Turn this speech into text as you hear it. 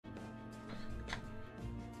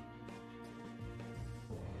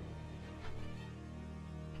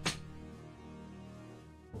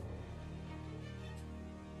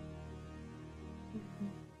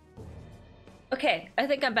Okay, I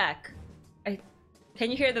think I'm back. Can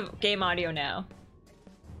you hear the game audio now?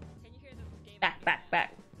 Back.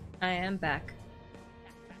 I am back.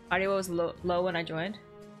 Audio was low when I joined.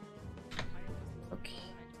 Okay.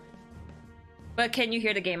 But can you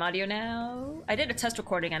hear the game audio now? I did a test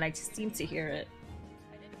recording and I seem to hear it.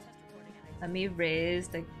 Let me raise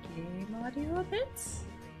the game audio a bit.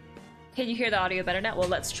 Can you hear the audio better now? Well,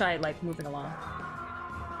 let's try like moving along.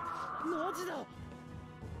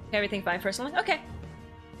 Everything fine personally? Okay.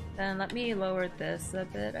 Then let me lower this a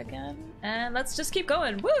bit again. And let's just keep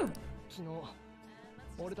going. Woo!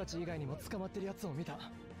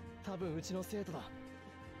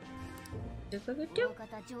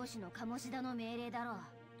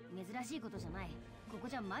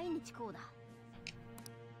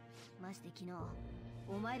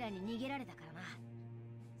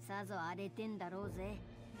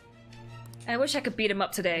 I wish I could beat him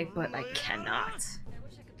up today, but I cannot.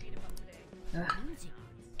 Ugh.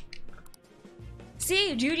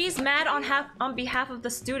 See, Judy's mad on behalf of the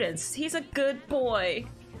students. He's a good boy.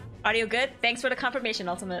 Audio good? Thanks for the confirmation,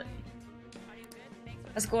 Ultimate.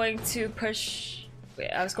 I was going to push... Wait,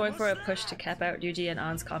 I was going for a push to cap out Yuji and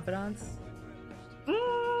An's confidants.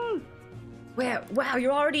 Wait, wow,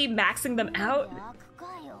 you're already maxing them out?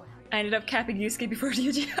 I ended up capping Yusuke before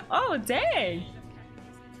Yuji. Oh, dang!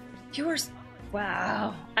 You were...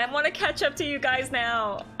 Wow. I want to catch up to you guys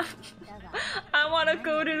now. I want to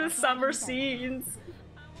go to the summer scenes.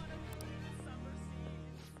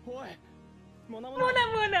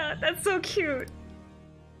 Mona, that's so cute.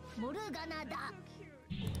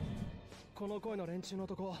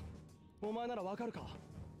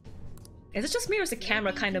 Is it just me or is the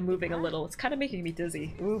camera kind of moving a little? It's kind of making me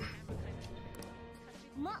dizzy. Oof.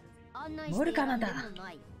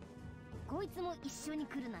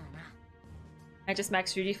 I just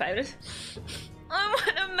maxed Ryuji fighted. I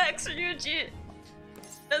wanna max Ryuji!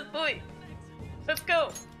 Let's boy! Let's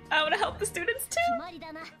go! I wanna help the students too!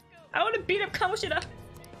 I wanna beat up Kamoshida!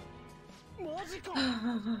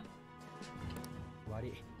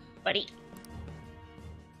 Buddy.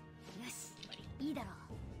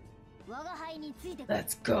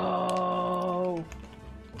 Let's go!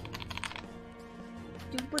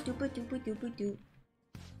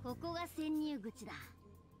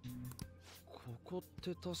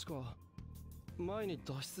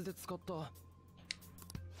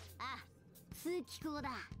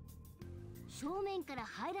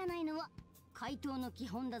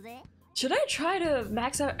 Should I try to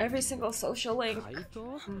max out every single social link?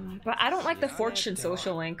 But I don't like the fortune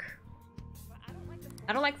social link.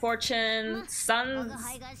 I don't like fortune.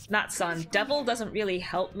 Devil doesn't really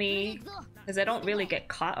help me because I don't really get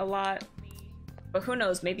caught a lot. But who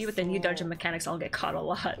knows, maybe with the new dungeon mechanics I'll get caught a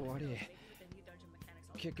lot.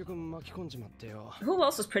 Who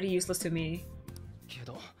else was pretty useless to me?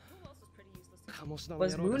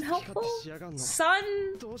 Was Moon helpful?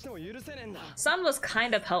 Sun was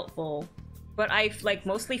kind of helpful, but I've like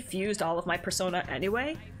mostly fused all of my persona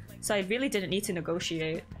anyway, so I really didn't need to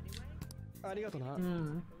negotiate. I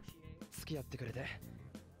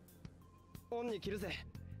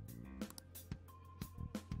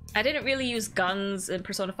didn't really use guns in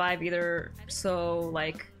Persona 5 either, so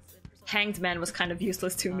like Hanged Man was kind of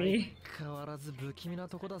useless to me.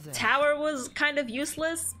 Tower was kind of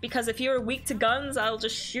useless because if you're weak to guns, I'll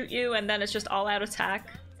just shoot you and then it's just all out attack,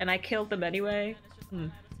 and I killed them anyway.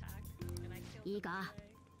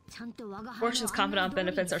 Fortune's confidant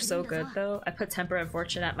benefits are so good though. I put temper and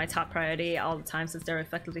fortune at my top priority all the time since they're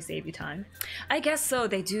effectively save you time. I guess so,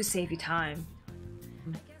 they do save you time.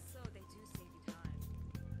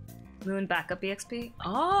 Moon backup EXP?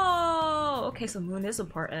 Oh, okay, so Moon is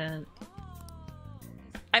important.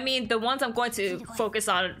 I mean, the ones I'm going to focus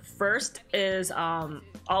on first is all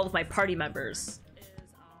of my party members.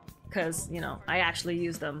 Because, you know, I actually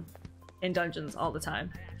use them in dungeons all the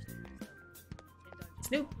time.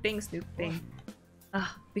 Snooping.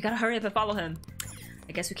 Ah, we gotta hurry up and follow him.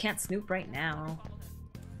 I guess we can't snoop right now.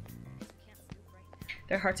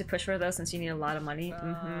 They're hard to push for though since you need a lot of money.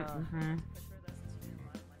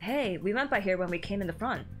 Hey, we went by here when we came in the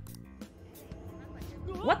front.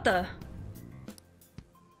 What the?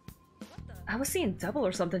 I was seeing double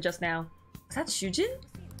or something just now. Is that Shujin?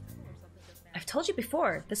 I've told you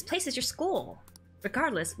before, this place is your school.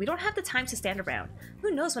 Regardless, we don't have the time to stand around.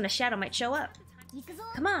 Who knows when a shadow might show up?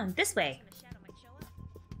 Come on, this way.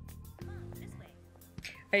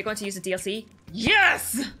 Are you going to use the DLC?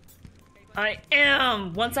 Yes! I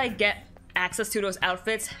am! Once I get access to those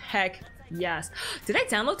outfits, heck yes. Did I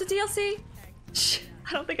download the DLC?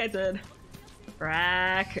 I don't think I did.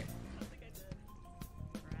 Frack.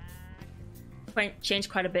 Changed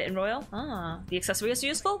quite a bit in Royal. Ah, the accessory is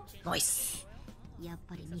useful? Nice. やっ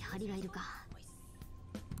ぱり見張りがいるか。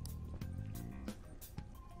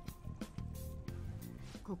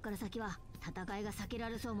こっから先は戦いが避けら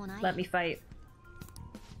れそうもない。 Let me fight.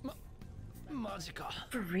 マジか。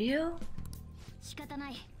 For real? 仕方な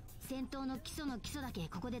い。戦闘の基礎の基礎だけ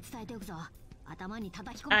ここで伝えておくぞ。頭に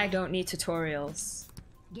叩き込む。 I don't need tutorials.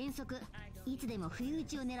 原則、いつでも不意打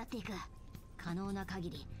ちを狙っていく。可能な限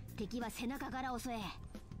り敵は背中から襲え。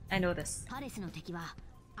 I know this. パレスの敵は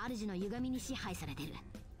主の歪みに支配されてる。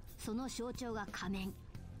その象徴が仮面。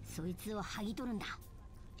そいつを剥ぎ取るんだ。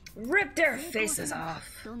 Rip their faces off.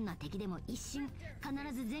 どんな敵でも一瞬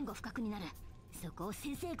必ず前後不覚になる。そこを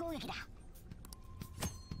先制攻撃だ。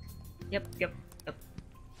 Yep, yep, yep.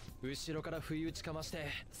 後ろから不意打ちかまして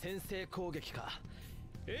先制攻撃か。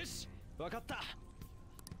よし、わかった。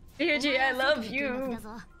 Ryuji, I love you.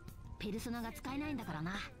 ペルソナが使えないんだから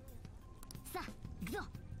な。さあ、行くぞ。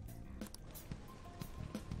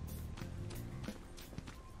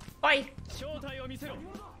 Bye. 正体を見せろ。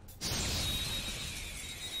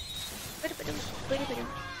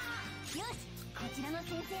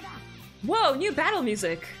 Whoa, new battle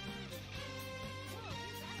music.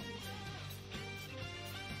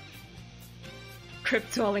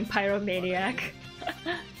 Crypt-dwelling pyromaniac.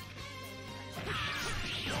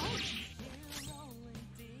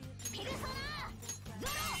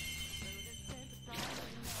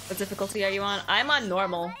 What difficulty are you on? I'm on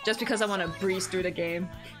normal, just because I want to breeze through the game.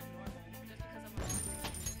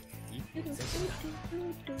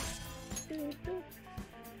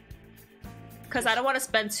 Because I don't want to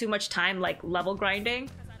spend too much time like level grinding.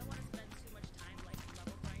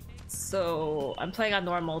 So I'm playing on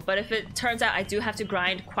normal, but if it turns out I do have to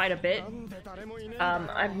grind quite a bit,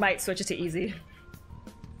 I might switch it to easy.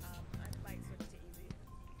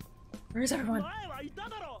 Where's everyone?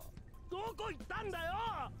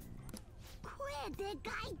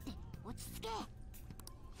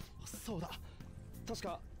 そうだ。確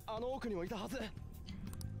かあの奥にもいたはず。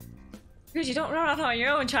 Ryuji, don't run off on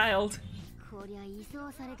your own, child. こりゃ移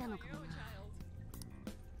送されたのかもな。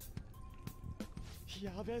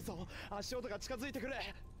やべえぞ、足音が近づいてくる。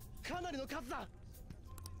かなりの数だ。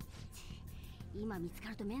今見つか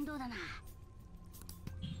ると面倒だな。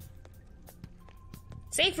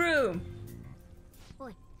 Safe room. お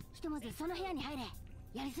い、ひとまずその部屋に入れ。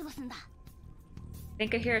やり過ごすんだ。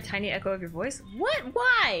 Think I hear a tiny echo of your voice? What?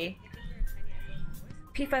 Why?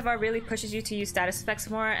 P5R really pushes you to use status effects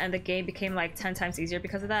more, and the game became like 10 times easier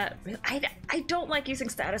because of that. I don't like using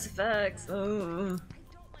status effects. Ugh.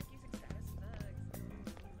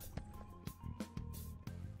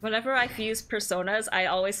 Whenever I fuse personas, I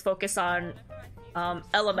always focus on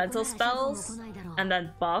elemental spells, and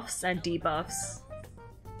then buffs and debuffs.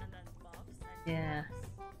 Yeah.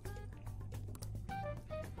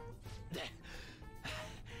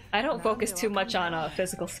 I don't focus too much on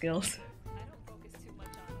physical skills.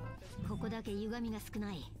 ここだけ歪みが少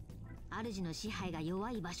ない。主の支配が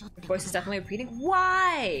弱い場所って。 Voice is definitely repeating.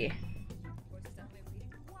 Why?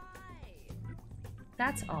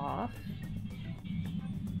 That's off.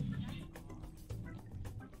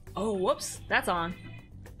 Oh, whoops. That's on.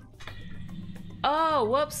 Oh,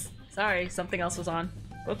 whoops. Sorry, something else was on.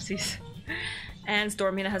 Whoopsies. And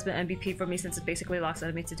Stormina has been MVP for me since it basically locks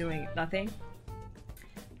enemy to doing nothing.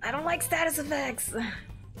 I don't like status effects.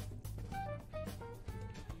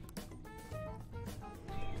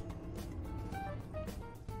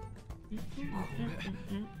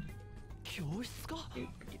 Mm-hmm. 教室か。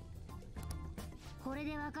これ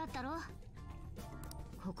でわかったろ。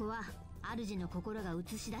ここは主の心が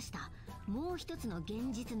映し出したもう一つの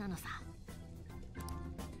現実なのさ。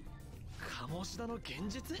鴨志田の現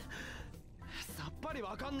実？さっぱり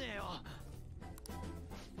わかんねえよ。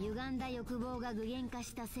歪んだ欲望が具現化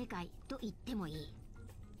した世界と言ってもいい。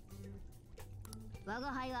我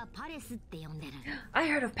が輩はパレスって呼んでる。I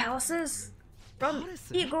heard of palaces from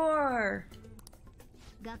Igor.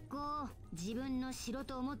 学校を自分の城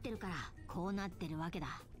と思ってるからこうなってるわけ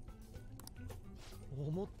だ。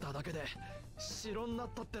思っただけで城になっ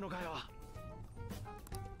たってのかよ。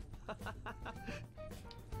ざ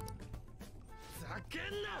けん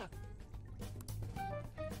な。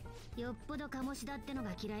よっぽど鴨志田っての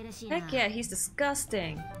が嫌いらしいな。 Heck yeah, he's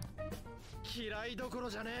disgusting. 嫌いどころ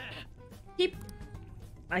じゃねHe...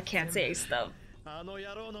 I can't say stuff. え。あの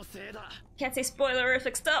野郎のせいだ。 Can't say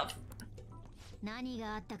spoilerific stuff. 何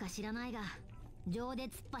があったか知らないが、情で突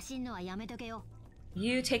っ走んのはやめとけよ。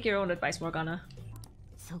 You take your own advice, Morgana.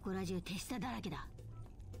 そこら中手下だらけだ。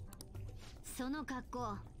その格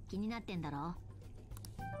好気になってんだろ。あ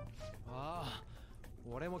あ、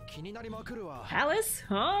俺も気になりまくるわ。 Alice?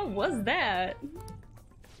 Huh? What's that?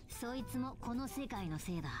 そいつもこの世界の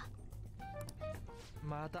せいだ。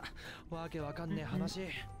またわけわかんねえ話。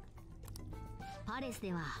パレス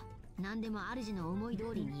では何でも主の思い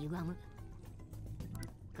通りに歪む。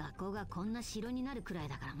学校がこんな城になるくらい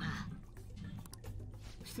だからな。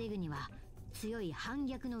防ぐには強い反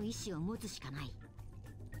逆の意志を持つしかない。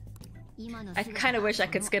 I kind of wish I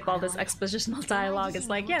could skip all this expositional dialogue. It's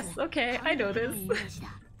like, yes, okay, I know this.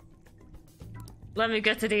 Let me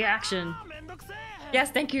get to the action.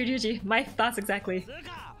 Yes, thank you, Ryuji. My thoughts exactly.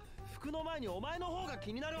 服の前にお前の方が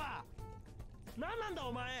気になるわ。何なんだ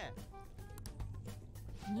お前。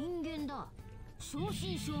人間だ。正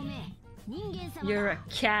真正銘。人間様だ。 You're a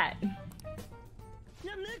cat. い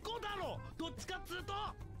や猫だろ。どっちかっつうと。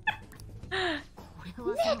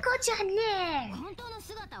猫じゃねえ。本当の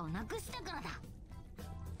姿をなくしたからだ。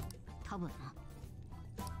多分な。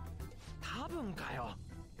多分かよ。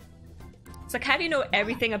 It's like, how do you know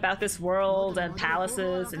everything about this world and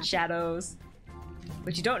palaces and shadows,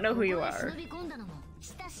 but you don't know who you are?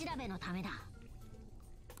 下調べのためだ。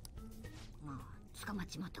まあ、捕まっ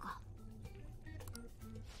ちまったか。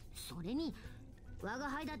それに、我が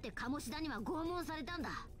輩だって鴨志田には拷問されたんだ。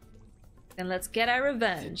 Then let's get our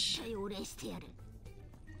revenge.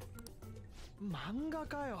 漫画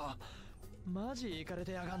かよ。マジイカれ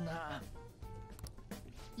てやがんな。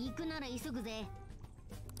行くなら急ぐぜ。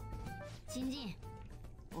新人、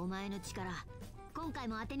お前の力、今回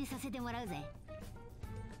も当てにさせてもらうぜ。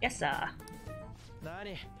Yes, sir.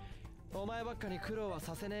 何？お前ばっかに苦労は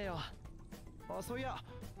させねえよ。あ、そういや、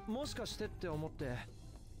もしかしてって思って。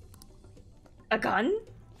A gun?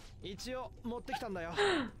 一応持ってきたんだよ。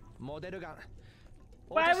モデルガン。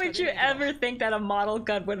 Why would you ever think that a model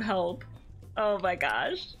gun would help? Oh my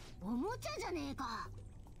gosh. おもちゃじゃねえか。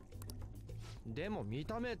でも見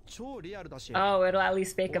た目超リアルだし。 Oh, it'll at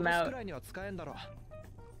least fake him out. くらいには使えんだろ。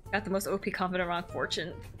 Got the most OP confident around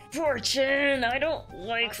Fortune. Fortune! I don't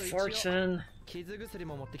like Fortune. 傷薬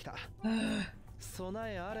も持ってきた。 I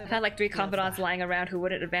had like 3 confidants lying around who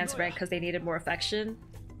wouldn't advance rank because they needed more affection.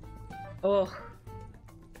 Oh.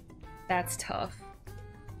 That's tough.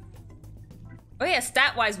 Oh yeah,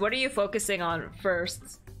 stat-wise, what are you focusing on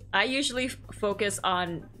first? I usually focus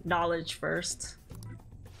on knowledge first.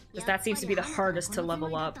 Because that seems to be the hardest to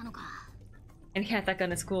level up. And he had that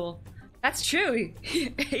gun in school. That's true! He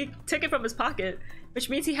took it from his pocket, which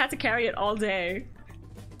means he had to carry it all day.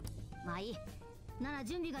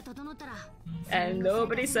 And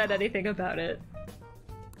nobody said anything about it.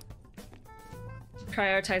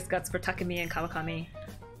 Prioritize guts for Takemi and Kawakami.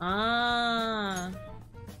 Ah.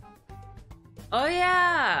 Oh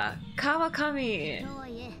yeah! Kawakami!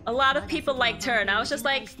 A lot of people liked her and I was just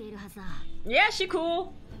like, yeah, she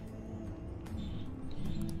cool.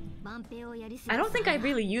 I don't think I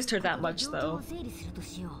really used her that much though.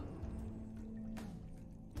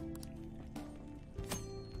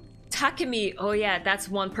 Takemi, oh yeah, that's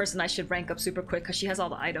one person I should rank up super quick because she has all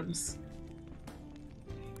the items.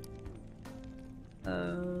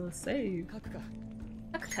 Save.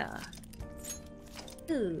 Kakuka.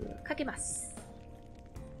 Ooh, kakimasu.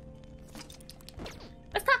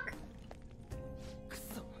 Let's talk!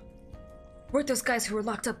 Where'd those guys who were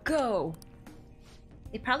locked up go?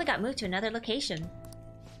 They probably got moved to another location.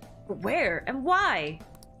 But where? And why?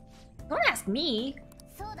 Don't ask me!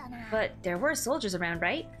 But there were soldiers around,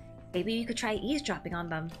 right? Maybe we could try eavesdropping on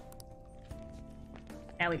them.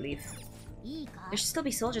 Now we leave. There should still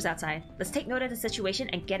be soldiers outside. Let's take note of the situation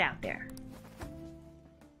and get out there.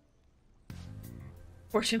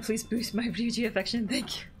 Fortune, please boost my Ryuji affection.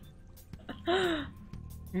 Thank you.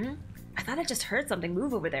 I thought I just heard something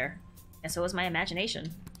move over there. And so was my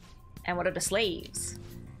imagination. And what are the slaves?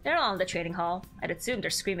 They're all in the trading hall. I'd assume they're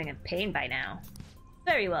screaming in pain by now.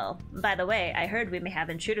 Very well. By the way, I heard we may have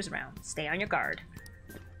intruders around. Stay on your guard.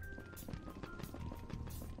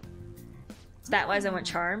 Stat-wise, I went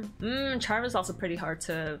Charm. Charm is also pretty hard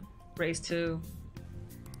to raise too.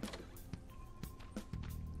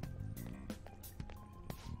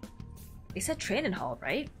 They said training hall,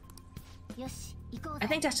 right? I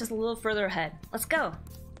think that's just a little further ahead. Let's go!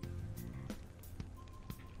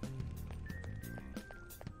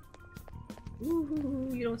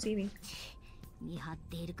 Ooh, you don't see me.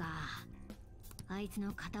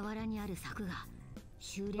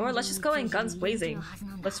 Or let's just go in guns blazing.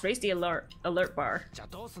 Let's raise the alert bar. I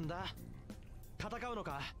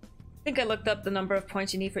think I looked up the number of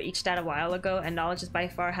points you need for each stat a while ago, and knowledge is by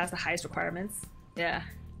far has the highest requirements. Yeah.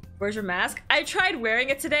 Where's your mask? I tried wearing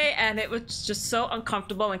it today and it was just so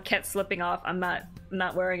uncomfortable and kept slipping off. I'm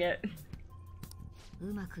not wearing it.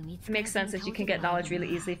 It makes sense that you can get knowledge really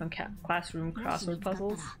easily from classroom crossword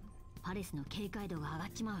puzzles.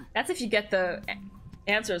 That's if you get the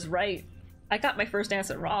answers right. I got my first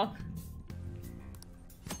answer wrong.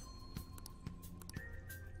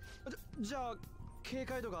 じゃあ警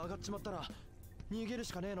戒度が上がっちまったら逃げる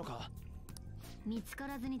しかねえのか。見つか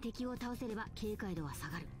らずに敵を倒せれば警戒度は下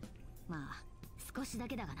がる。まあ少しだ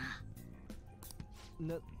けだが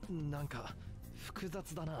な。なんか複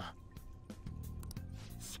雑だな。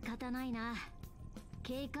仕方ないな。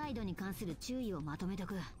警戒度に関する注意をまとめと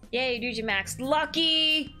く。 Yay, Ryuji maxed.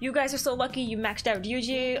 Lucky! You guys are so lucky you maxed out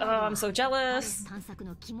Ryuji. Oh, I'm so jealous. I'm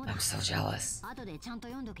so jealous. 後でちゃんと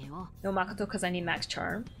読んどけよ。 No Makoto because I need max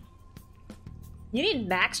charm. You need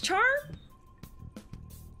max charm?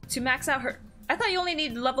 To max out her... I thought you only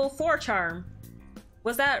need level 4 charm.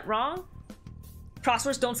 Was that wrong?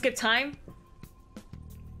 Crosswords don't skip time?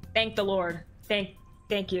 Thank the Lord. Thank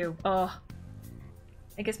you. Oh.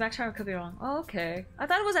 I guess max charm could be wrong. Oh, okay. I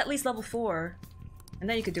thought it was at least level 4. And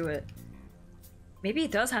then you could do it. Maybe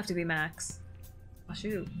it does have to be max. Oh,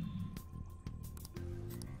 shoot.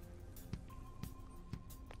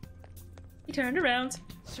 He turned around.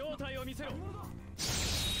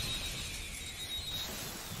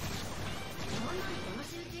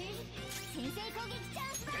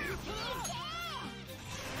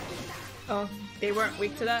 Oh, they weren't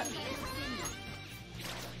weak to that?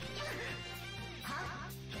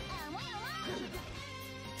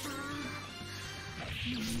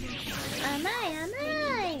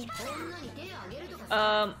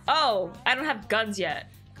 Oh, I don't have guns yet.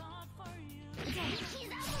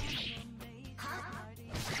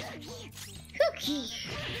 Cookie.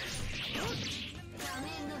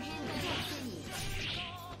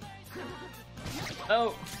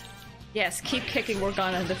 Oh, yes, keep kicking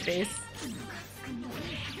Morgana in the face.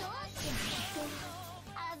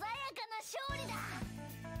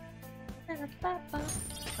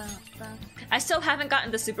 I still haven't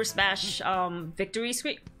gotten the Super Smash victory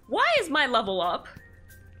screen. Why is my level up?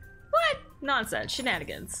 What? Nonsense.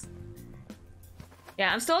 Shenanigans.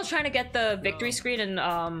 Yeah, I'm still trying to get the victory screen in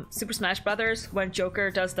Super Smash Brothers when Joker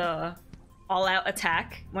does the all-out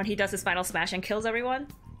attack, when he does his final smash and kills everyone.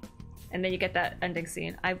 And then you get that ending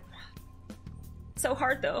scene. So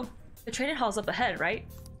hard though. The training hall's up ahead, right?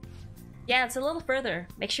 Yeah, it's a little further.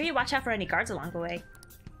 Make sure you watch out for any guards along the way.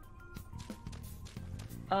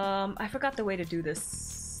 I forgot the way to do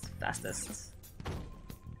this fastest.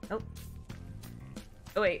 Nope.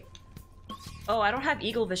 Oh wait. Oh, I don't have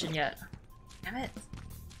eagle vision yet. Damn it.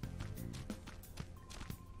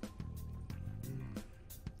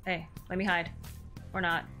 Hey, let me hide. Or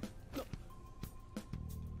not.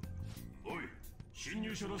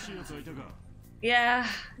 Yeah,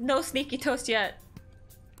 no sneaky toast yet.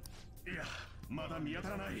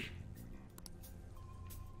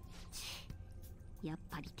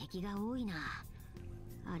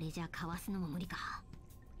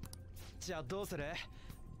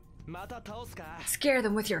 Scare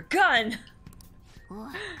them with your gun!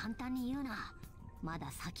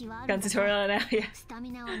 Gun tutorial now, yeah.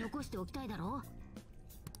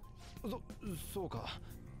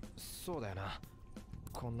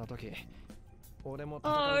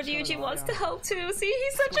 Oh, Ryuji wants to help too. See,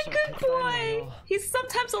 he's such a good boy. He's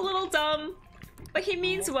sometimes a little dumb, but he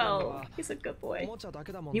means well. He's a good boy.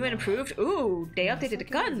 New and improved? Ooh, they updated the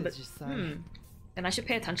gun, but then I should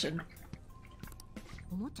pay attention.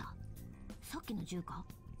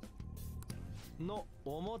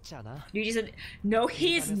 Ryuji said, no,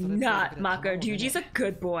 he's not, Maka. Ryuji's a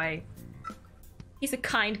good boy. He's a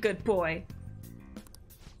kind, good boy.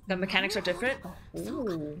 The mechanics are different?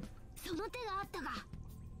 Ooh.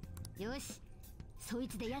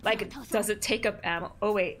 Like, does it take up ammo?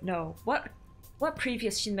 Oh wait, no. What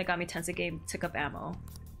previous Shin Megami Tensei game took up ammo?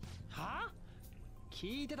 Huh?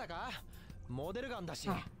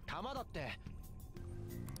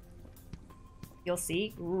 You'll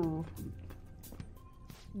see? Ooh.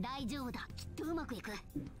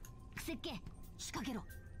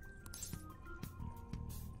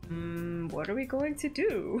 What are we going to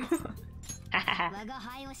do?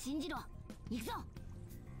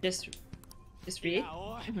 Just read?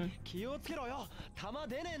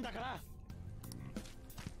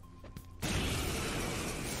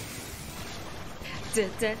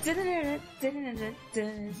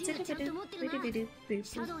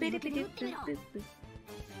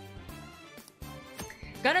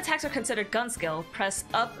 Gun attacks are considered gun skill. Press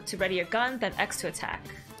up to ready your gun, then X to attack.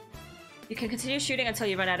 You can continue shooting until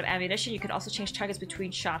you run out of ammunition. You can also change targets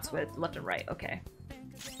between shots with left and right. Okay.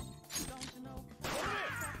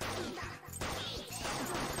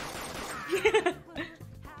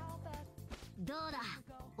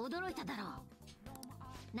 っただろ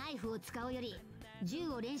う。ナイフを使うより銃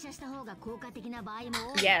を連射した方が効果的な場合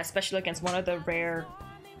も多い。 Yeah, especially against one of the rare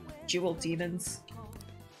jewel demons.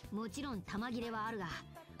 もちろん弾切れはあるが、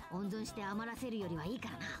温存して余らせるよりはいいか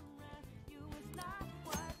らな。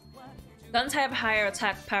 Guns have higher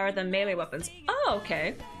attack power than melee weapons. Oh,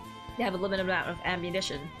 okay. They have a limited amount of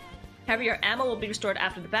ammunition. However, your ammo will be restored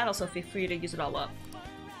after the battle, so feel free to use it all up.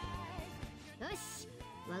 よし、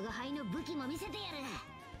我が輩の武器も見せてやる。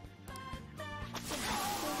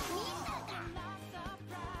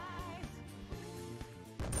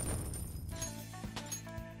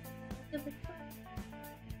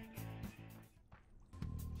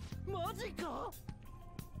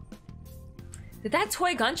 Did that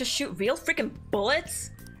toy gun just shoot real freaking bullets?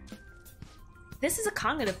 This is a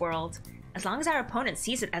cognitive world. As long as our opponent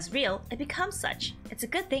sees it as real, it becomes such. It's a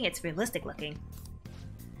good thing it's realistic looking.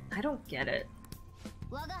 I don't get it.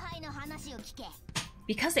 我が輩の話を聞け。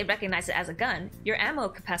 Because they recognize it as a gun, your ammo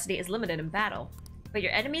capacity is limited in battle. But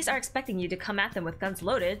your enemies are expecting you to come at them with guns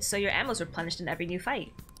loaded, so your ammo is replenished in every new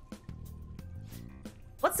fight.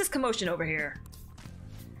 What's this commotion over here?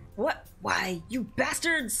 What? Why, you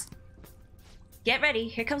bastards! Get ready,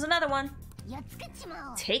 here comes another one. やっつけちま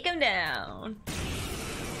おう。 Take him down.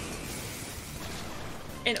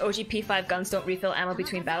 In OGP5, guns don't refill ammo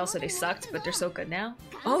between battles, so they sucked, but they're so good now.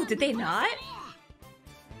 Oh, did they not?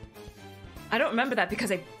 I don't remember that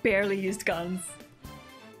because I barely used guns.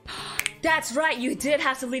 That's right, you did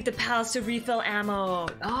have to leave the palace to refill ammo.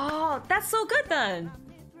 Oh, that's so good then.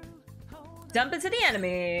 Dump it to the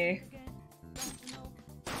enemy.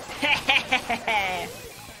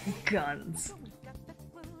 Guns.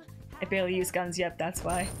 I barely use guns yet, that's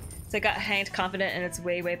why. So I got hanged confident and it's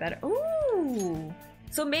way, way better. Ooh!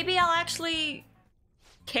 So maybe I'll actually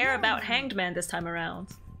care about Hanged Man this time around.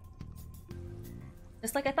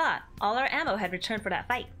 Just like I thought, all our ammo had returned for that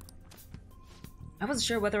fight. I wasn't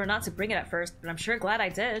sure whether or not to bring it at first, but I'm sure glad I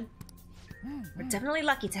did. We're definitely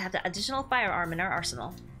lucky to have the additional firearm in our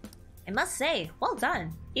arsenal. I must say, well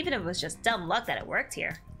done, even if it was just dumb luck that it worked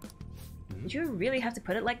here. Did you really have to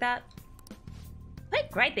put it like that? Quit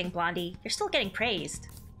griping, Blondie. You're still getting praised.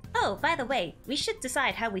 Oh, by the way, we should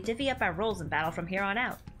decide how we divvy up our roles in battle from here on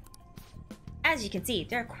out. As you can see,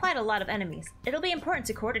 there are quite a lot of enemies. It'll be important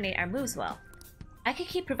to coordinate our moves well. I could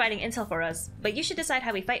keep providing intel for us, but you should decide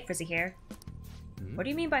how we fight, Frizzy here. What do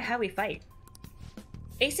you mean by how we fight?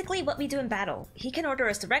 Basically, what we do in battle. He can order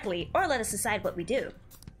us directly, or let us decide what we do.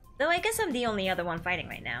 Though I guess I'm the only other one fighting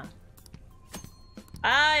right now.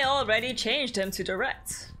 I already changed him to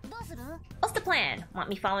direct. どうする？ What's the plan? Want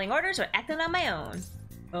me following orders or acting on my own?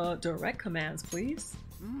 Direct commands, please.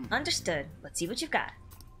 Understood. Let's see what you've got.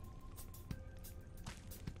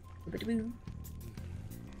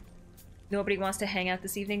 Nobody wants to hang out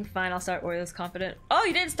this evening? Fine, I'll start Oriole's confident. Oh,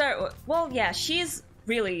 you didn't start. Well, yeah, she's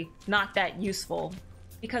really not that useful.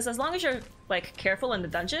 Because as long as you're, like, careful in the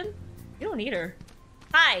dungeon, you don't need her.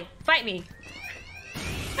 Hi, fight me.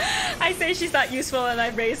 I say she's not useful and I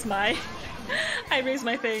raise my... I raise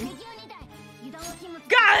my thing.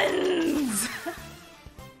 Guns!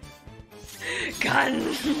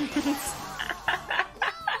 Guns!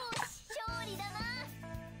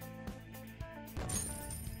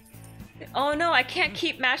 Oh no, I can't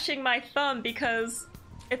keep mashing my thumb because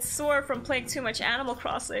it's sore from playing too much Animal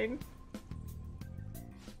Crossing.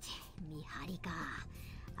 見張りか。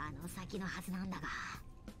あの先のはずなんだが。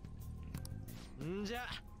んじゃ、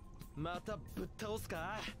またぶっ倒す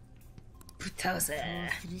か。ぶっ倒せ。そう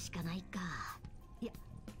するしかないか。いや、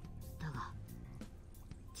だが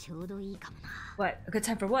ちょうどいいかもな。What? A good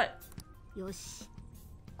time for what? よし、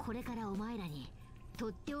これからお前らにと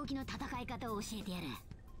っておきの戦い方を教えてやる。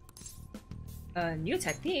A new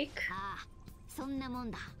technique? ああ、そんなも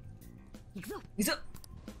んだ。行くぞ。Is it?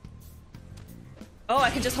 Oh, I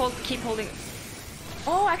can just keep holding.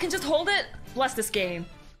 Oh, I can just hold it? Bless this game.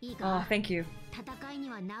 いい Oh, か。 thank you. 戦いに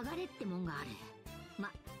は流れってもんがある。ま、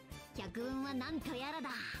客運はなんとやらだ。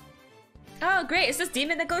 Oh, great. Is this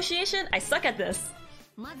demon negotiation? I suck at this.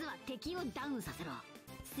 まずは敵をダウンさせろ。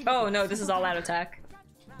 Oh no, this is all out attack.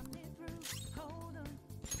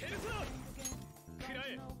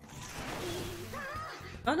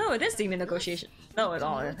 Oh no, it is demon negotiation. No, it's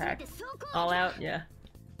all out attack. All out, yeah.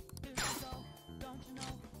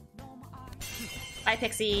 Bye,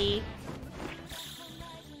 Pixie.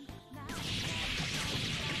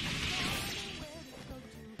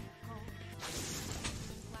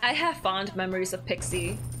 I have fond memories of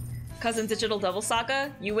Pixie. Cause in Digital Devil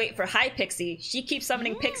Saga, you wait for Hi Pixie, she keeps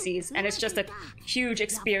summoning pixies, and it's just a huge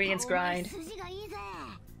experience grind.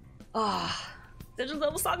 Ah, Digital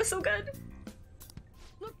Devil Saga is so good.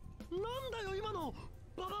 なんだよ今の。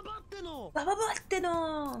Bababatte-no!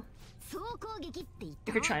 総攻撃って言っ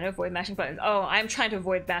た If you're trying to avoid mashing buttons. Oh, I'm trying to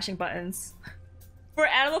avoid mashing buttons. For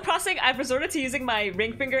Animal Crossing, I've resorted to using my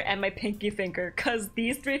ring finger and my pinky finger, because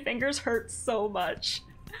these three fingers hurt so much.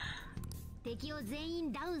 敵を全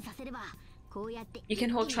員ダウンさせればこうやって You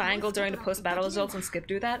can hold triangle during the post-battle results and skip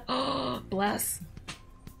through that? Oh, bless.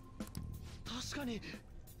 確かに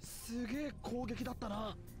すげえ攻撃だった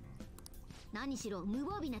な。何しろ無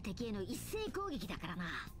防備な敵への一斉攻撃だからな。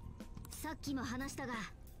さっきも話したが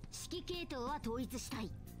指揮系統は統一した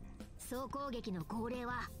い。総攻撃の号令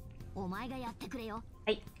はお前がやってくれよ。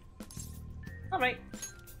はい。Alright.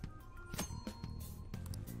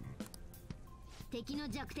 敵の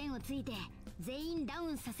弱点をついて全員ダ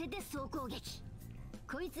ウンさせて総攻撃。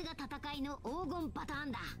こいつが戦いの黄金パター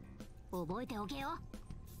ンだ。覚えておけよ。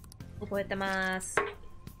覚えてます。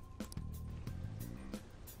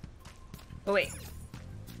Oh wait.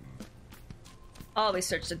 Always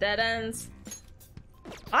search the dead ends.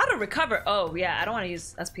 Auto recover. Oh yeah, I don't want to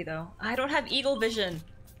use SP though. I don't have eagle vision.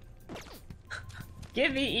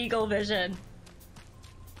 Give me eagle vision.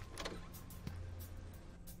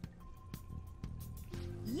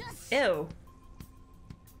 Yes. Ew.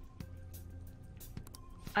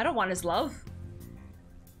 I don't want his love.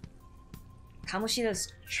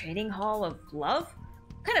 Kamoshita's trading hall of love?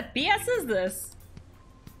 What kind of BS is this?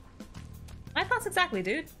 My thoughts exactly,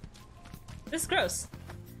 dude. This is gross.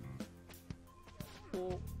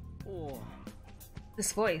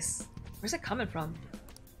 This voice. Where's it coming from?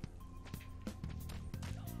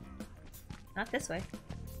 Not this way.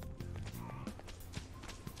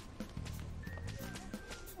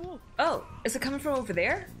 Oh, is it coming from over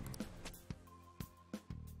there?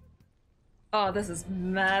 Oh, this is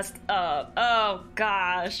messed up. Oh,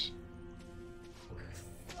 gosh.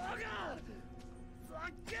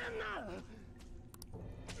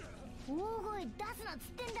 大声出すなっつっ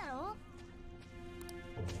てんだろ。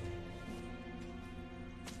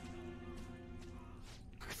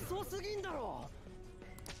クソすぎんだろ。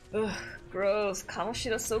 Ugh, gross.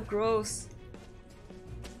 Kamoshita's so gross.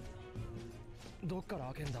 どっから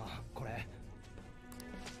開けんだこれ。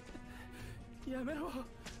やめろ。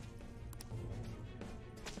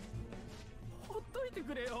ほっといて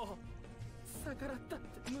くれよ。逆らったっ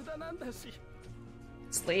て無駄なんだし。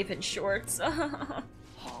 Slave in shorts. は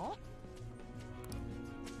あ？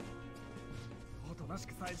おとなし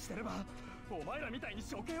くさえしてればお前らみたいに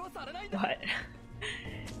処刑はされないんだ。 What?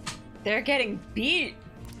 They're getting beat. 好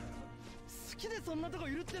きでそんなとこ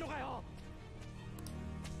いるってのかよ。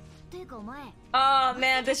 Oh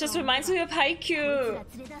man, this just reminds me of Haikyuu.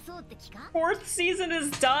 4th season is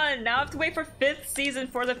done. Now I have to wait for 5th season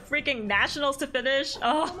for the freaking nationals to finish.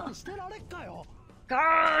 Oh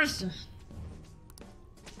gosh.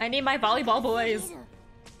 I need my volleyball boys.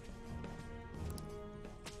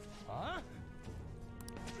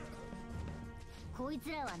 こいつ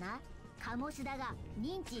らはな、鴨志田が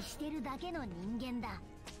認知してるだけの人間だ。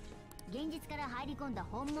現実から入り込んだ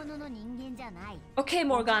本物の人間じゃない。 Okay,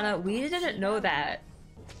 Morgana, we didn't know that.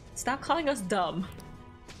 Stop calling us dumb.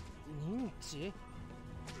 認知？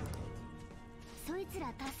そいつ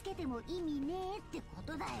ら助けても意味ねえってこ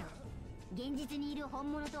とだよ。現実にいる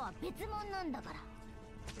本物とは別物なんだか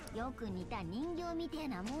ら。よく似た人形みてえ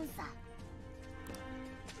なもんさ。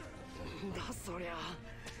だそりゃ。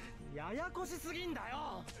ややこしすぎんだ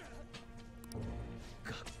よ。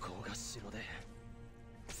学校が城で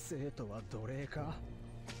生徒は奴隷か。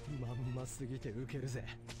まんますぎてウケるぜ。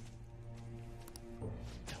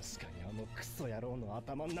確かにあのクソ野郎の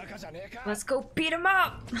頭の中じゃねえか。 Let's go beat him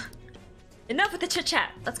up. Enough with the chit chat.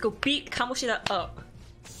 Let's go beat Kamoshida up.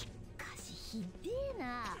 しかしひでえ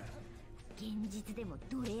な。現実でも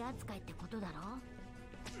奴隷扱いってことだろ。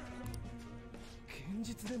現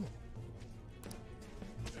実でも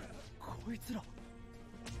こいつら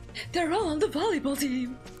They're all on the volleyball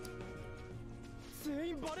team. 全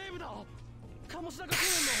員バレー部だ。鴨志田が来る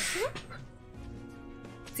の。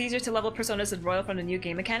 It's easier to level personas in Royal from the new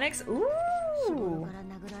game mechanics. Ooh.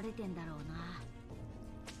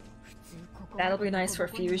 That'll be nice for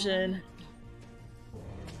fusion.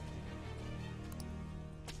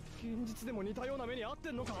 現実でも似たような目に遭っ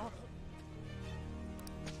てんのか。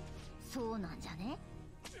そうなんじゃね。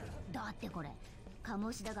だってこれ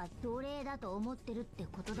鴨志田が奴隷だと思ってるって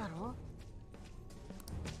ことだろ。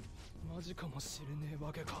マジかもしれねえ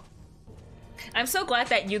わけか。 I'm so glad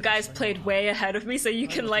that you guys played way ahead of me so you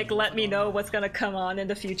can like let me know what's gonna come on in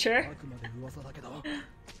the future. あくまで噂だけど。マ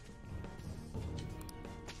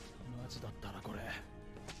ジだったらこれ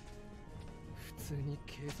普通に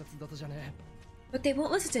警察だとじゃねえ。 But they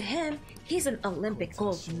won't listen to him. He's an Olympic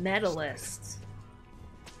gold medalist.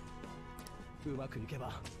 うまくいけ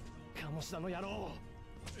ば鴨志田の野郎。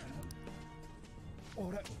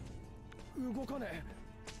俺動かね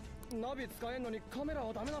え。ナビ使えんのにカメラ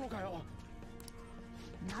はダメなのかよ。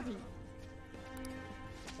ナビ。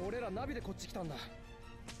俺らナビでこっち来たんだ。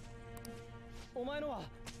お前のは。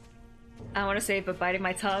 I want to say but biting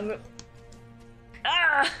my tongue.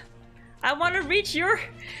 Ah! I want to reach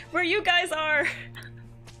where you guys are.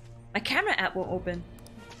 My camera app won't open.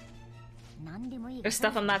 There's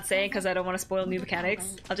stuff I'm not saying because I don't want to spoil new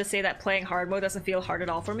mechanics. I'll just say that playing hard mode doesn't feel hard at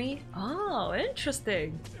all for me. Oh,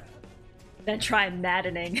 interesting. Then try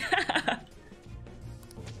maddening.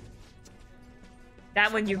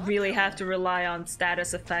 That one you really have to rely on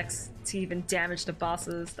status effects to even damage the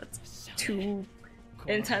bosses. That's too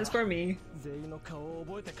intense for me.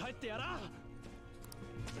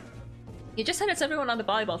 You just said it's everyone on the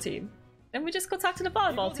volleyball team. Then we just go talk to the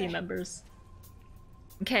volleyball team members.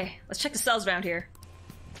 Okay, let's check the cells around here.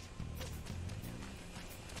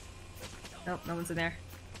 Nope, no one's in there.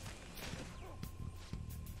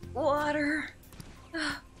 Water!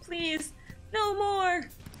 Please, no more!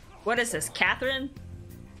 What is this, Catherine?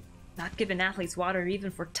 Not giving athletes water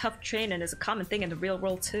even for tough training is a common thing in the real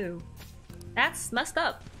world too. That's messed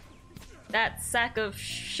up. That sack of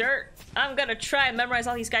shirt. I'm gonna try and memorize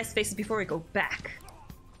all these guys' faces before we go back.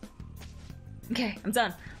 Okay, I'm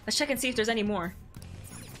done. Let's check and see if there's any more.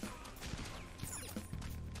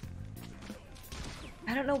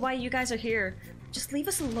 I don't know why you guys are here. Just leave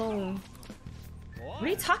us alone. What are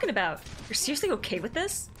you talking about? You're seriously okay with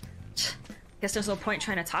this? Guess there's no point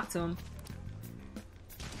trying to talk to him.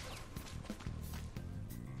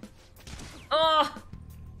 Oh!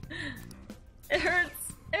 It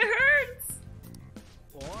hurts! It hurts!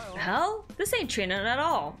 The hell? This ain't training at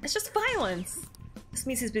all. It's just violence. This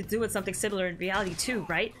means he's been doing something similar in reality too,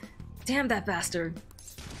 right? Damn that bastard.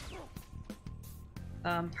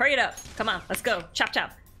 Hurry it up. Come on, let's go. Chop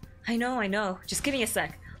chop. I know. Just give me a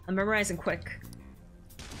sec. I'm memorizing quick.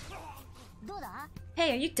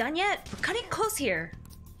 Hey, are you done yet? We're cutting close here.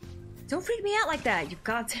 Don't freak me out like that, you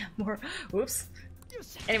goddamn more. Whoops.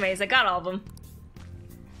 Anyways, I got all of them.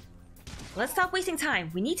 Let's stop wasting time.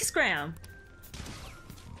 We need to scram.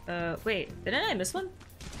 Wait, didn't I miss one?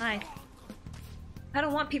 Hi. I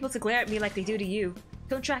don't want people to glare at me like they do to you.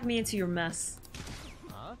 Don't drag me into your mess.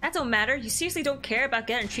 That don't matter. You seriously don't care about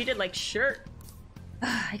getting treated like shirt?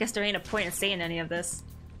 I guess there ain't a point in saying any of this.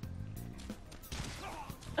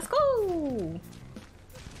 Let's go!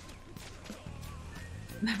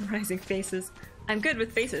 Memorizing faces. I'm good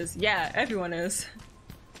with faces. Yeah, everyone is.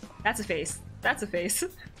 That's a face. That's a face.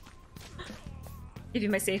 Give you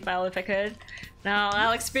my save file if I could. Now,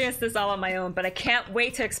 I'll experience this all on my own, but I can't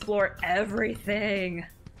wait to explore everything.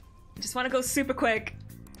 I just want to go super quick.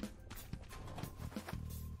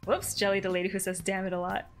 Whoops, Jelly, the lady who says damn it a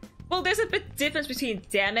lot. Well, there's a bit difference between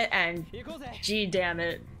damn it and gee damn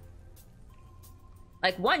it.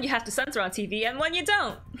 Like, one you have to censor on TV and one you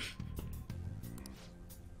don't.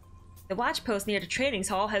 The watch post near the trainings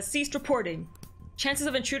hall has ceased reporting. Chances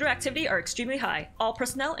of intruder activity are extremely high. All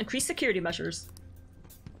personnel increase security measures.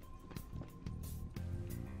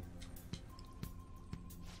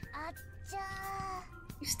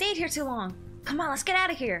 You stayed here too long. Come on, let's get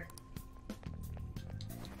out of here.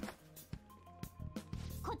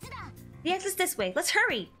 The exit's this way. Let's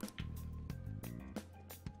hurry.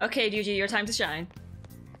 Okay, Ryuji, your time to shine.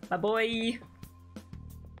 My boy.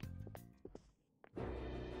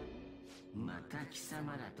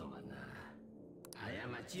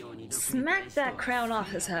 Smack that crown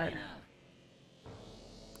off his head.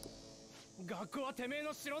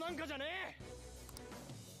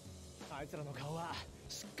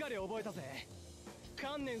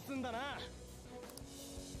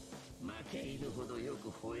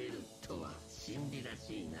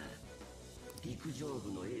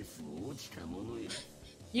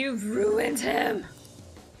 You've ruined him.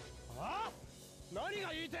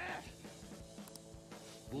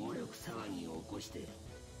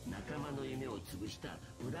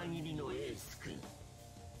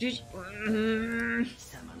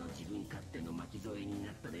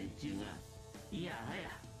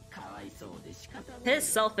 His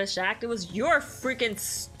selfish act. It was your freaking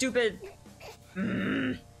stupid.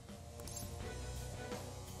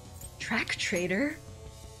 Track trader?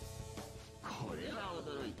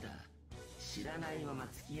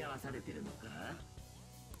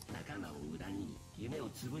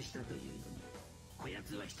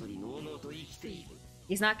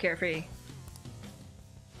 He's not carefree.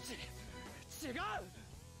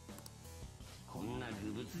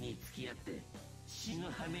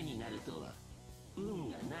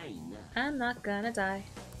 I'm not gonna die.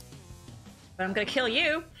 But I'm gonna kill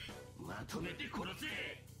you.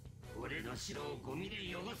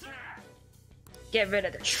 Get rid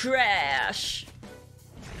of the trash.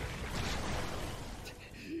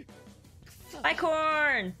 My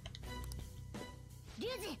corn.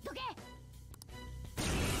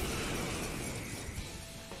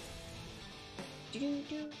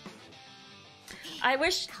 I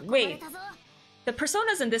wish. Wait. The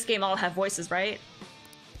personas in this game all have voices, right?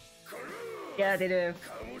 Yeah, they do.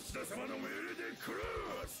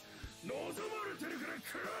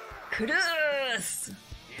 Cruz!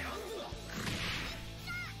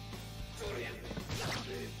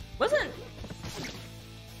 Wasn't...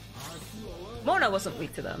 Mona wasn't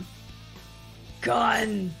weak to them.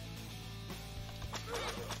 Gun!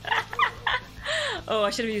 Oh, I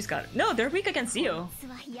should have used gun. No, they're weak against Zio.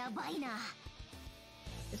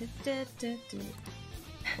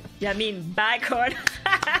 Yeah, I mean, backward.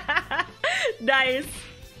 Nice.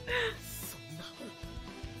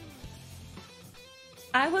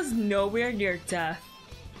 I was nowhere near death.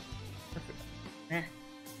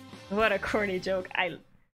 What a corny joke.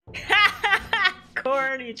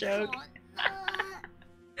 Corny joke.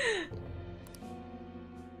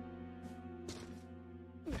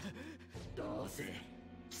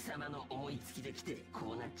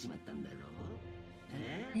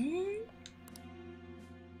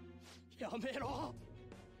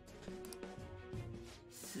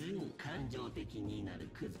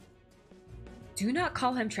 Do not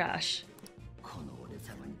call him trash.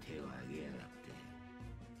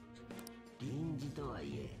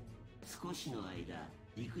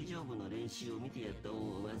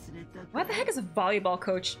 Why the heck is a volleyball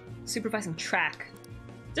coach supervising track?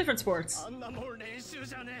 Different sports.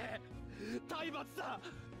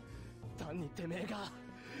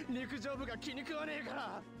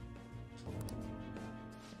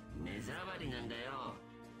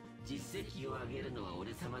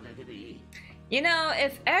 You know,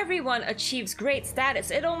 if everyone achieves great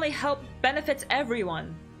status, it only benefits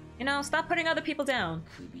everyone. You know, stop putting other people down.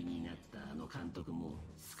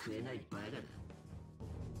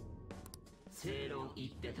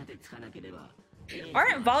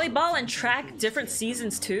 Aren't volleyball and track different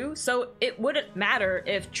seasons too? So it wouldn't matter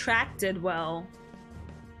if track did well.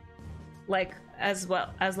 Like, as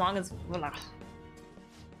long as... Well,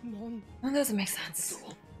 that doesn't make sense.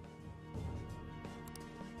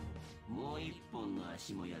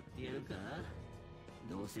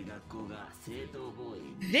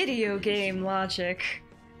 Video game logic.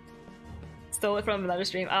 Stole it from another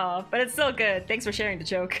stream. Oh, but it's still good. Thanks for sharing the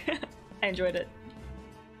joke. I enjoyed it.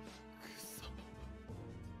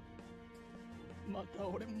 No,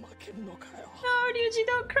 Ryuji,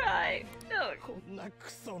 don't cry. No.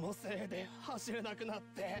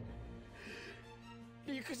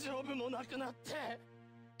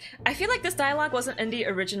 I feel like this dialogue wasn't in the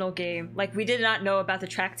original game. Like, we did not know about the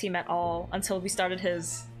track team at all until we started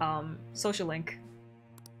his social link.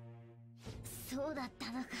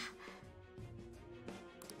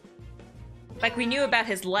 Like, we knew about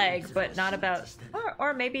his leg, but not about...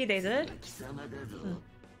 Or maybe they did?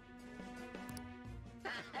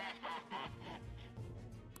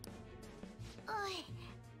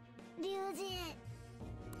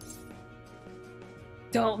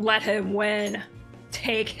 Don't let him win!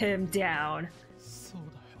 Take him down!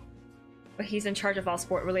 But he's in charge of all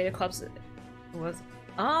sport-related clubs.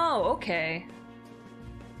 Oh, okay.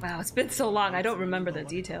 Wow, it's been so long, I don't remember the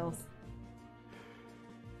details.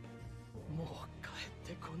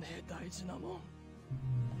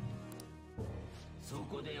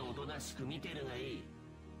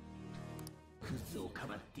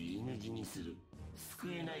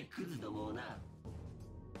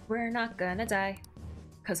 We're not gonna die,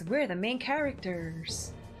 because we're the main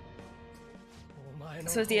characters.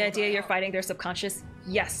 So is the idea you're fighting their subconscious?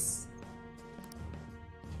 Yes.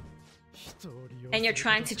 And you're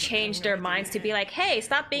trying to change their minds to be like, hey,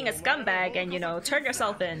 stop being a scumbag and, you know, turn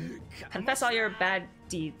yourself in. Confess all your bad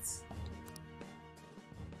deeds.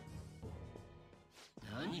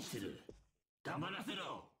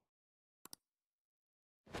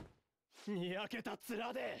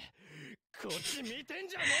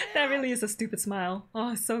 That really is a stupid smile.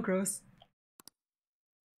 Oh, it's so gross.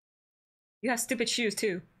 You have stupid shoes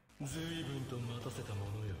too.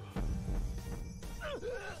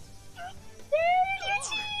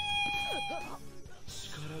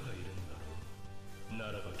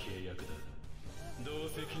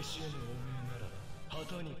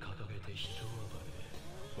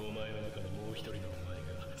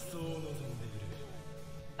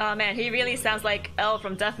 Oh man, he really sounds like L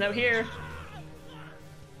from Death Note here.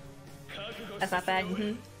 That's not bad.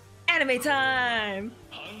 Anime time!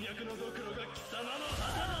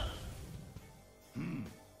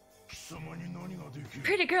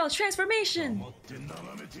 pretty girl transformation!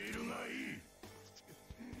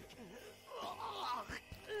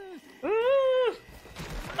 Ooh.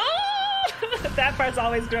 Oh! That part's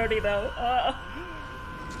always dirty though.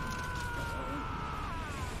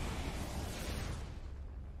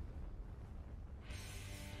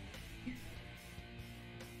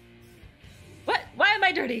 What? Why am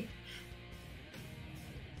I dirty?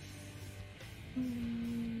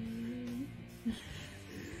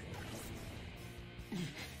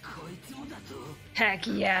 Heck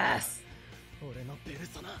yes.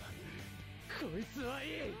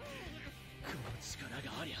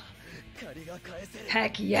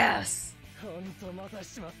 Heck yes.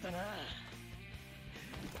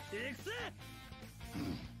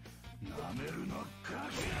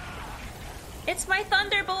 It's my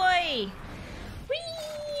Thunder Boy!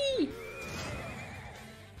 Whee!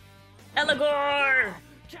 Elagor!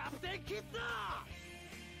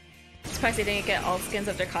 Surprised they didn't get all skins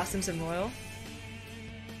of their costumes in Royal.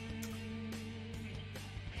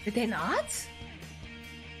 Did they not?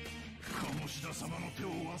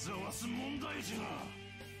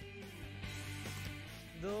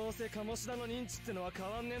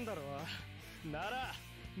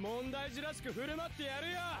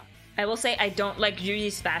 I will say I don't like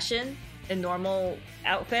Yuji's fashion in normal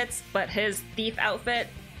outfits, but his thief outfit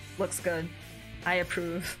looks good. I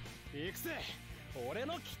approve.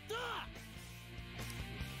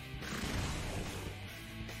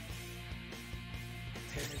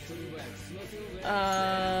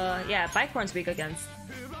 Yeah, Bicorn's weak against.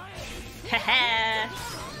 Haha.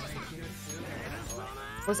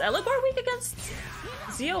 Was Elagor weak against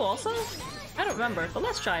Zio also? I don't remember, but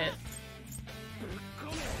let's try it.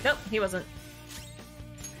 Nope, he wasn't.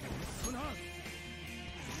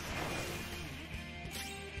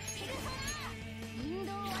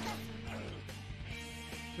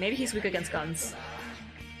 Maybe he's weak against guns.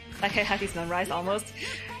 Like Heihachi's Sunrise almost.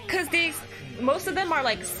 Cause most of them are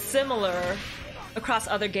like similar across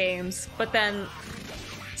other games, but then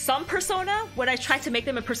some Persona, when I tried to make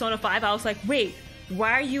them in Persona 5, I was like, wait,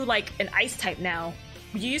 why are you like an ice type now?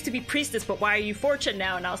 You used to be priestess, but why are you fortune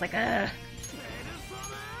now? And I was like, ugh.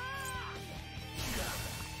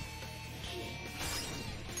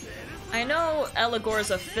 I know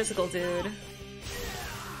Elagor's a physical dude.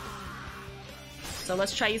 So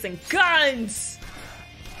let's try using guns!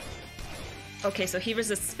 Okay, so he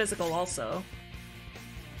resists physical also.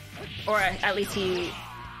 Or at least he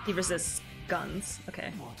resists guns.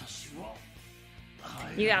 Okay.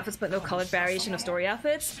 New outfits but no colored variation of story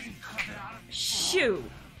outfits? Shoot!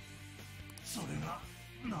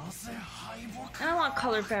 I don't want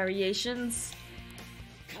colored variations.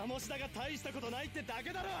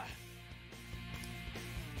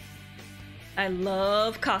 I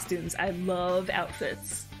love costumes. I love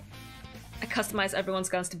outfits. I customize everyone's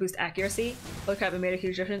guns to boost accuracy. Holy crap, it made a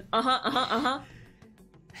huge difference. I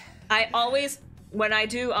always, when I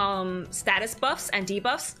do status buffs and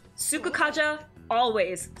debuffs, Sukukaja,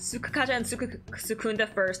 always. Sukukaja and Sukunda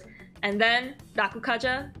first. And then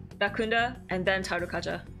Rakukaja, Rakunda, and then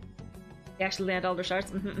Tarukaja. They actually land all their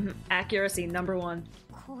shards. Accuracy, #1.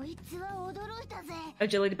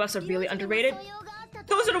 Agility buffs are really underrated.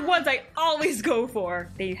 Those are the ones I always go for.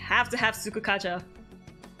 They have to have Sukukaja.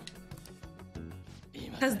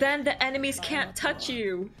 Because then the enemies can't touch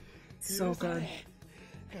you. So good.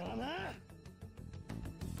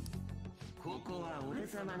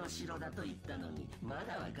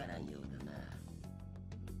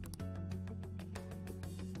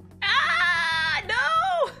 Ah,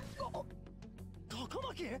 no!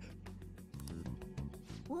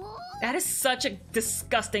 That is such a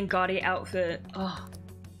disgusting gaudy outfit. Oh.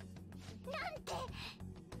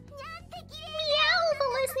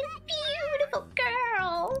 Beautiful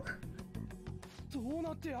girl.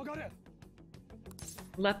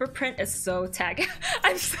 Leopard print is so tagged.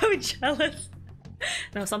 I'm so jealous.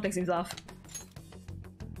 No, something seems off.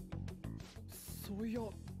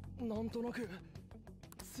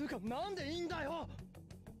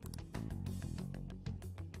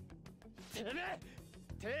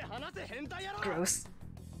 Gross.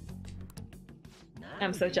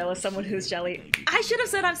 I'm so jealous. Someone who's jelly. I should have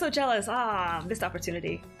said I'm so jealous. Ah, missed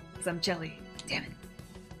opportunity. Because I'm jelly. Damn it.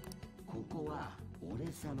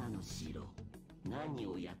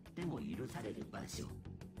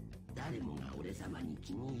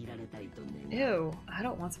 Ew, I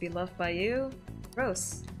don't want to be loved by you.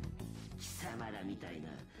 Gross.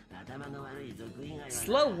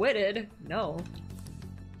 Slow-witted? No.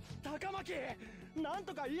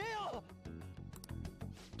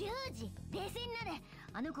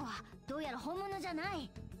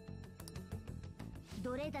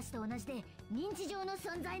 認知上の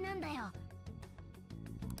存在なんだよ。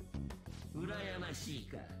羨ましい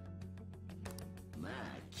か。まあ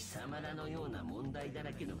貴様らのような問題だ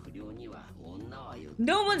らけの不良には女はよ。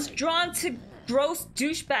No one's drawn to gross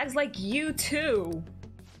douchebags like you too.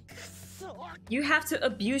 You have to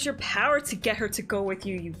abuse your power to get her to go with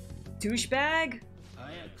you, you douchebag.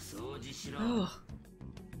 Ugh.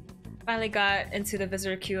 Finally got into the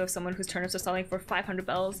visitor queue of someone whose turnips are selling for 500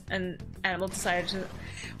 bells, and Animal decided to...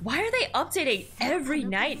 Why are they updating every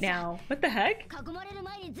night now? What the heck?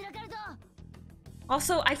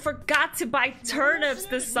 Also, I forgot to buy turnips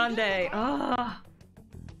this Sunday. Ugh.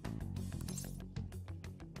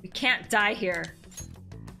 We can't die here.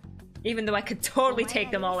 Even though I could totally take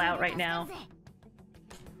them all out right now.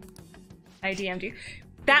 I DM'd you.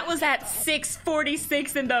 That was at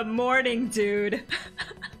 6:46 in the morning, dude.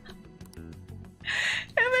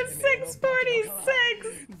 It was 6:46.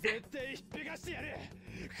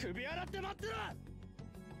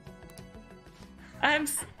 I'm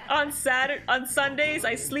on Sundays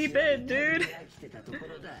I sleep in, dude.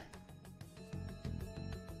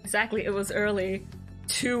 Exactly, it was early.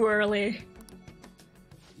 Too early.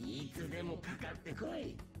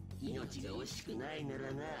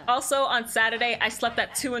 Also on Saturday I slept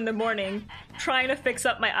at 2 in the morning trying to fix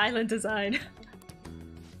up my island design.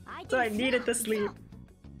 So I needed the sleep.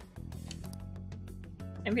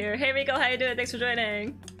 I'm here. Hey Rico, how you doing? Thanks for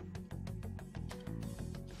joining.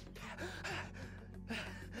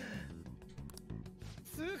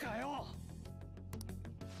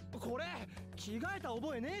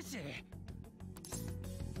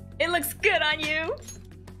 It looks good on you.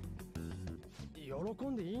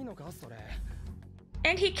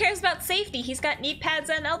 And he cares about safety. He's got knee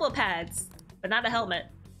pads and elbow pads, but not a helmet.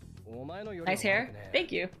 Nice hair.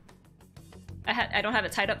 Thank you. I don't have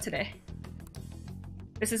it tied up today.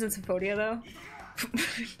 This isn't Symphonia though.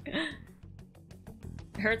 It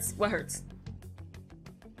hurts? What hurts?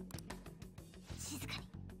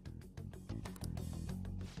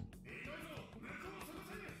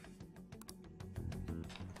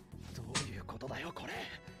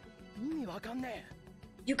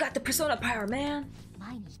 You got the persona power, man.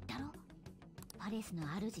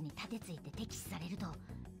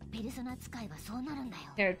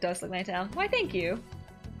 Here, it does look nice now. Why, thank you.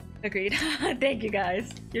 Agreed. Thank you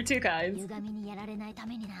guys. You're too kind.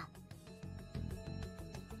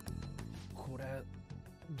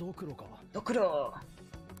 Dokuro.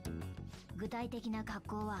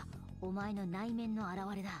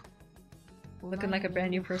 Looking like a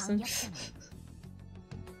brand new person.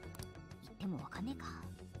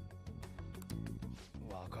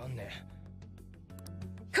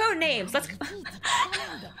 Code names! Let's go.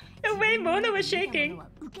 The way Mona was shaking.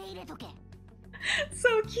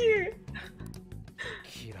 So cute.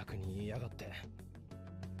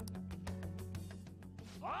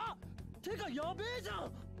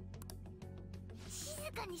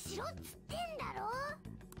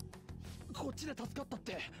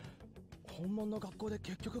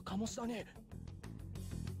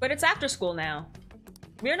 But it's after school now.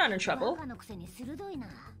 We're not in trouble.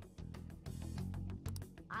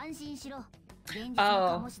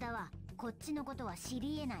 Oh.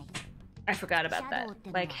 I forgot about that.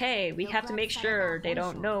 Like, hey, we have to make sure they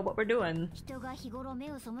don't know what we're doing.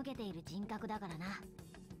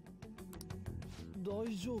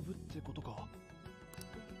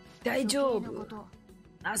 Daijoubu.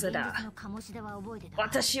 Azada.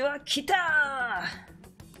 Watashi wa kita!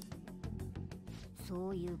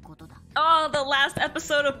 Oh, the last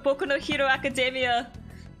episode of Boku no Hero Academia.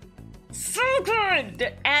 So good!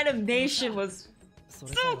 The animation was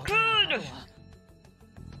so good!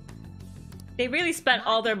 They really spent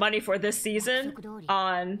all their money for this season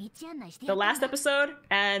on the last episode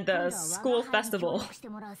and the school festival.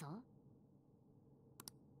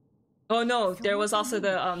 Oh no, there was also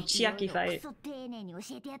the Chiaki fight.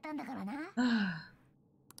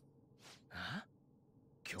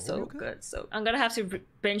 So good, so I'm gonna have to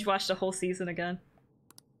binge watch the whole season again.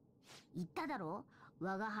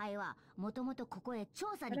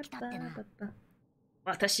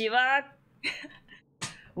 Watashi wa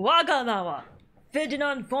Waga wa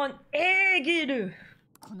Ferdinand von Egilu.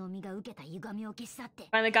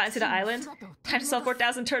 Finally got into the island. Time to sell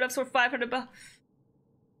 4,000 turnips for 500 bells.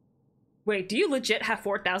 Wait, do you legit have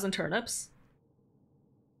 4,000 turnips?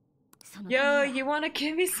 Yo, you wanna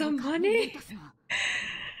give me some money?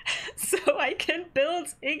 So I can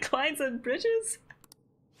build inclines and bridges?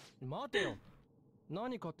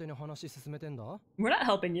 We're not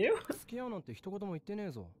helping you.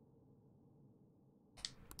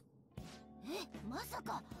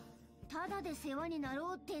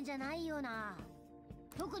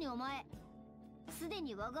 すで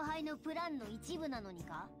に我が輩のプランの一部なのに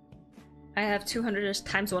か。 I have 200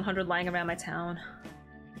 times 100 lying around my town.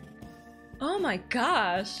 Oh my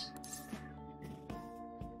gosh!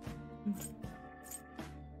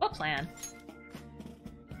 What plan?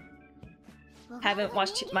 Haven't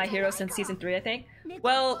watched My Hero since season 3, I think.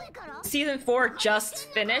 Well, season 4 just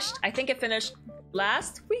finished. I think it finished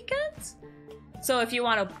last weekend? So if you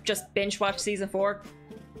want to just binge watch season 4,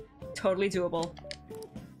 totally doable.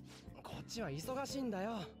 こっちは忙しいんだ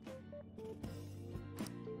よ。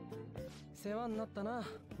世話になったな、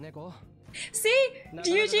猫。 See?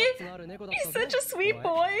 Ryuji? He's such a sweet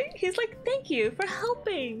boy. He's like, thank you for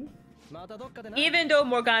helping. Even though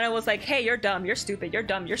Morgana was like, hey, you're dumb, you're stupid, you're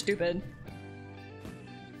dumb, you're stupid.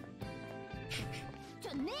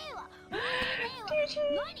 Ryuji,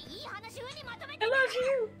 I love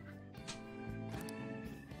you.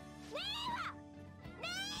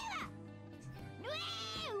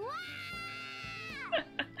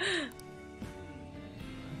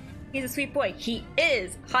 He's a sweet boy. He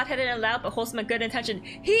is hot-headed and loud, but wholesome and good intention.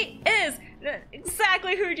 He is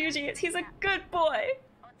exactly who Ryuji is. He's a good boy.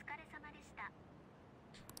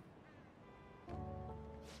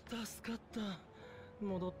 助かった。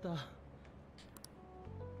戻った。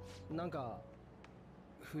なんか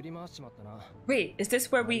振り回しちまったな。 Wait, is this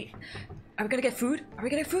where we... Are we gonna get food? Are we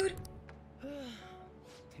gonna get food?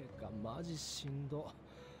 てかマジしんど。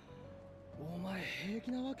お前平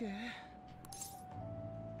気なわけ？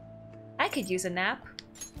 I could use a nap.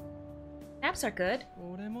 Naps are good.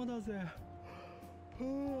 俺もだぜ。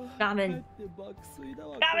 Ramen.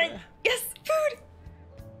 Ramen! Yes! Food!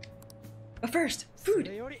 But first, food!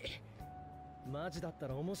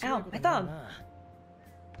 Ow, my thumb!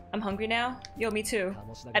 I'm hungry now? Yo, me too.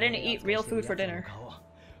 I didn't eat real food for dinner.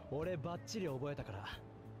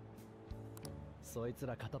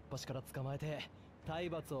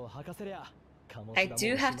 I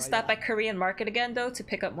do have to stop by Korean Market again, though, to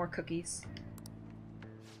pick up more cookies.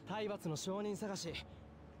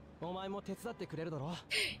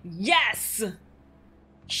 Yes!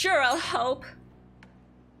 Sure, I'll help.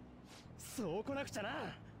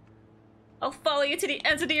 I'll follow you to the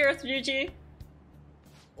ends of the earth, Ryuji.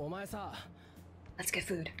 Let's get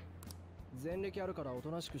food. 前歴あるからおと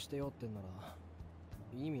なしくしてよってんなら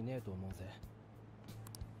意味ねえと思うぜ。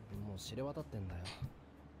もう知れ渡ってんだよ。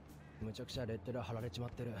むちゃくちゃレッテル貼られちま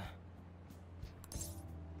ってる。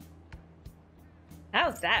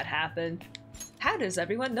 How's that happen? How does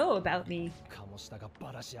everyone know about me? 鴨下が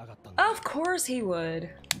バラしやがったんだ。 Of course he would.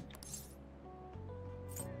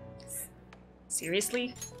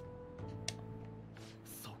 Seriously?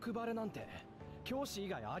 即バレなんて教師以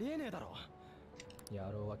外ありえねえだろ。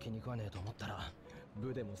野郎は気に食わねえと思ったら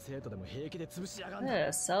部でも生徒でも平気で潰しやがんだ。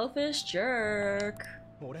 Selfish jerk.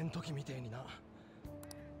 俺ん時みてえにな。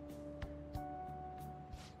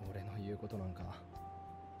俺の言うことなんか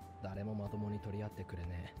誰もまともに取り合ってくれ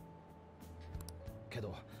ねえ。け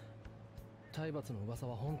ど体罰の噂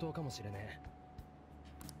は本当かもしれねえ。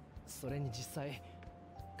それに実際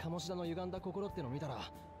鴨志田の歪んだ心っての見たら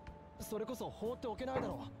それこそ放っておけないだ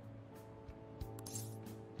ろう。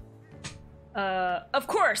 Of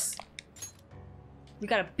course! You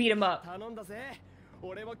gotta beat him up. 頼んだぜ。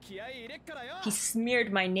俺も気合い入れっからよ。 He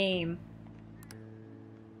smeared my name.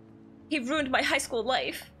 He ruined my high school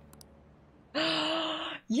life.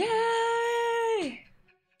 Yay!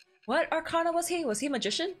 What arcana was he? Was he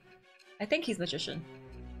magician? I think he's magician.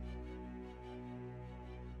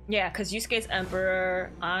 Yeah, because Yusuke's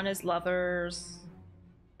emperor, Anna's lovers.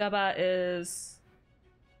 Gaba is...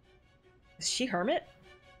 Is she hermit?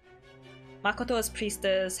 Makoto is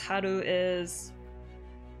priestess, Haru is...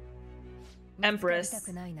 Empress.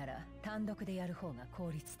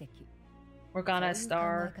 Morgana is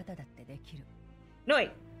star. No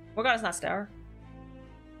wait, Morgana's not star.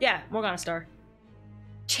 Yeah, Morgana's star.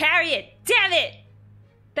 Chariot! Damn it!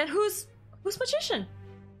 Then who's magician?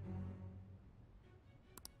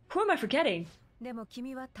 Who am I forgetting? でも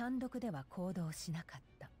君は単独では行動しなかっ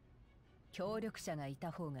た。協力者がい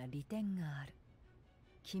た方が利点がある。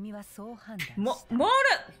君はそう判断した。Mona!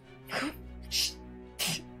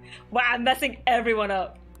 Wow, I'm messing everyone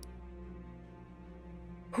up.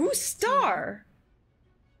 Who's Star?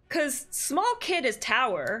 Cause Small Kid is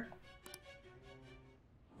Tower.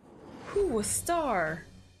 Who was Star?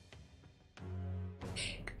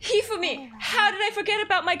 Hifumi! How did I forget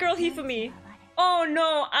about my girl Hifumi? Oh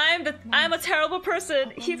no, I'm a terrible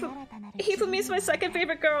person. Hifumi is my second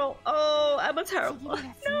favorite girl. Oh, I'm a terrible.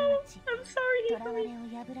 No, I'm sorry, Hifumi.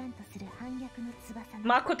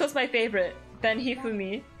 Makoto's my favorite. Then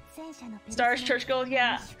Hifumi. Star's church girl,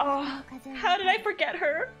 yeah. Oh, how did I forget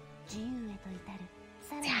her?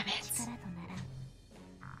 Damn it.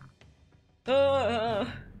 I've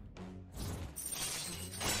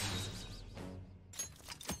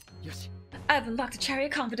unlocked a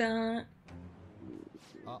chariot confidant.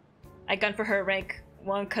 I gunned for her rank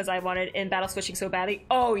 1 because I wanted in battle switching so badly.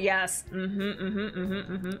 Oh yes.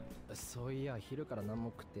そういや昼から何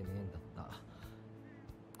も食ってねえんだった。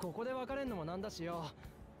ここで別れんのもなんだしよ。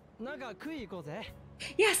なんか食い行こうぜ。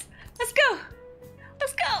Yes, let's go.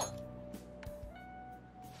 Let's go.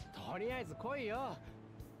 とりあえず来いよ。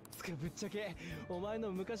つかぶっちゃけお前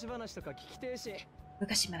の昔話とか聞きてえし。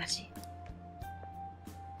昔話。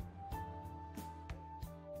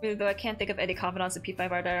Even though I can't think of any confidants in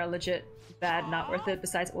P5R that are legit bad, not worth it,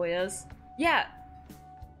 besides Oya's. Yeah,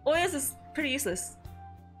 Oya's is pretty useless.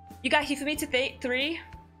 You got Hifumi to 3?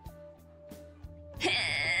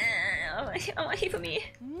 I want Hifumi.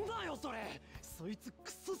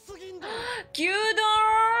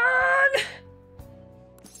 Gyudon!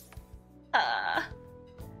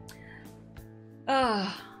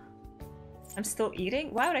 I'm still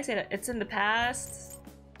eating? Why would I say that? It's in the past.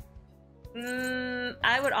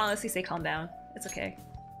 I would honestly say calm down. It's okay.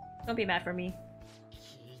 Don't be mad for me.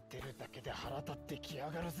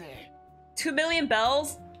 2 million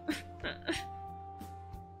bells?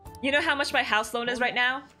 You know how much my house loan is right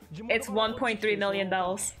now? It's 1.3 million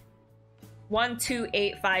bells.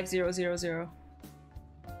 1285000.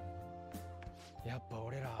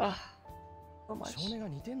 Oh, so much.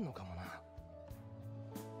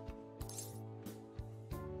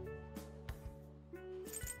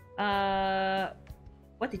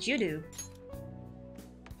 What did you do?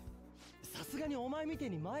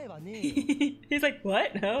 He's like,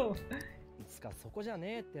 what? No.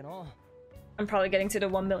 I'm probably getting to the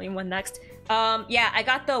 1 million one next. Yeah, I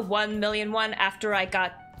got the 1 million one after I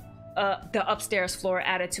got the upstairs floor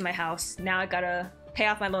added to my house. Now I gotta pay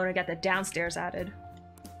off my loan and get the downstairs added.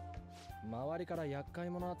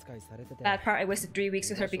 That part, I wasted 3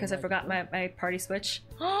 weeks with her because I forgot my party switch.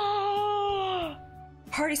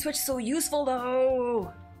 Party switch so useful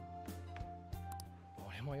though!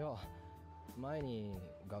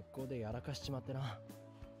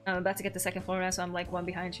 I'm about to get the second floor now, so I'm like 1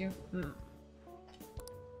 behind you.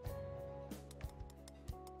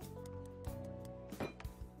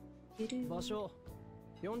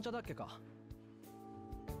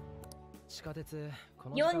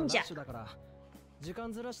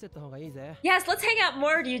 Yes, let's hang out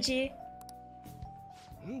more, Ryuji.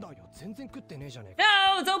 No,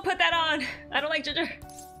 don't put that on. I don't like ginger.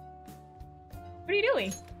 What are you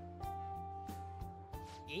doing?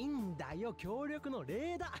 He's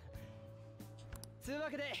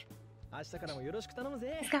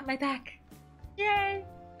got my back. Yay!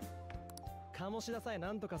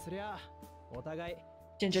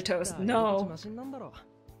 Ginger toast. No.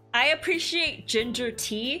 I appreciate ginger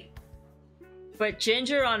tea, but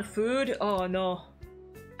ginger on food? Oh no.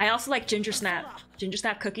 I also like ginger snap. Ginger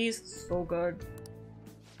snap cookies, so good.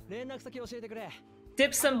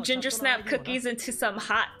 Dip some ginger snap cookies into some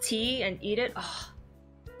hot tea and eat it. Oh,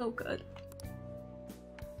 so good.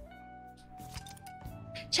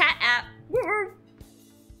 Chat app. Woo!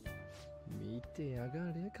 見てや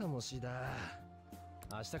がれかもしだ。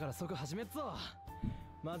明日から即始めっぞ。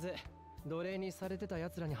まず奴隷にされてた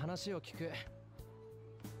奴らに話を聞く。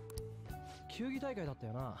球技大会だった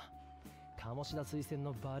よな。鴨志田推薦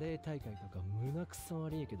のバレエ大会とか胸くそ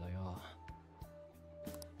悪いけどよ。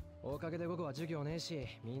おかげで午後は授業ねえし、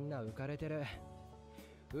みんな浮かれてる。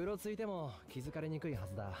うろついても気づかれにくいは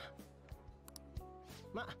ずだ。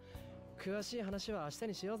ま、詳しい話は明日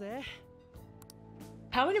にしようぜ。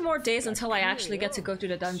How many more days until I actually get to go through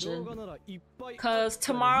the dungeon? Cause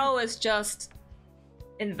tomorrow is just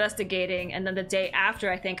investigating, and then the day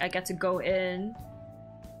after I think I get to go in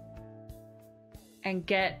and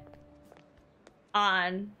get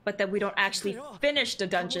on, but then we don't actually finish the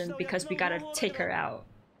dungeon because we gotta take her out.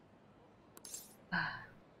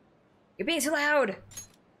 You're being too loud!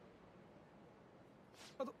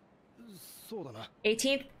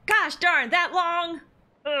 18th? Gosh darn, that long!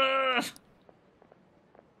 Ugh.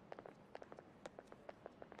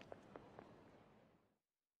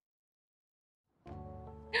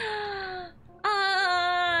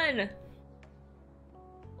 On!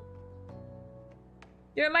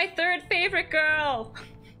 You're my 3rd favorite girl!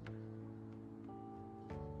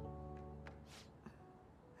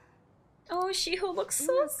 Oh, Shiho looks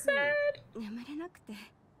so sad! 眠れなくて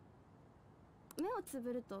目をつ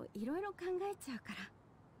ぶるといろいろ考えちゃうから。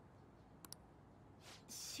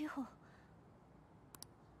志保、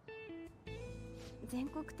全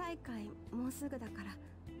国大会もうすぐだから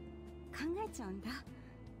考えちゃうんだ。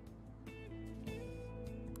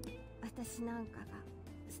私なんかが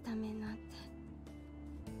スタメンなんて。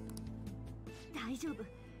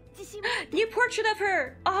New portrait of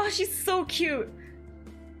her! Oh, she's so cute!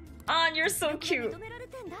 An, you're so cute!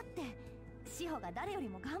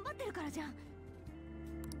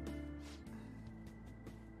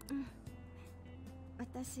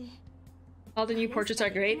 All the new portraits are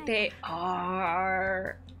great. They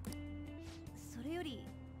are. それより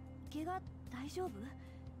怪我大丈夫？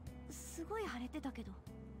すごい腫れてたけど。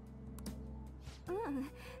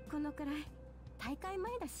このくらい大会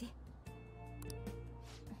前だし。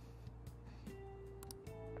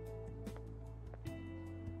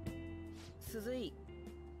鈴井、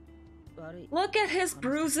悪い。 Look at his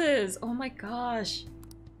bruises! Oh my gosh.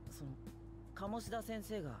 その鴨志田先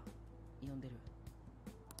生が呼んでる。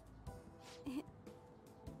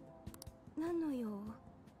何の用？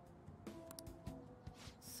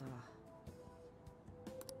さあ。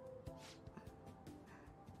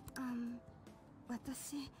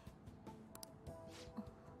私。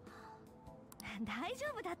大丈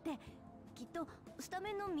夫だって。きっとスタ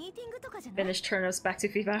メンのミーティングとかじゃない。 Finish turnips back to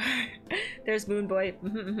FIFA. There's Moon Boy.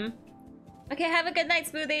 Okay, have a good night,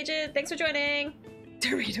 Smooth Agent. Thanks for joining.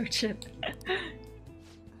 Dorito chip.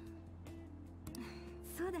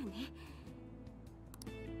 そうだね。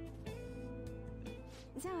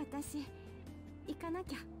じゃあ私行かな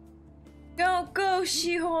きゃ。Go, go,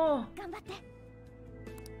 Shiho! 頑張って。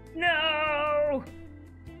No!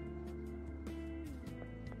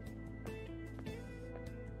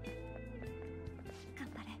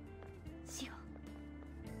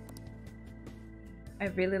 I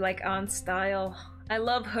really like An's style. I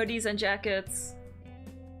love hoodies and jackets.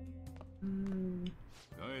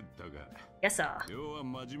 Yes, sir.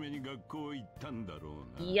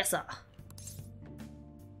 Yes, sir.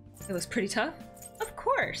 It was pretty tough? Of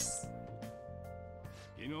course.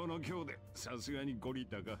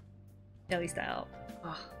 Jelly style.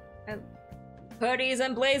 Oh, hoodies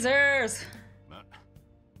and blazers!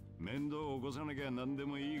 面倒を起こさなきゃ何で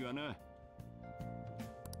もいいがな。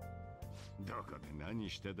どこで何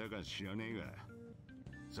してたか知らねえが、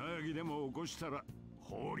騒ぎでも起こしたら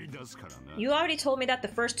放り出すからな。You already told me that the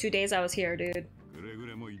first 2 days I was here, dude. くれぐ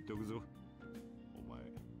れも言っとくぞ。お前、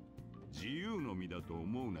自由の身だと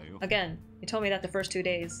思うなよ。Again, you told me that the first 2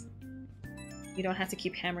 days. You don't have to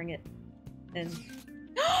keep hammering it. And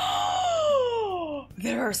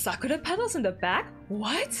there are Sakura petals in the back?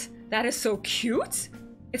 What? That is so cute!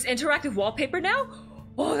 It's interactive wallpaper now?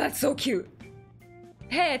 Oh, that's so cute!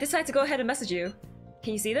 Hey, I decided to go ahead and message you.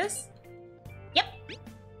 Can you see this? Yep!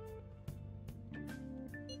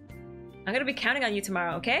 I'm gonna be counting on you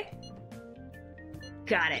tomorrow, okay?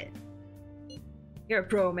 Got it. You're a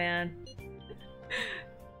bro, man.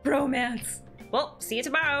 Bromance. Well, see you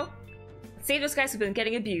tomorrow. Let's save those guys who've been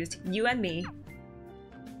getting abused. You and me.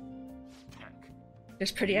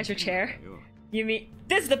 Just pretty as your chair. You mean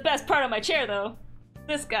this is the best part of my chair, though.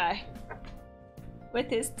 This guy with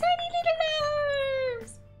his tiny little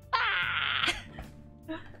arms. Ah!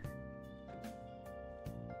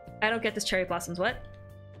 I don't get this cherry blossoms. What?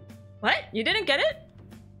 What? You didn't get it?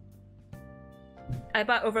 I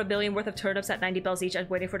bought over 1 billion worth of turnips at 90 bells each and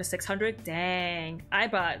waiting for the 600. Dang. I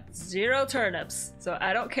bought 0 turnips, so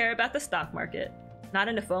I don't care about the stock market. Not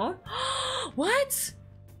in the phone? What?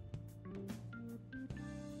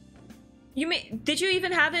 You mean, did you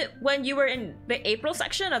even have it when you were in the April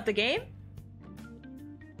section of the game?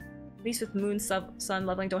 At least with Moon Sun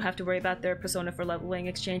leveling, don't have to worry about their persona for leveling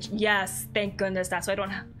exchange. Yes, thank goodness, that's why I don't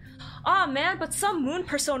have... Oh man, but some Moon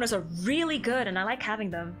personas are really good and I like having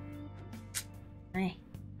them. Hey.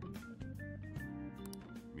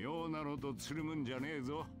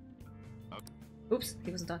 Oops,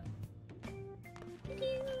 he wasn't done.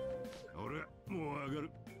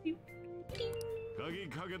 鍵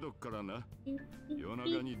かけとくからな。夜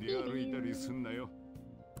中に出歩いたりすんなよ。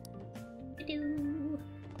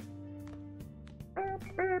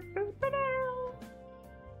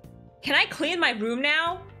Can I clean my room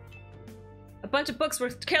now? A bunch of books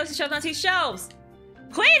were carelessly shoved onto these shelves.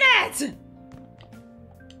 Clean it!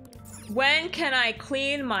 When can I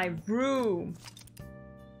clean my room?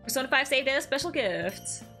 Persona 5 saved and a special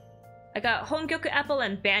gift. I got Hongyoku Apple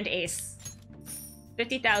and Band Ace.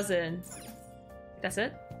 50,000. That's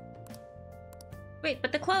it? Wait,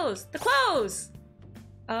 but the clothes! The clothes!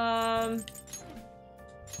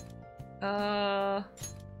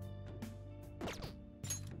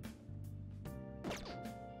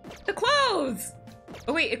 The clothes!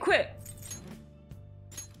 Oh wait, equip!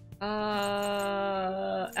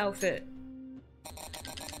 Outfit.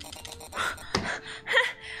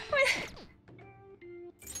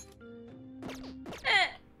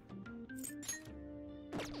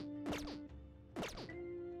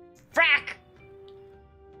 Frack!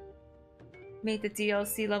 Made the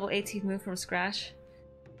DLC level 18 move from scratch.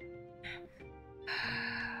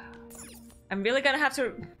 I'm really gonna have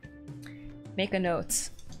to make a note.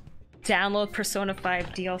 Download Persona 5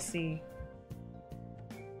 DLC.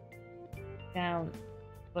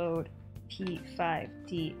 Download P5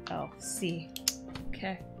 DLC.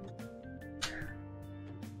 Okay.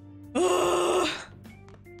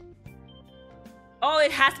 Oh,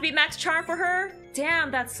 it has to be max charm for her?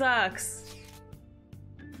 Damn, that sucks.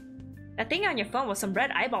 That thing on your phone was some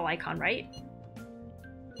red eyeball icon, right?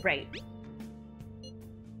 Right.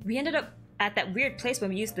 We ended up at that weird place when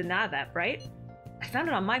we used the Nav app, right? I found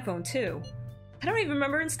it on my phone too. I don't even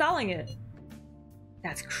remember installing it.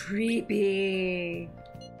 That's creepy.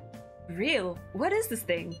 Real? What is this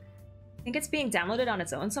thing? Think it's being downloaded on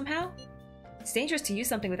its own somehow? It's dangerous to use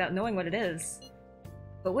something without knowing what it is.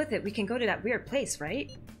 But with it, we can go to that weird place,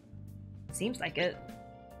 right? Seems like it.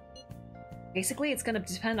 Basically, it's gonna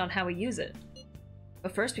depend on how we use it.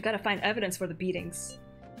 But first, we gotta find evidence for the beatings.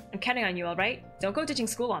 I'm counting on you, alright? Don't go ditching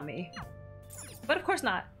school on me. But of course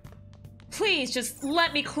not. Please, just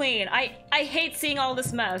let me clean. I hate seeing all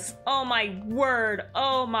this mess. Oh my word.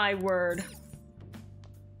 Oh my word.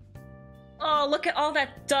 Oh, look at all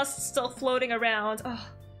that dust still floating around. Oh,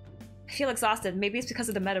 I feel exhausted. Maybe it's because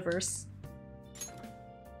of the metaverse.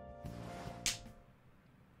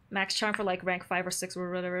 Max charm for like rank 5 or 6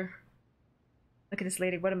 or whatever. Look at this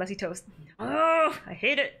lady. What a messy toast. Oh, I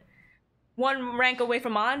hate it. One rank away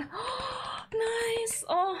from on. Nice.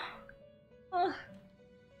 Oh. Oh.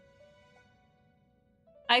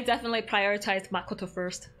 I definitely prioritized Makoto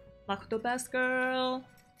first. Makoto best girl.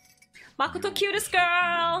 Makoto cutest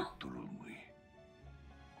girl.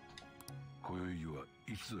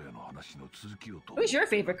 Who's your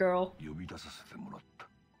favorite girl?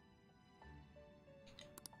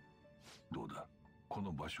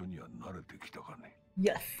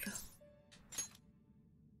 Yes.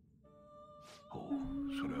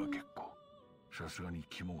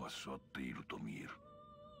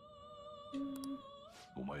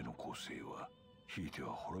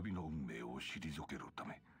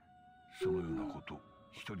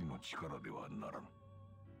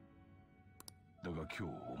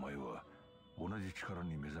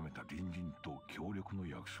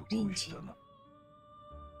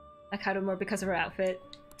 Like Haru more because of her outfit.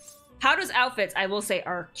 Haru's outfits, I will say,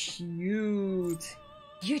 are cute.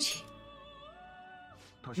 Yuji.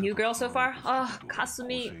 New girl so far? Oh,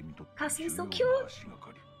 Kasumi. Kasumi's so cute.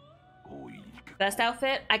 Best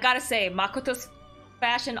outfit? I gotta say, Makoto's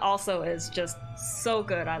fashion also is just so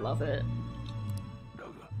good. I love it.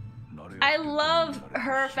 I love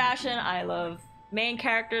her fashion. I love main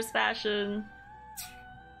character's fashion.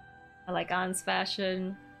 I like An's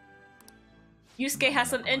fashion. Yusuke has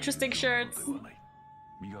some interesting shirts.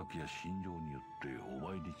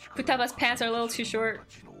 Futaba's pants are a little too short.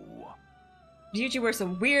 Yuji wears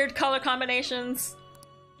some weird color combinations.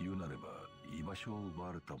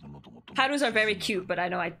 Haru's are very cute, but I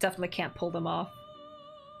know I definitely can't pull them off.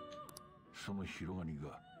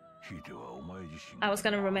 I was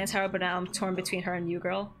gonna romance Haru, but now I'm torn between her and New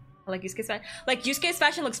Girl. I like Yusuke's fashion. Like, Yusuke's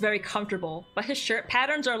fashion looks very comfortable, but his shirt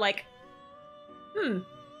patterns are like...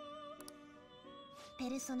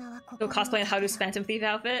 So cosplaying Haru's Phantom Thief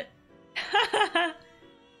outfit?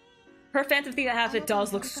 Her Phantom Thief outfit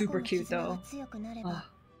does look super cute though. Oh.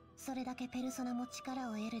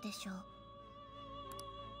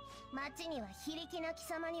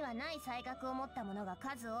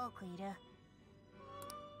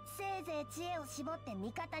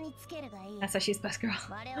 That's why she's best girl.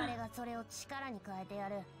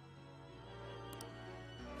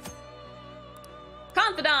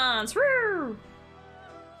 Confidence! Woo!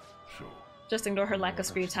 Just ignore her lack of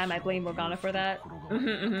screen time. I blame Morgana for that.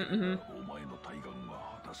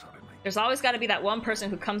 There's always got to be that one person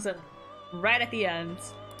who comes in right at the end.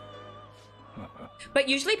 But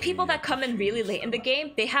usually people that come in really late in the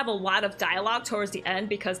game, they have a lot of dialogue towards the end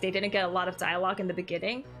because they didn't get a lot of dialogue in the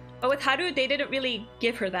beginning. But with Haru, they didn't really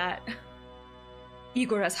give her that.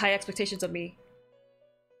 Igor has high expectations of me.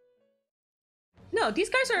 No, these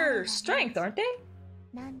guys are strength, aren't they?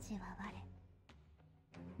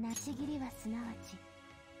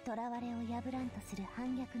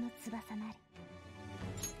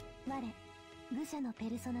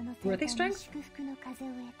 Were they strength?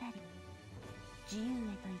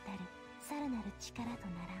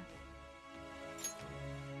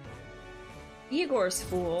 Igor's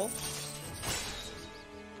fool.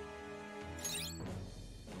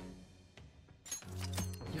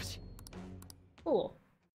 Cool.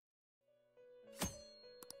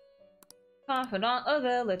 Confidant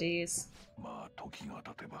abilities.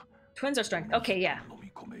 Twins are strength. Okay, yeah.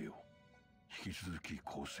 引き続き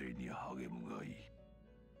構成に励むがいい。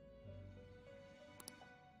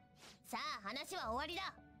さあ話は終わり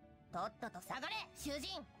だ。とっとと下がれ囚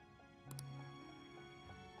人。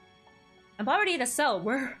 I'm already in a cell.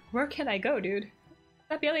 Where can I go, dude?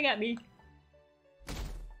 Stop yelling at me.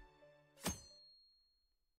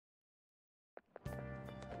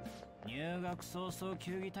 入学早々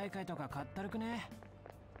球技大会とかかったるくね。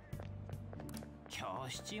教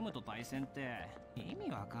師チームと対戦って意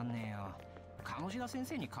味わかんねえよ。鴨志田先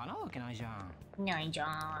生にかなうわけないじゃん。ないじゃ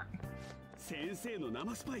ん。先生の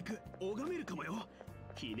生スパイク拝めるかもよ。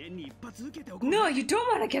記念に一発受けておこう。 No, you don't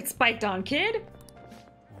want to get spiked on, kid.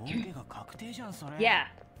 大怪我確定じゃんそれ。Yeah,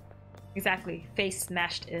 exactly. Face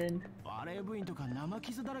smashed in. バレー部員とか生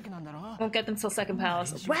傷だらけなんだろ。 Won't get them till second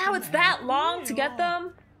pals. Wow, it's that long to get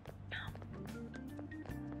them?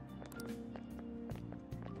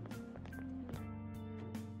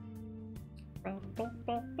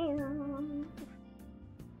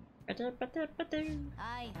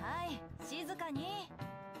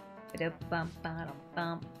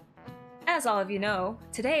 As all of you know,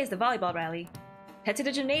 today is the volleyball rally. Head to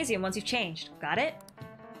the gymnasium once you've changed. Got it?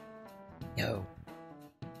 No.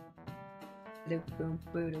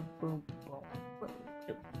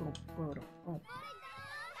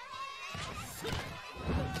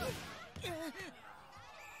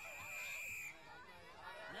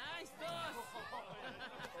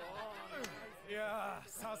 Yeah,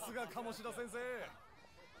 さすが鴨志田先生。よ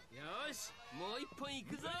し、もう一本行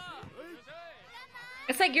くぞ。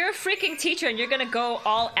 It's like you're a freaking teacher and you're gonna go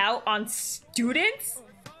all out on students?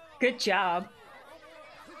 Good job.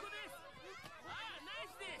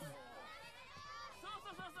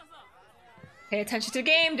 Pay attention to the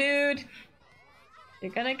game, dude.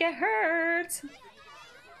 You're gonna get hurt.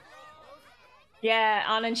 Yeah,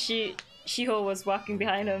 Anna and Shiho was walking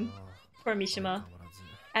behind him. Poor Mishima.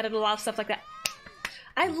 Added a lot of stuff like that.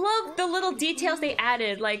 I love the little details they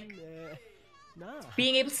added, like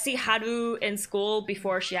being able to see Haru in school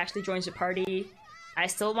before she actually joins the party. I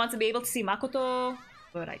still want to be able to see Makoto,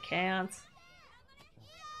 but I can't.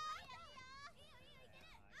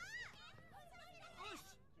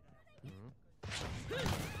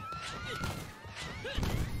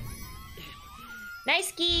 Nice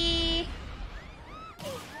ski!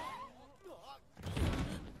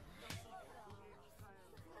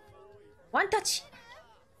 One touch!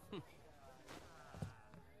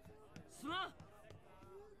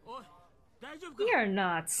 You're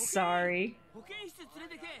not sorry.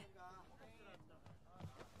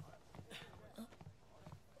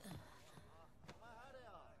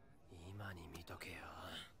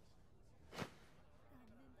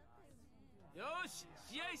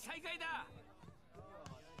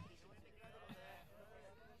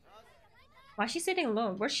 Why is she sitting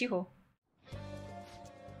alone? Where's Shiho?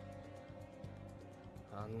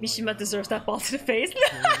 Mishima deserves that ball to the face.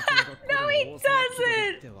 No, he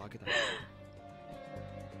doesn't!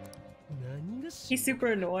 He's super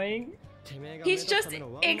annoying. He's just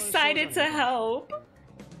excited to help.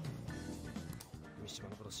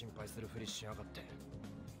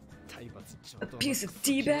 A piece of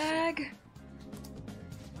D-bag.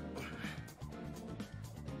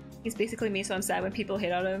 He's basically me, so I'm sad when people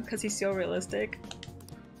hate on him because he's so realistic.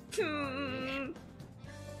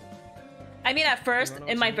 I mean, at first,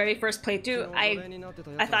 in my very first playthrough,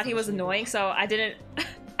 I thought he was annoying, so I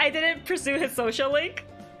didn't pursue his social link.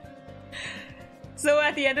 So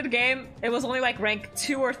at the end of the game, it was only like rank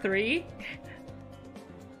 2 or 3.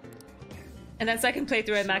 And then second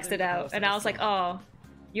playthrough, I maxed it out, and I was like, oh,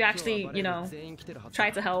 you actually, you know,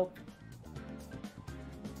 tried to help.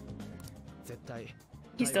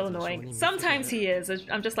 He's still annoying. Sometimes he is.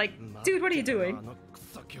 I'm just like, dude, what are you doing?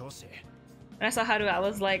 When I saw Haru, I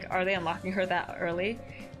was like, are they unlocking her that early?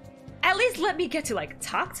 At least let me get to like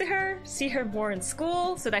talk to her, see her more in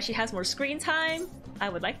school so that she has more screen time. I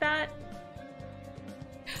would like that.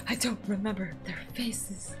 I don't remember their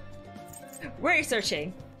faces. Where are you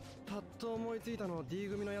searching? I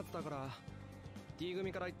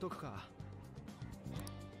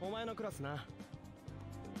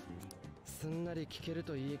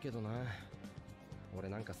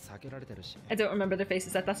don't remember their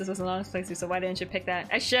faces. I thought this was an honest playthrough, so why didn't you pick that?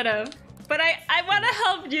 I should have. But I want to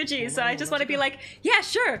help Yuji, so I just want to be like, yeah,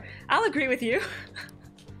 sure, I'll agree with you.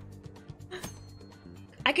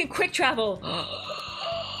 I can quick travel.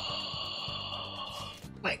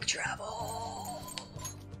 Quick travel.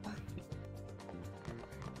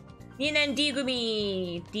 Ninen D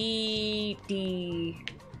Gumi. D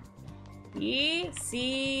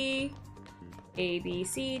C A B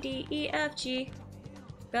C D E F G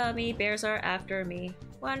Gummy bears are after me.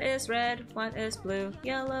 One is red, one is blue.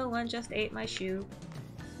 Yellow one just ate my shoe.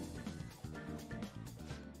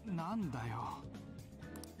 なんだよ。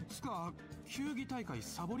つか球技大会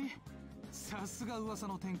サボり？さすが噂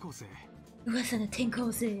の転校生。噂の転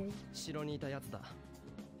校生。城にいたやつだ。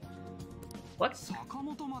What? 坂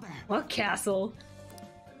本まで。What castle?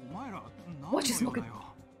 お前ら何の What you 用だ smoking? よ。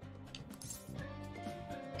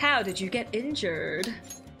How did you get injured?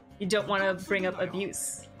 You don't want to bring up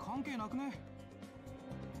abuse. 関係なくね。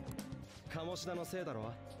鴨志田のせいだ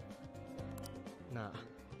ろ。なあ、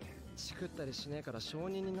チクったりしねえから証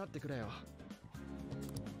人になってくれよ。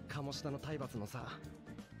鴨志田の体罰のさ。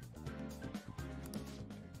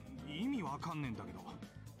意味わかんねえんだけど。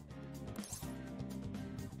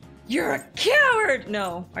You're a coward!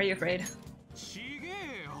 No. Are you afraid? ちげ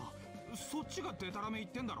えよ。そっちがデタラメ言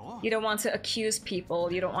ってんだろ。 You don't want to accuse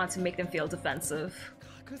people. You don't want to make them feel defensive.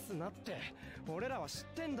 隠すなって。俺らは知っ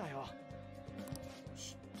てんだよ。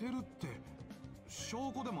知ってるって。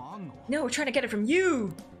証拠でもあんの？ No, we're trying to get it from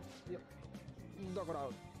you! だから、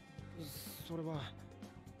それは。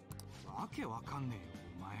わけわかんねえよ、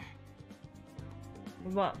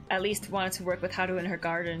お前。Well, at least wanted to work with Haru in her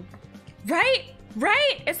garden. Right?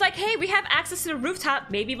 Right? It's like, hey, we have access to the rooftop.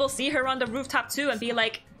 Maybe we'll see her on the rooftop too and be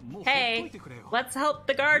like, hey, let's help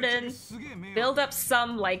the garden. Build up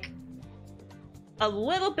some, like, a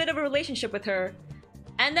little bit of a relationship with her.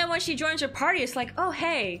 And then when she joins your party, it's like, oh,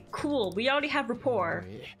 hey, cool. We already have rapport.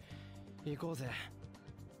 行こうぜ。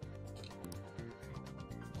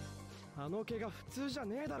あの怪我普通じゃ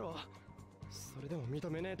ねえだろ。それでも認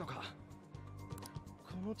めねえとか。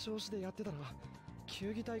この調子でやってたら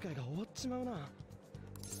球技大会が終わっちまうな。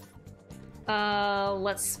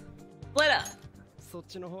Let's split up. そっ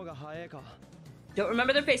ちの方が早いか。Don't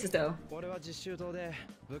remember their faces though. 俺は実習棟で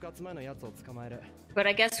部活前のやつを捕まえる。But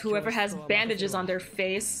I guess whoever has bandages on their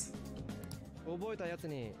face. 覚えたやつ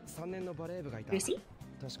に3年のバレー部がいた。Lucy?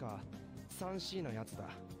 確か 3C のやつだ。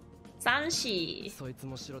Sanshi. そいつ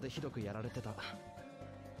も城でひどくやられてた。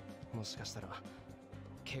もしかしたら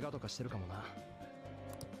怪我とかしてるかもな。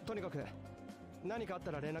とにかく何かあっ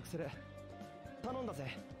たら連絡する。頼んだ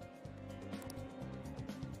ぜ。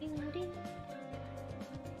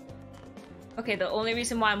Okay, the only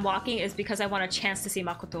reason why I'm walking is because I want a chance to see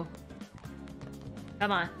Makoto.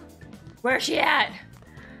 Come on. Where's she at?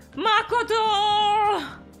 Makoto!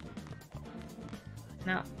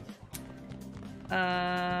 No.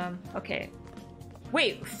 Okay.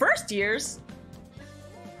 Wait, first years?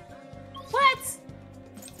 What?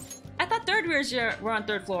 I thought third years were on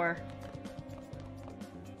third floor.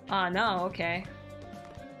 No, okay.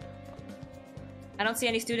 I don't see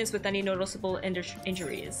any students with any noticeable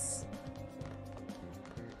injuries.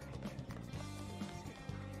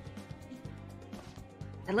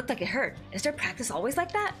 That looked like it hurt. Is their practice always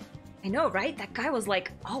like that? I know, right? That guy was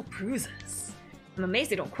like, all bruises. I'm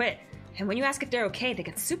amazed they don't quit. And when you ask if they're okay, they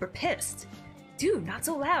get super pissed. Dude, not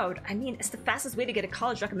so loud. I mean, it's the fastest way to get a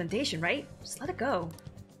college recommendation, right? Just let it go.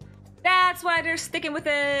 That's why they're sticking with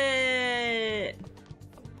it!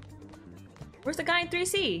 Where's the guy in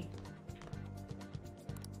 3C?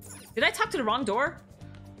 Did I talk to the wrong door?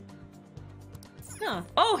 No.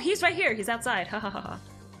 Oh, he's right here. He's outside. Ha ha ha ha.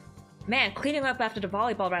 Man, cleaning up after the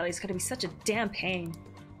volleyball rally is gonna be such a damn pain.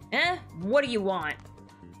 Eh? What do you want?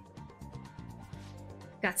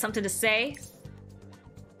 Got something to say?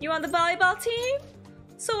 You on the volleyball team?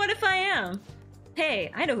 So what if I am?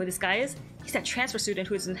 Hey, I know who this guy is. He's that transfer student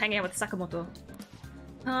who's been hanging out with Sakamoto.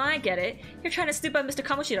 Oh, I get it. You're trying to snoop up Mr.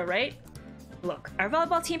 Kamoshida, right? Look, our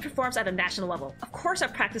volleyball team performs at a national level. Of course our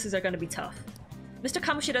practices are going to be tough. Mr.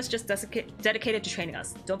 Kamoshida's just dedicated to training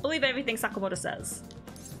us. Don't believe everything Sakamoto says.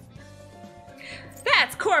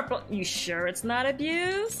 That's Corporal! You sure it's not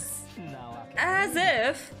abuse? No. As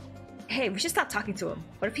if... Hey, we should stop talking to him.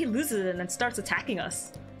 What if he loses it and then starts attacking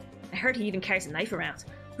us? I heard he even carries a knife around.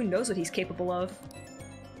 Who knows what he's capable of?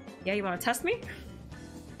 Yeah, you want to test me?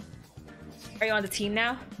 Are you on the team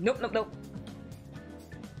now? Nope, nope, nope.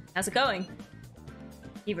 How's it going?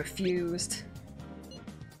 He refused.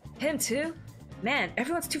 Him too? Man,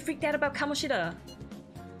 everyone's too freaked out about Kamoshida.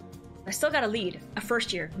 I still got a lead. A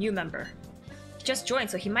first year, new member. He just joined,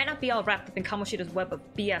 so he might not be all wrapped up in Kamoshida's web of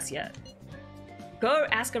BS yet. Go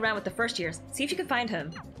ask around with the first years. See if you can find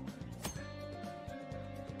him.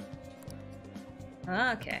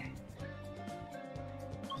 Okay.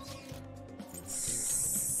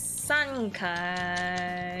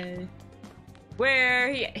 Sankai.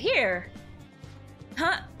 Where? Here.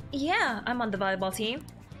 Huh? Yeah, I'm on the volleyball team.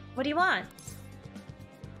 What do you want?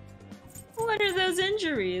 What are those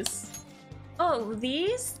injuries? Oh,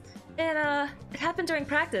 these? It happened during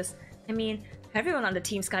practice. I mean, Everyone on the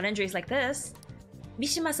team's got injuries like this.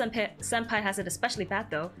 Mishima-senpai has it especially bad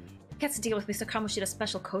though. He gets to deal with Mr. Kamoshida's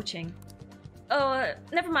special coaching. Oh,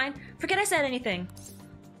 never mind. Forget I said anything.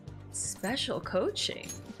 Special coaching?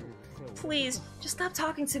 Please, just stop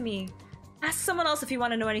talking to me. Ask someone else if you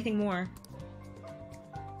want to know anything more.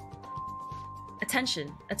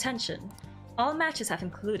 Attention, attention. All matches have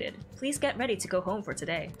concluded. Please get ready to go home for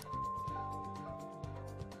today.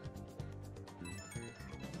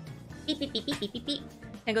 Beep, beep, beep, beep, beep, beep, beep.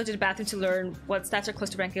 And go to the bathroom to learn what stats are close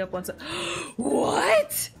to ranking up once.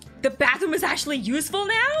 What? The bathroom is actually useful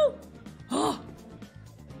now? Oh,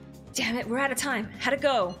 damn it, we're out of time. How'd it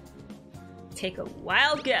go? Take a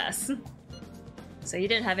wild guess. So you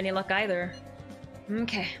didn't have any luck either.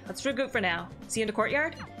 Okay, let's regroup for now. See you in the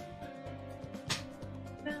courtyard?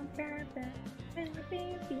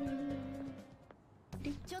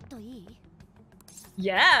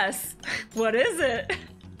 Yes! What is it?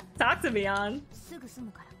 Talk to me, On.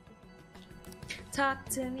 Talk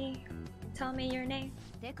to me. Tell me your name.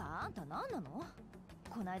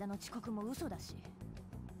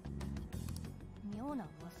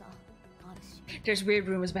 There's weird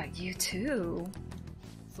rumors about you too.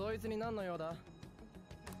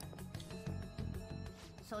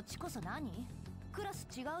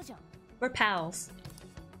 We're pals.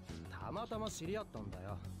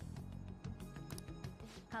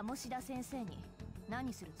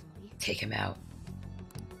 Take him out.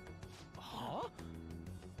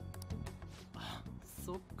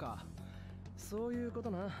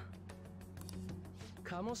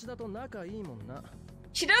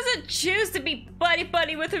 She doesn't choose to be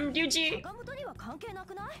buddy-buddy with him, Ryuji.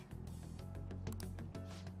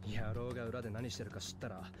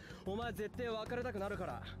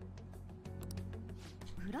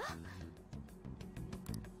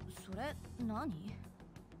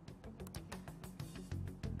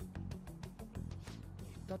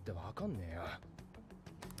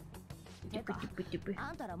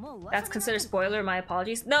 That's considered spoiler, my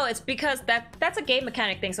apologies. No, it's because that's a game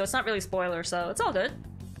mechanic thing, so it's not really spoiler, so it's all good.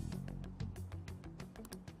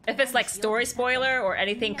 If it's like story spoiler or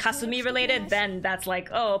anything Kasumi related, then that's like,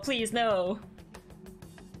 oh, please no.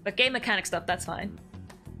 But game mechanic stuff, that's fine.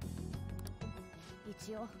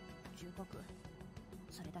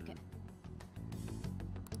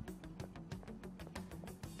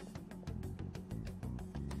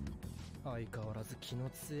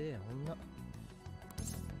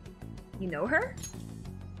 You know her?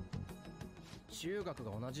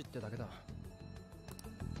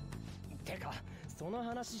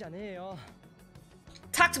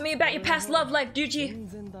 Talk to me about your past love life, Ryuji.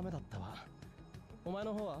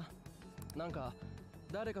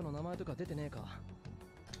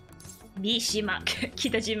 Mishima,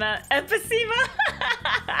 Kitajima, Empasima.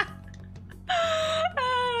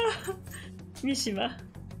 Mishima.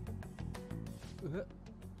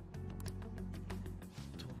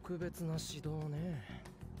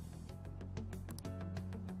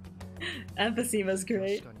 Empasima's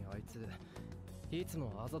great.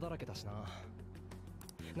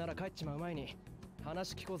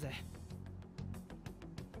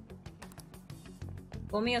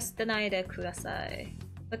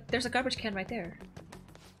 But there's a garbage can right there.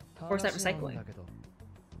 Or is that recycling?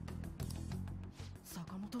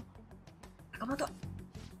 Sakamoto?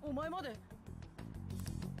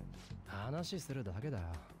 話するだけだよ。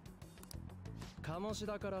鴨志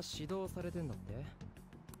田から指導されてんだって？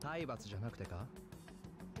体罰じゃなくてか？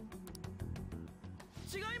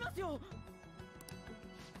違いますよ。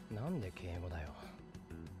なんで敬語だよ。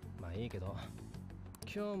まあいいけど、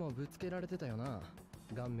今日もぶつけられてたよな、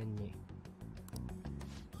顔面に。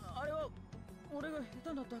あれは俺が下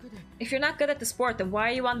手なだけで。If you're not good at the sport, then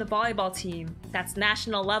why are you on the volleyball team? That's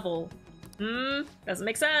national level. Doesn't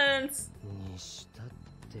make sense. にしたっ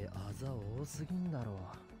てあざ多すぎんだろう。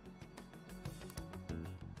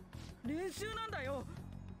練習なんだよ。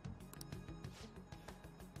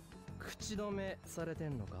口止めされて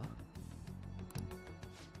んのか？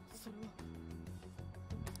それは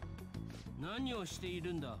何をしてい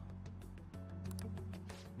るんだ？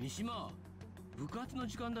三島、部活の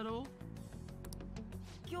時間だろ？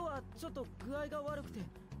今日はちょっと具合が悪くて。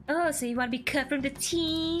Oh, so you want to be cut from the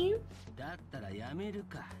team? だったらやめる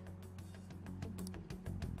か。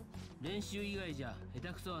練習以外じゃ下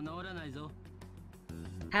手くそは治らないぞ。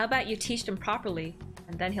How about you teach them properly,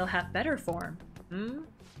 and then he'll have better form? 具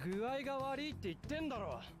合が悪いって言ってんだ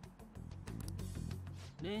ろ。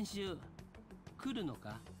練習来るの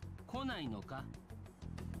か来ないのか。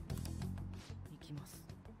行きます。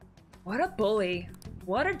What a bully!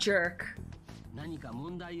 What a jerk! 何か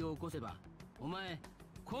問題を起こせばお前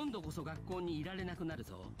今度こそ学校にいられなくなる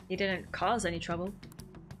ぞ。He didn't cause any trouble.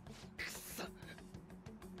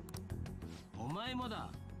 お前もだ。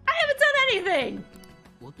I haven't done anything!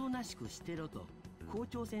 おとなしくしてろと校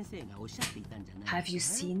長先生がおっしゃっていたんじゃない。 Have you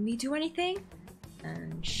seen me do anything?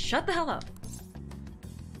 And shut the hell up.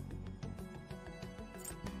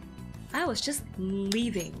 I was just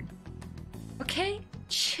leaving. Okay?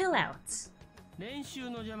 Chill out. 練習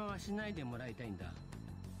の邪魔はしないでもらいたいんだ。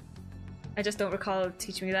I just don't recall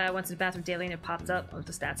teaching me that. I went to the bathroom daily and it popped up with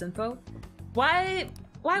the stats info. Why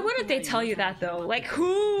wouldn't they tell you that though? Like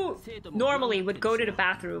who normally would go to the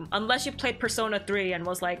bathroom unless you played Persona 3 and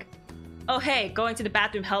was like, oh hey, going to the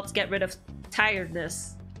bathroom helps get rid of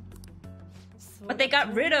tiredness. But they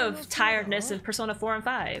got rid of tiredness in Persona 4 and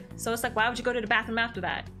 5. So it's like, why would you go to the bathroom after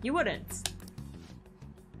that? You wouldn't.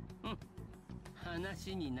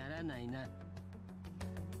 話にならないな。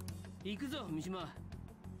行くぞ、三島。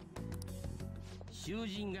修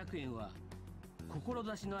人学園は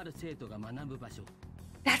志のある生徒が学ぶ場所。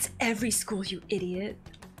That's every school, you idiot.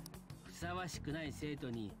 ふさわしくない生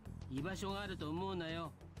徒に居場所があると思うな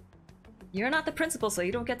よ。You're not the principal, so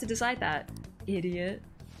you don't get to decide that, idiot.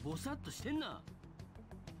 ぼさっとしてんな。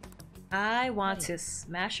I want to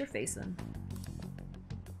smash your face in.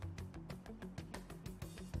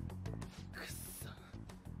 くっそ。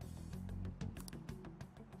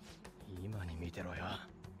今に見てろよ。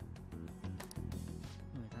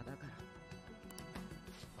無駄だか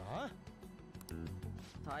あ？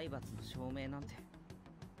ら。体罰の証明なんて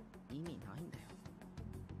意味ないんだよ。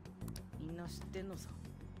みんな知ってんのさ。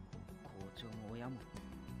校長も親も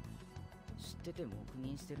知ってて黙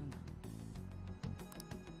認してるんだ。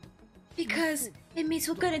Because it means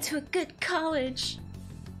we'll get into a good college.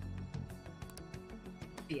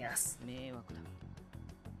 Yes. 迷惑だ。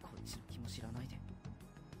こっちの気も知らないで。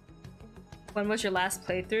When was your last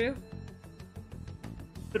playthrough?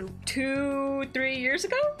 2-3 years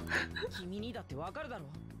ago? 君にだってわかるだろ。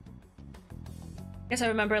 Guess I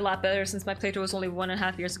remember a lot better since my playthrough was only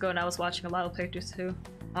 1.5 years ago and I was watching a lot of playthroughs too.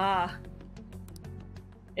 Ah.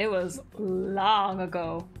 It was long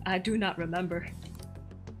ago. I do not remember.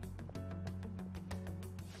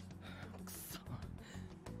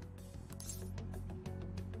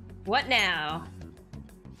 What now?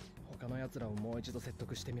 他の奴らをもう一度説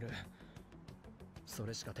得してみる。そ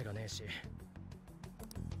れしか手がねえし。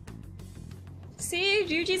See,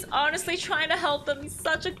 Yuji's honestly trying to help them. He's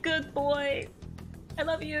such a good boy. I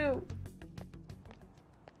love you.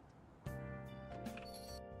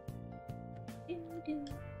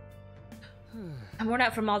 I'm worn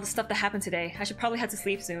out from all the stuff that happened today. I should probably head to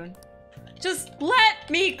sleep soon. Just let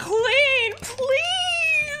me clean,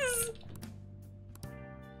 please!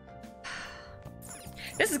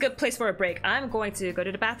 This is a good place for a break. I'm going to go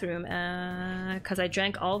to the bathroom because I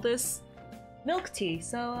drank all this milk tea.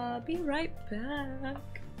 So I'll be right back.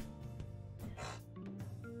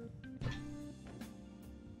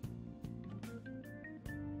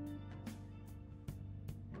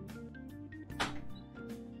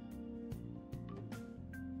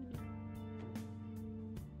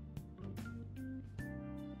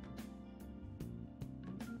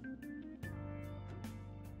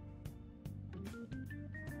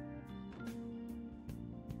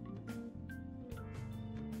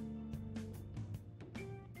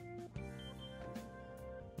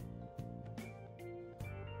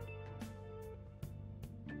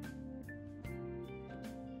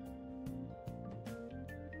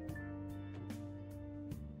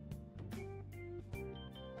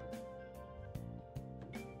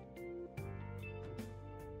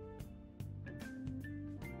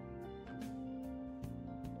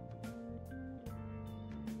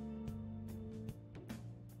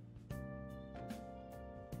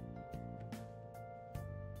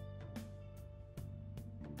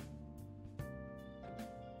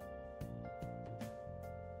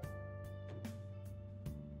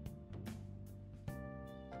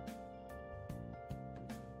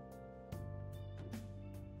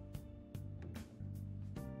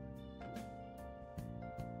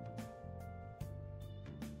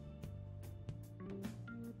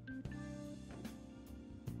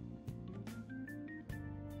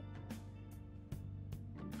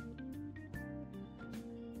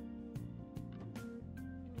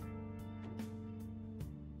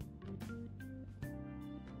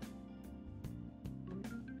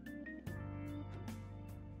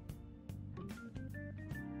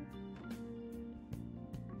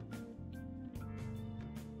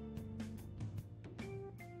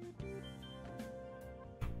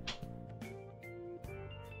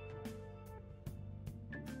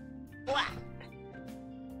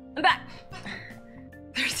 I'm back.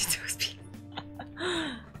 32 XP.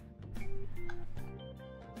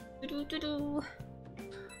 Doo-doo-doo-doo.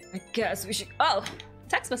 I guess we should. Oh!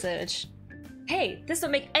 Text message. Hey, this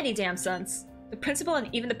don't make any damn sense. The principal and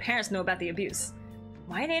even the parents know about the abuse.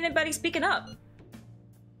 Why ain't anybody speaking up?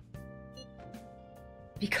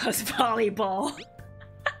 Because volleyball.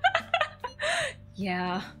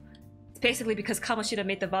 Yeah. It's basically because Kamoshida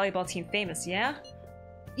made the volleyball team famous, yeah?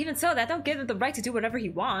 Even so, that don't give him the right to do whatever he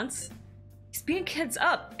wants. He's beating kids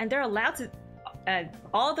up, and they're allowed to...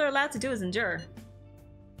 all they're allowed to do is endure.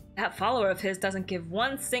 That follower of his doesn't give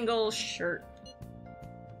one single shirt.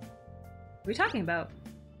 What are you talking about?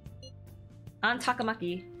 Aunt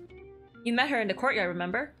Takamaki. You met her in the courtyard,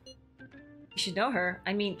 remember? You should know her.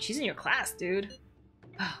 I mean, she's in your class, dude.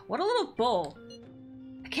 What a little bull.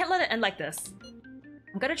 I can't let it end like this.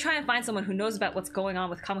 I'm gonna try and find someone who knows about what's going on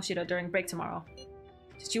with Kamoshida during break tomorrow.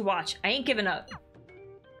 Just you watch. I ain't giving up.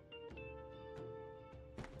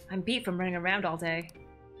 I'm beat from running around all day.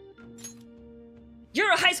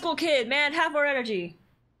 You're a high school kid, man! Have more energy!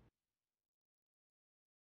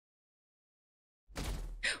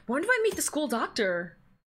 When do I meet the school doctor?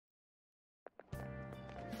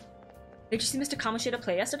 Did you see Mr. Kamoshida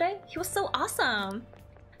play yesterday? He was so awesome!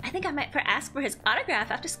 I think I might ask for his autograph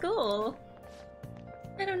after school.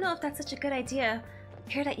 I don't know if that's such a good idea.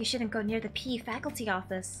 I hear that you shouldn't go near the PE faculty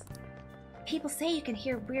office. People say you can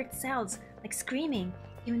hear weird sounds, like screaming,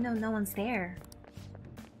 even though no one's there.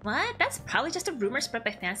 What? That's probably just a rumor spread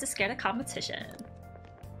by fans to scare the competition.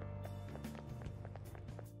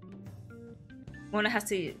 One has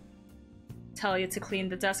to tell you to clean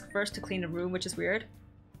the desk first to clean the room, which is weird.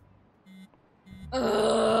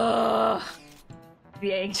 Ugh.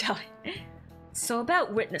 VA jelly. So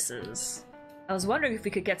about witnesses. I was wondering if we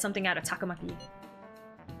could get something out of Takamaki.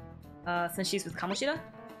 Since she's with Kamoshida?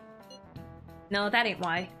 No, that ain't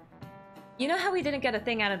why. You know how we didn't get a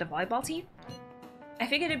thing out of the volleyball team? I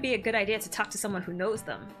figured it'd be a good idea to talk to someone who knows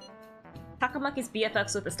them. Takamaki's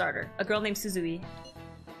BFFs with the starter, a girl named Suzui.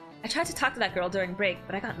 I tried to talk to that girl during break,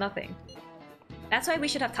 but I got nothing. That's why we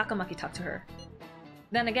should have Takamaki talk to her.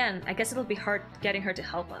 Then again, I guess it'll be hard getting her to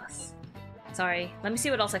help us. Sorry, let me see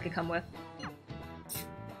what else I can come with.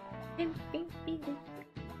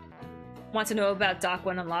 Want to know about Doc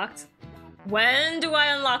when unlocked? When do I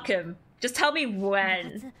unlock him? Just tell me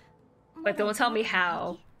when. But don't tell me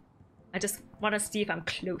how. I just want to see if I'm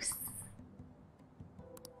close.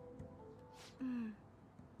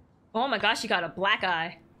 Oh my gosh, you got a black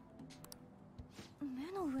eye.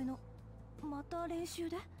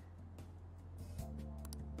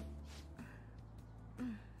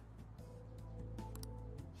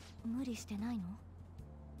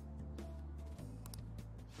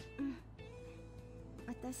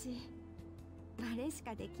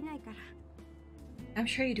 I'm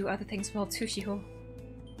sure you do other things well too, Shiho.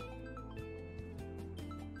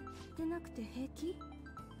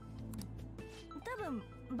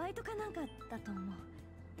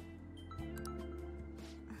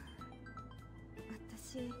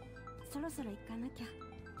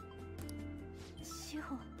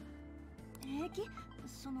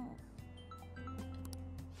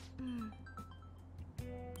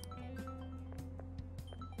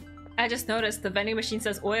 I just noticed the vending machine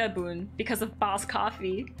says Oyabun because of boss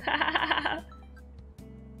coffee.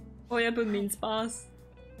 Oyabun means boss.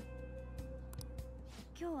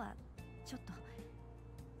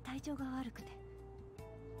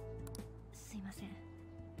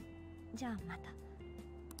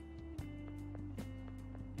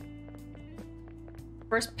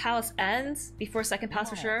 First palace ends before second palace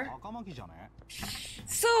for sure.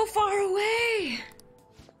 So far away!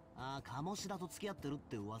 鴨志田と付き合ってるっ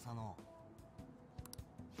て噂の。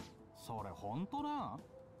それ本当な？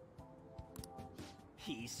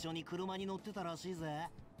一緒に車に乗ってたらしいぜ。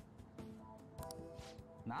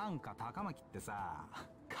なんか高巻ってさ、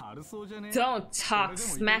軽そうじゃね？ Don't talk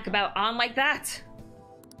smack about On like that!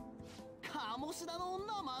 鴨志田の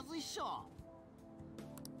女はまずいっしょ。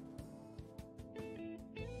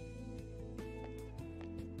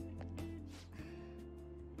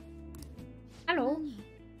Hello.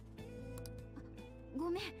 ご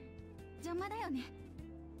めん、邪魔だよね。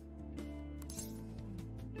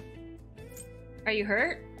Are you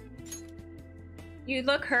hurt? You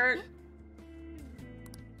look hurt.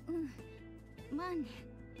 まあね。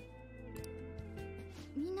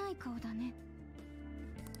見ない顔だね。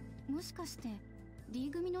もしかして D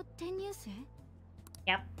組の転入生？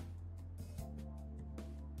 Yep.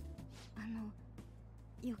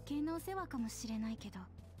 余計なお世話かもしれないけど、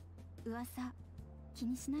噂気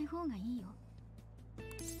にしない方がいいよ。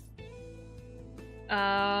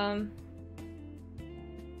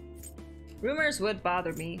Rumors would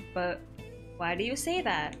bother me, but why do you say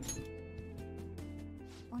that?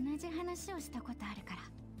 同じ話をしたことあるから。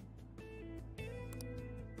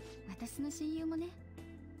私の親友もね、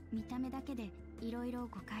見た目だけでいろいろ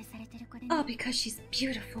誤解されてる子でね。Oh, because she's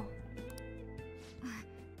beautiful.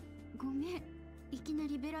 ごめん、いきな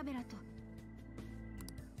りベラベラと。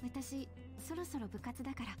私そろそろ部活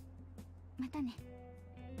だから、またね。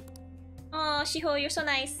Oh, Shiho, you're so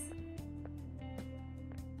nice.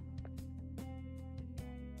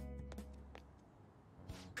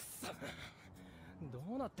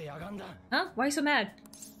 Huh? Why are you so mad?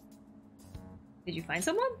 Did you find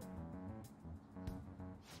someone?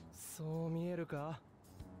 そう見えるか？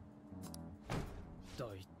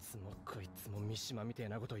どいつもこいつも三島みてえ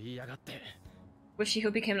なこと言いやがって。Wish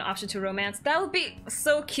Shiho became an option to romance. That would be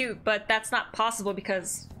so cute, but that's not possible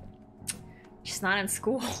because she's not in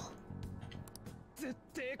school. 絶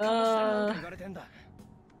対かもしれなんか言われてんだ。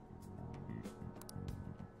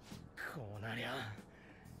こうなりゃ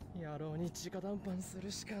野郎に直談判す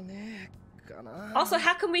るしかねえかな。Also,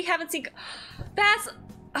 how come we haven't seen? That's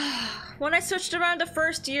when I searched around the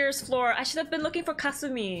first year's floor. I should have been looking for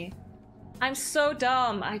Kasumi. I'm so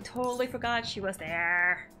dumb. I totally forgot she was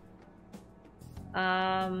there.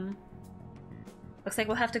 Looks like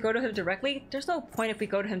we'll have to go to him directly. There's no point if we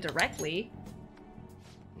go to him directly.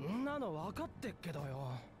 んなの分かってっけど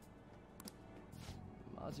よ。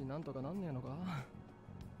マジなんとかなんねえのか。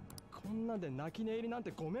こんなんで泣き寝入りなん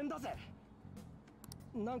てごめんだぜ。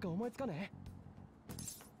なんか思いつかねえ？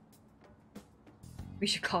 We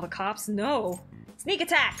should call the cops? No. Sneak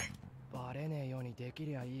attack! バレねえようにでき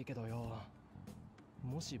りゃいいけどよ。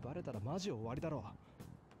もしバレたらマジ終わりだろ。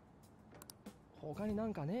他にな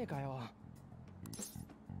んかねえかよ。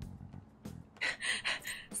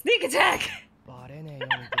Sneak attack! バレねえよ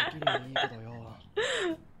うにできりゃいいけどよ。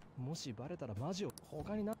もしバレたらマジを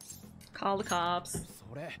他にな。Call the cops.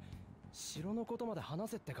 それ、城のことまで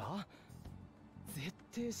話せってか？絶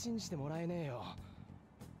対信じてもらえねえよ。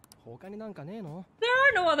他になんかねえの？ There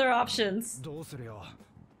are no other options. どうするよ。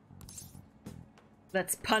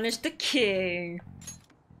Let's punish the king.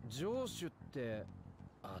 城主って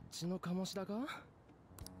あっちの鴨志田か？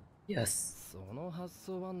 Yes. その発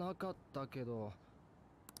想はなかったけど、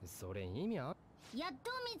それ意味あ？やっ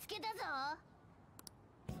と見つけたぞ。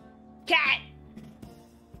Cat!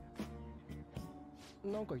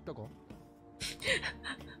 なんか言ったか？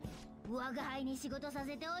我が輩に仕事さ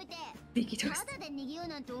せておいて、 Thank you, ただで逃げよう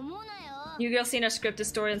なんて思うなよ。 You girls seen a scripted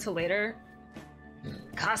story until later?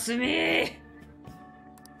 Kasumi!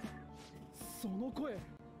 その声、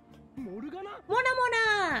モルガナ？モナ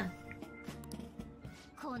モナ！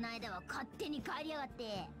こないだは勝手に帰りやがっ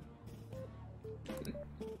て。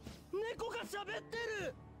猫が喋って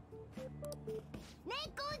る。猫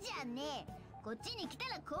じゃねえ。こっちに来た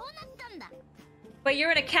らこうなったんだ。 But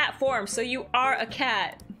you're in a cat form, so you are a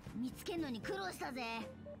cat. 見つけんのに苦労したぜ。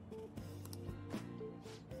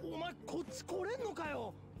お前こっち来れんのか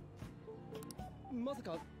よ。まさ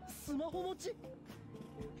かスマホ持ち？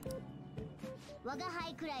我が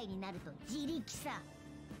輩くらいになると自力さ。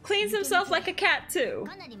 Cleans himself like a cat too.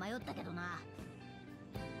 かなり迷ったけどな。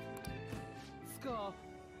つか、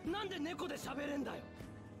なんで猫で喋れんだよ。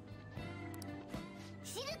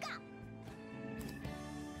知るか。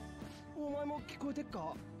お前も聞こえてっ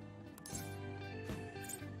か？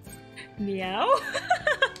 Meow?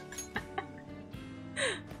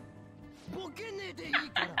 ボケねえでいい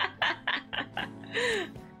から。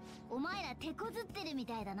お前ら手こずってるみ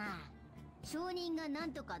たいだな。証人がな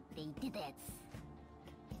んとかって言ってたや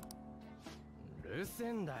つ。うるせ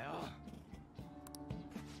えんだよ。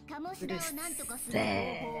鴨志田をなんとかする方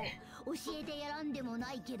法教えてやらんでも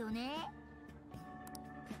ないけどね。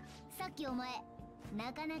さっきお前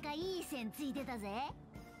なかなかいい線ついてたぜ。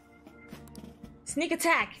 Sneak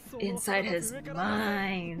attack inside his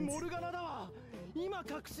mind. モルガナだわ。今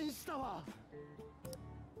確信したわ。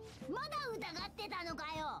まだ疑ってたのか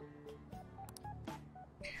よ。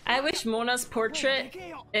 I wish Mona's portrait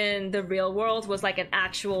in the real world was like an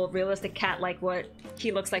actual realistic cat like what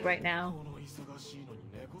he looks like right now.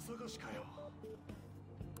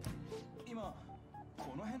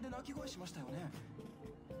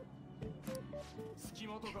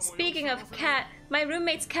 Speaking of cat, my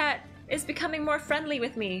roommate's cat is becoming more friendly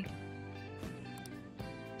with me.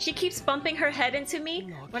 She keeps bumping her head into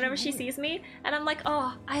me whenever she sees me, and I'm like,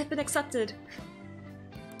 oh, I have been accepted.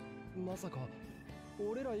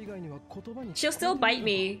 She'll still bite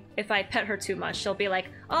me if I pet her too much. She'll be like,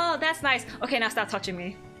 oh, that's nice. Okay, now stop touching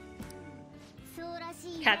me.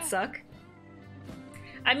 Cats suck.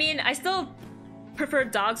 I mean, I still prefer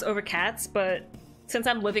dogs over cats, but since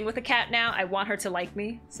I'm living with a cat now, I want her to like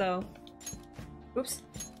me, so... Oops.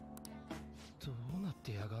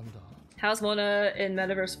 How's Mona in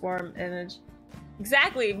metaverse form image?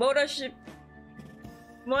 Exactly. Mona should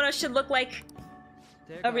look like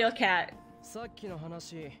a real cat.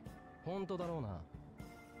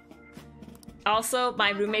 Also,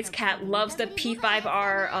 my roommate's cat loves the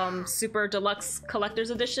P5R Super Deluxe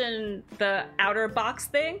Collector's Edition, the outer box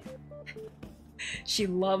thing. She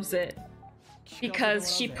loves it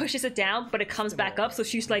because she pushes it down, but it comes back up, so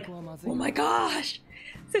she's like, oh my gosh!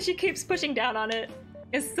 So she keeps pushing down on it.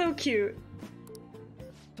 It's so cute.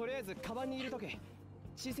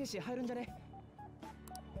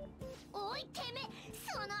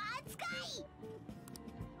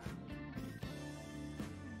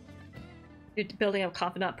 You're building up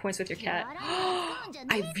confidant points with your cat.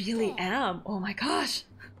 I really am. Oh my gosh.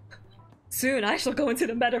 Soon I shall go into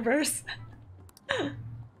the metaverse.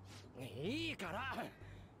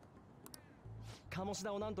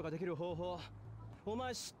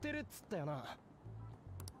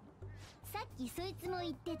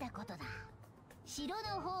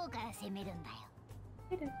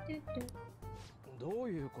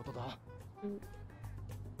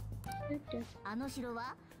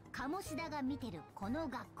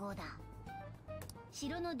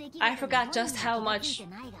 I forgot just how much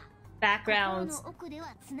background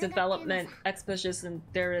development exposition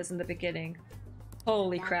there is in the beginning.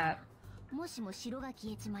 Holy crap.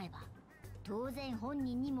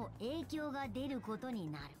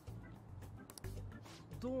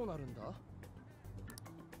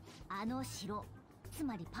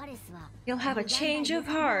 You'll have a change of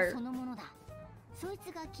heart.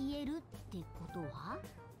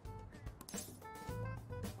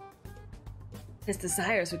 His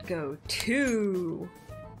desires would go too.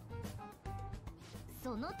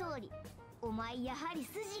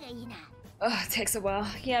 Ugh, it takes a while.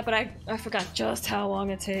 Yeah, but I forgot just how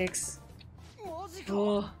long it takes.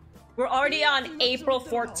 Ugh. We're already on April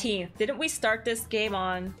 14th. Didn't we start this game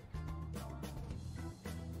on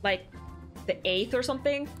like the 8th or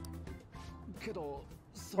something?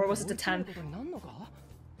 Or was it the 10th?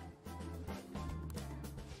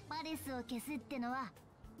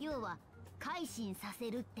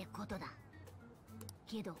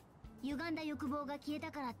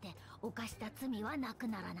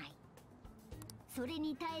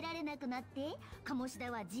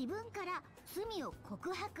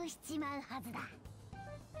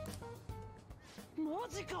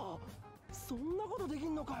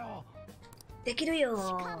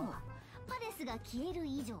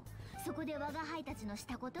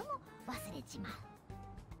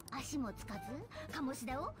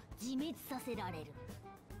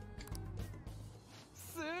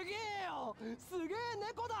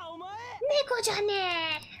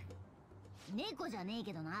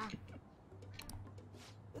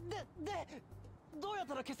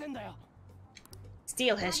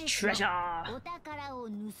 Steal his treasure.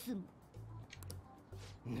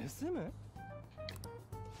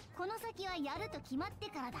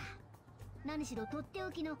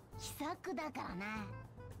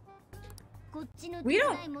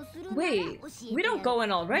 We don't go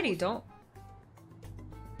in already, don't?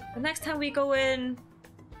 The next time we go in,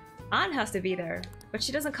 Ann has to be there, but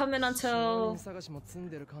she doesn't come in until the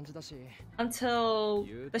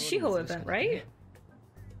Shiho event, right?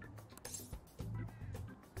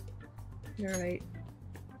 You're right.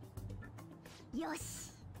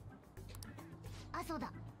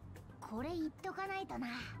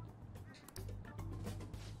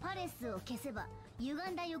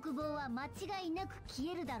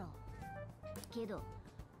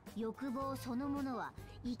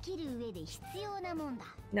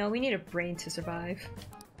 No, we need a brain to survive.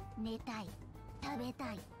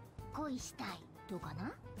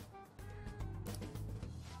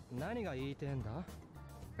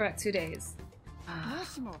 Correct, 2 days.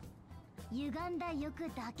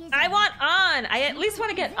 I want on! I at least want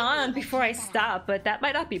to get on before I stop, but that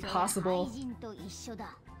might not be possible.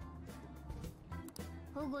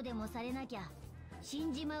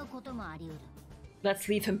 Let's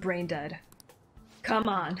leave him brain dead. Come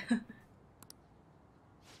on.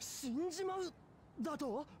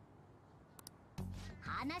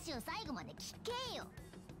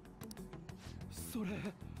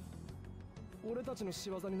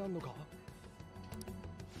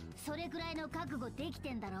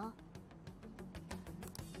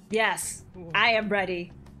 Yes, I am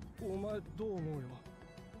ready.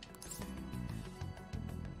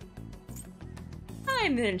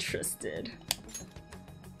 I'm interested.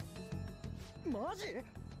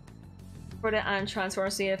 Put it on transfer,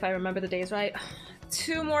 see if I remember the days right.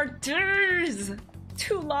 2 more days!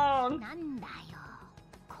 Too long!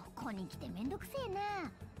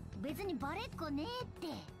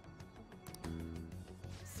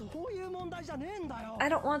 I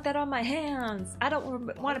don't want that on my hands. I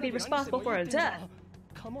don't want to be responsible for a death.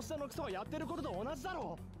 鴨下のクソはやってることと同じだ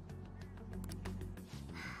ろ。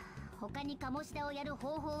他に鴨下をやる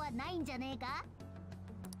方法はないんじゃねえか。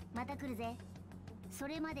また来るぜ。そ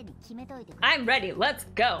れまでに決めといてくれ。 I'm ready. Let's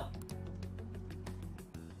go.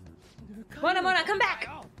 Mona, Mona, come back.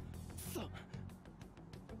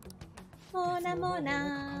 Mona,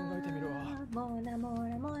 Mona. Mona,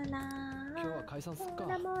 Mona, Mona. 今日は解散すっか。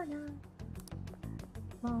 Mona, Mona.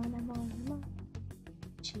 Mona, Mona, Mona.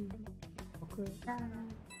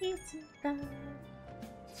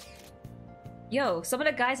 Yo, some of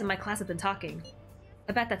the guys in my class have been talking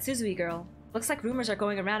about that Suzui girl. Looks like rumors are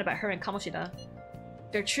going around about her and Kamoshida.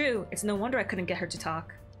 If they're true, it's no wonder I couldn't get her to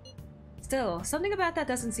talk. Still, something about that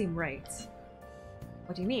doesn't seem right.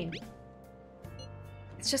 What do you mean?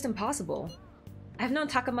 It's just impossible. I've known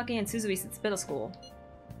Takamaki and Suzui since middle school.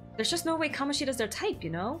 There's just no way Kamoshida's their type, you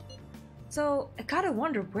know? So, I gotta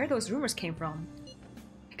wonder where those rumors came from.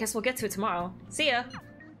 I guess we'll get to it tomorrow. See ya!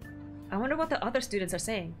 I wonder what the other students are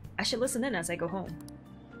saying. I should listen in as I go home.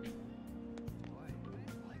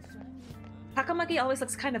 Takamaki always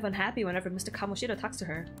looks kind of unhappy whenever Mr. Kamoshida talks to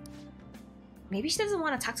her. Maybe she doesn't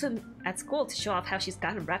want to talk to him at school to show off how she's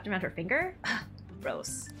got him wrapped around her finger?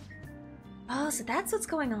 Gross. Oh, so that's what's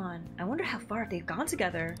going on. I wonder how far they've gone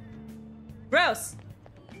together. Gross!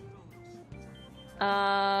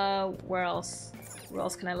 Where else? Where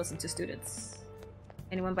else can I listen to students?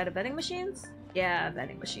 Anyone by the vending machines? Yeah,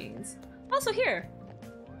 vending machines. Also here!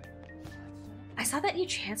 I saw that new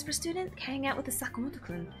transfer student hanging out with the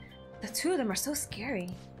Sakamoto-kun. The two of them are so scary.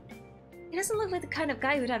 He doesn't look like the kind of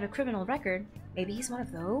guy who'd have a criminal record. Maybe he's one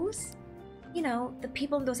of those? You know, the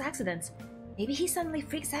people in those accidents. Maybe he suddenly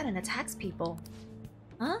freaks out and attacks people.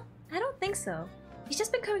 Huh? I don't think so. He's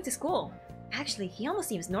just been coming to school. Actually, he almost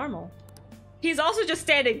seems normal. He's also just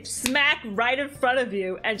standing smack right in front of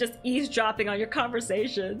you and just eavesdropping on your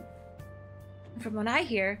conversation. And from what I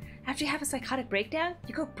hear, after you have a psychotic breakdown,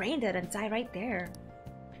 you go brain dead and die right there.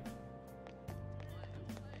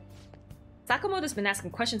 Sakamoto's been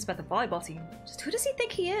asking questions about the volleyball team. Just who does he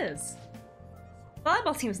think he is? The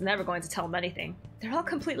volleyball team's never going to tell him anything. They're all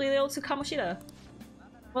completely loyal to Kamoshida.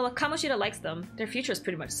 Well, if Kamoshida likes them, their future is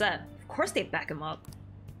pretty much set. Of course they'd back him up.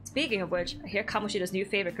 Speaking of which, I hear Kamoshida's new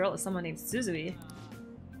favorite girl is someone named Suzui.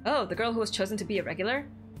 Oh, the girl who was chosen to be a regular?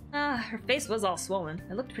 Ah, her face was all swollen.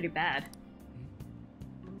 It looked pretty bad.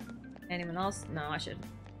 Anyone else? No, I should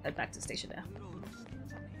head back to the station now.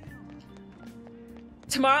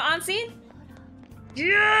 Tomorrow on scene?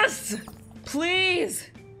 Yes! Please!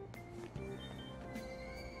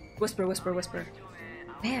 Whisper, whisper, whisper.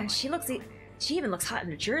 Man, she even looks hot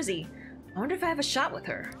in a jersey. I wonder if I have a shot with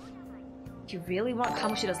her. Do you really want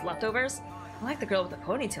Kamoshida's leftovers? I like the girl with the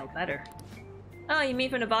ponytail better. Oh, you mean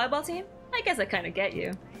from the volleyball team? I guess I kinda get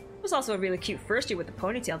you. There's also a really cute first year with the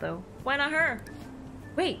ponytail though. Why not her?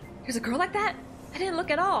 Wait, there's a girl like that? I didn't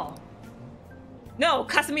look at all. No,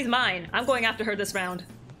 Kasumi's mine. I'm going after her this round.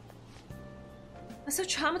 I'm so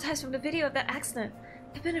traumatized from the video of that accident.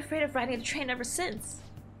 I've been afraid of riding the train ever since.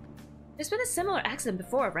 There's been a similar accident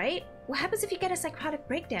before, right? What happens if you get a psychotic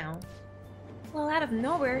breakdown? Well, out of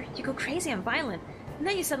nowhere, you go crazy and violent, and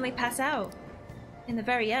then you suddenly pass out. In the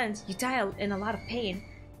very end, you die in a lot of pain.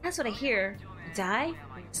 That's what I hear. You die?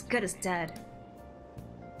 As good as dead.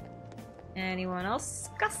 Anyone else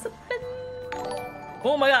gossiping?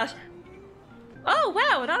 Oh my gosh! Oh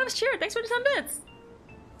wow, anonymous cheer, thanks for the 10 bits!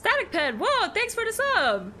 Static Pen, whoa, thanks for the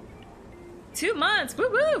sub! 2 months, woo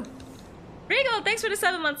woo! Regal, thanks for the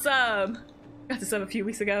 7-month sub! Got the sub a few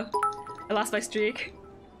weeks ago. I lost my streak.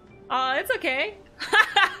 Aw, it's okay.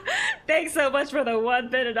 Thanks so much for the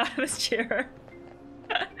 1-bit anonymous cheer.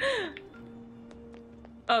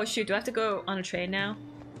 Oh shoot, do I have to go on a train now?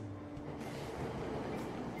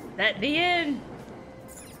 Let me in!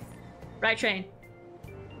 Right train.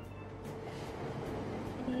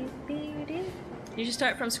 You should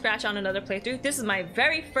start from scratch on another playthrough. This is my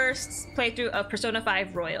very first playthrough of Persona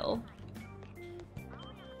 5 Royal.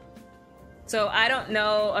 So I don't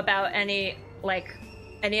know about any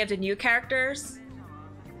of the new characters.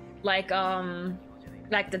 Like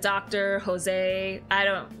the Doctor, Jose. I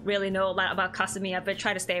don't really know a lot about Kasumi. I've been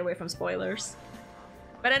trying to stay away from spoilers.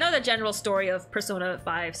 But I know the general story of Persona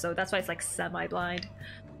 5, so that's why it's like semi-blind.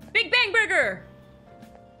 Big Bang Burger!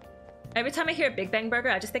 Every time I hear Big Bang Burger,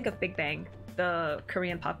 I just think of Big Bang, the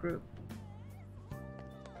Korean pop group.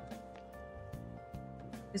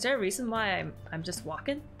 Is there a reason why I'm just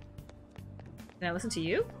walking? Can I listen to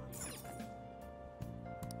you?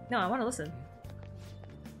 No, I want to listen.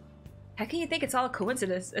 How can you think it's all a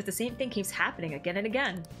coincidence if the same thing keeps happening again and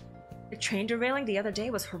again? If train derailing the other day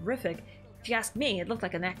was horrific. If you ask me, it looked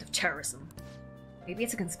like an act of terrorism. Maybe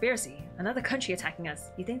it's a conspiracy. Another country attacking us.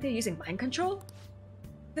 You think they're using mind control?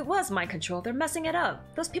 If it was mind control, they're messing it up.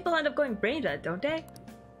 Those people end up going brain dead, don't they?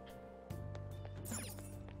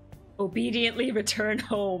 Obediently return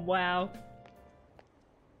home. Wow.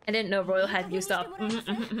 I didn't know Royal had new stuff.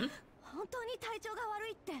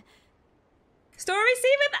 Story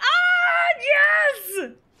Steven! Ah!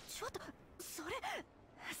 Yes! ちょっとそれ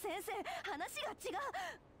先生話が違う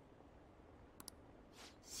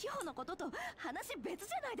志保のことと話別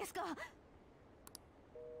じゃないですか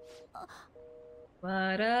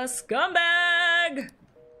What a scumbag!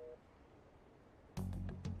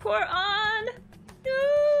 Pour on! No!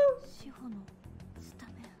 志保のスタ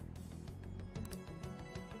メ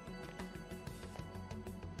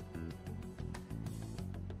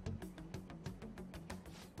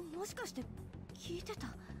ンもしかして聞いてた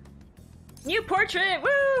New portrait!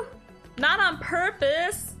 Woo! Not on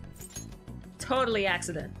purpose! Totally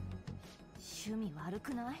accident. 趣味悪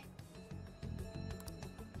くない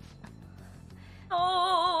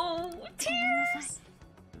Oh, tears!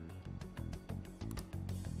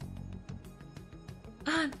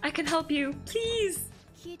 I can help you, please!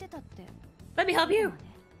 聞いてたって Let me help you!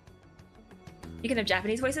 You can have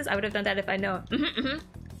Japanese voices? I would have done that if I know.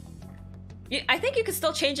 I think you could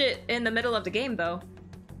still change it in the middle of the game, though.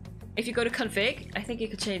 If you go to config, I think you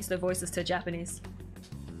could change the voices to Japanese.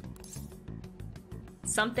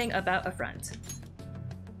 Something about a friend.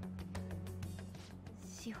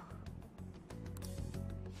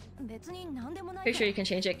 Pretty sure you can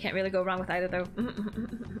change it. Can't really go wrong with either, though.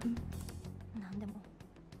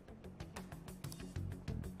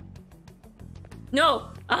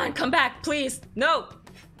 No! An, come back, please! No!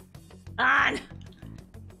 An!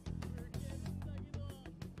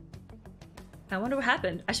 I wonder what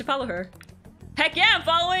happened. I should follow her. Heck yeah, I'm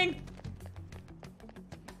following!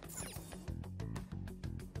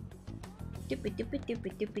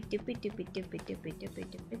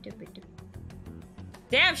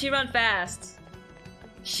 Damn, she run fast.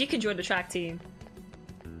 She can join the track team.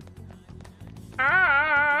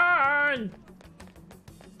 An!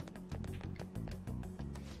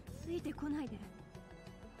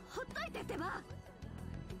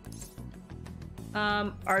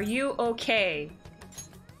 Are you okay?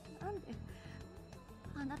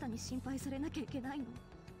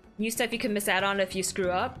 New stuff you can miss out on if you screw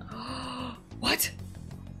up? What?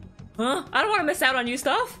 Huh? I don't want to miss out on new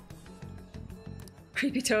stuff?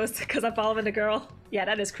 Creepy toast, because I'm following the girl. Yeah,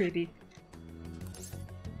 that is creepy.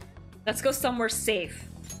 Let's go somewhere safe.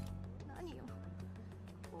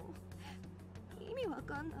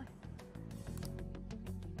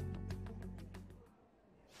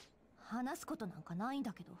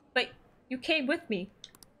 But you came with me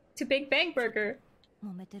to Big Bang Burger.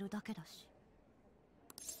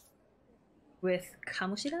 With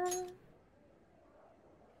Kamoshida?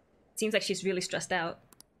 Seems like she's really stressed out.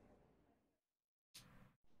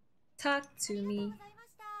 Talk to me.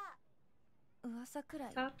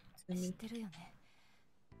 Talk to me.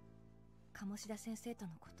 鴨志田先生と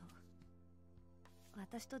のこと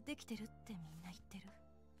私とできてるってみんな言ってる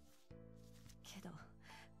けど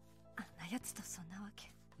あんなやつとそんなわ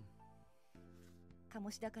け鴨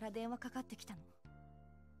志田から電話かかってきたの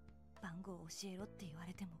番号を教えろって言わ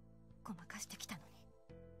れてもごまかしてきたのに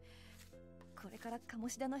これから鴨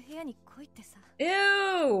志田の部屋に来いってさ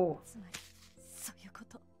Ew! つまりそういうこ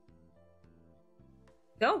と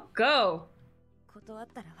Don't go! 断っ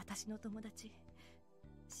たら私の友達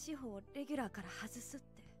志保をレギュラーから外すっ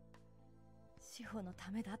て志保の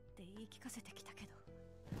ためだって言い聞かせてきたけど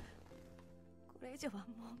これ以上はも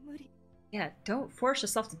う無理 Yeah, don't force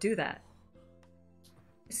yourself to do that.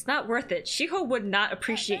 It's not worth it. Shiho would not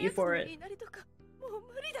appreciate you for it. もう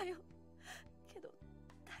無理だよけど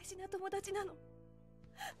大事な友達なの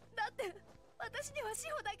だって私には志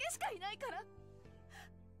保だけしかいないから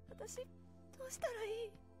私どうしたらい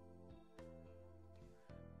い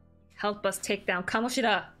Help us take down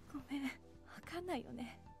Kamoshida. ごめん、わかんないよ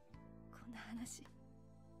ね。こんな話。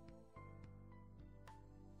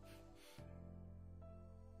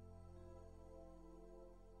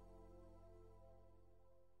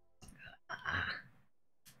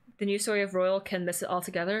The new story of Royal can miss it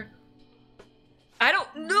altogether. I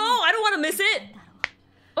don't want to miss it.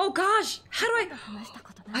 Oh gosh, how do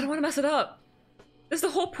I don't want to mess it up. This is the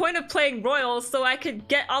whole point of playing Royal, so I could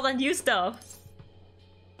get all the new stuff.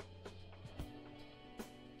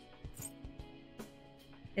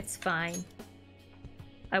 It's fine.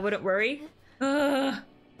 I wouldn't worry.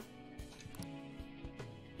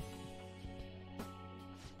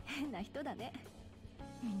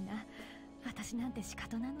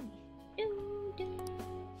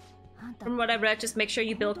 From what I read, just make sure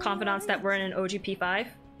you build confidants that were in an OG P5.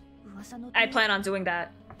 I plan on doing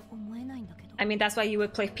that. I mean, that's why you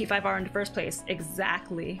would play P5R in the first place.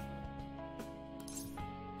 Exactly.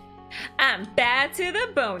 I'm bad to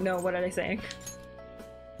the bone. No, what are they saying?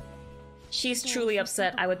 She's truly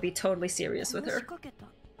upset. I would be totally serious with her.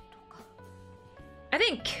 I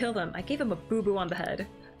didn't kill him. I gave him a boo-boo on the head.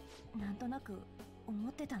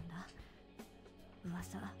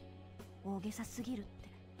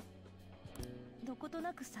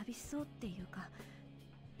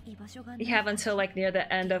 You have until like near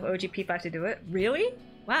the end of OGP5 to do it? Really?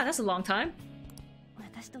 Wow, that's a long time.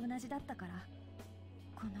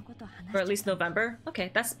 Or at least November?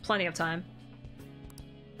 Okay, that's plenty of time.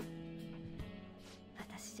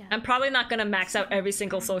 I'm probably not gonna max out every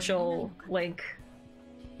single social link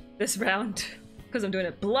this round because I'm doing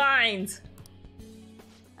it blind.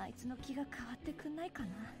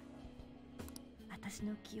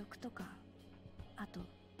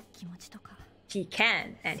 He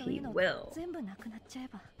can, and he will.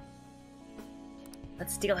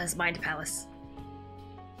 Let's steal his mind palace.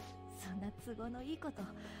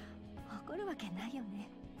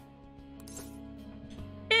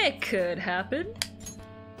 It could happen.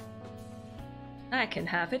 I can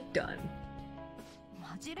have it done.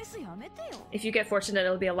 If you get fortunate,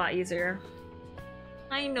 it'll be a lot easier.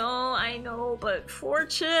 I know, but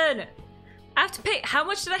fortune! I have to pay- how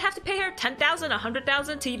much did I have to pay her? 10,000?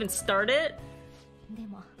 100,000 to even start it?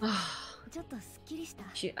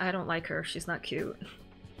 I don't like her, she's not cute.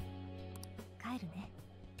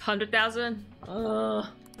 100,000? Ugh.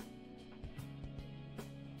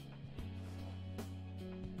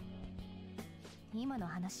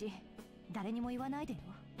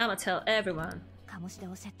 I'ma tell everyone.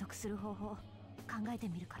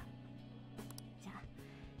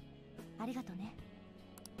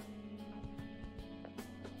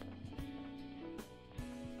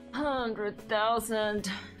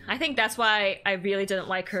 100,000. I think that's why I really didn't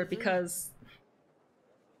like her because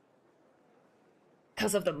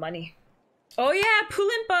of the money. Oh yeah,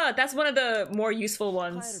 Pulimpa! That's one of the more useful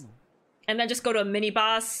ones. And then just go to a mini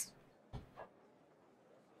boss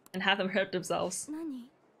and have them hurt themselves.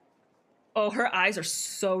 Oh, her eyes are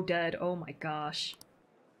so dead. Oh my gosh.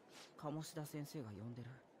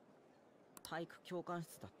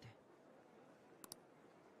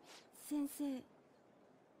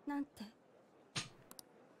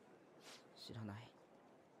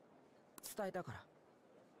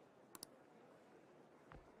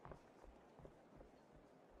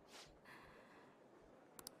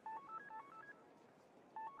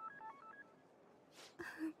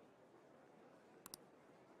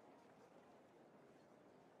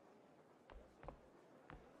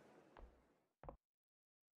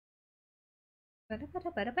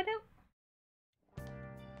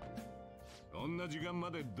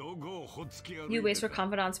 New ways for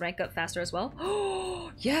confidants rank up faster as well?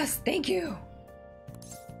 Oh, yes, thank you!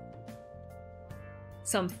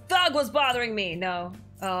 Some thug was bothering me! No.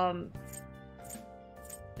 The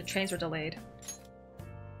trains were delayed.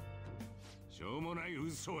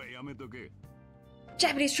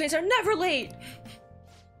 Japanese trains are never late!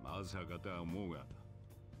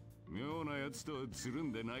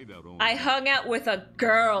 I hung out with a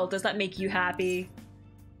girl. Does that make you happy?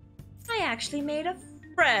 I actually made a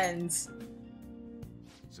friend.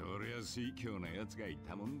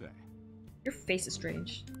 Your face is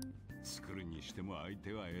strange.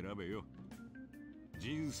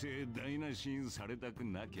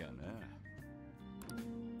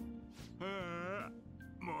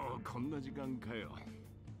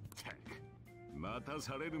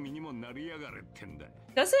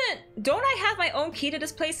 Don't I have my own key to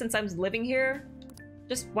this place since I'm living here?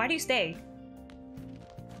 Just why do you stay?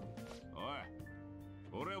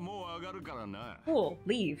 Cool,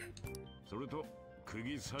 leave.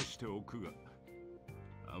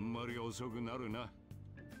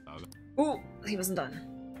 Ooh, he wasn't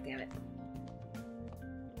done. Damn it.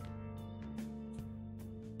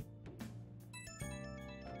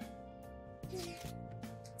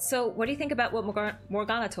 So, what do you think about what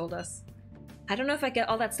Morgana told us? I don't know if I get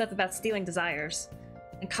all that stuff about stealing desires.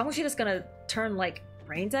 And Kamoshida's gonna turn, like,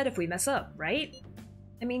 brain dead if we mess up, right?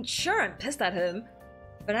 I mean, sure, I'm pissed at him,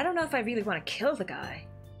 but I don't know if I really want to kill the guy.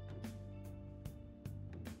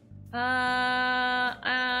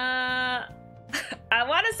 I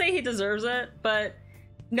want to say he deserves it, but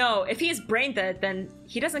no, if he's brain dead, then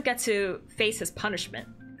he doesn't get to face his punishment.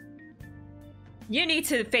 You need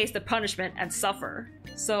to face the punishment and suffer.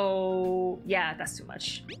 So, yeah, that's too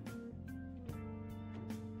much.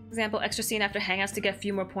 Example, extra scene after hangouts to get a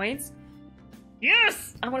few more points.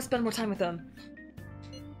 Yes! I want to spend more time with them.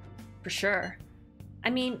 For sure. I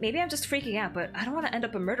mean, maybe I'm just freaking out, but I don't want to end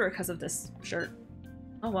up a murderer because of this shirt.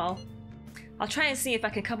 Oh well. I'll try and see if I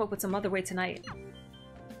can come up with some other way tonight.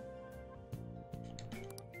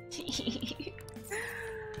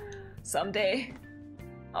 Someday,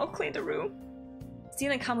 I'll clean the room.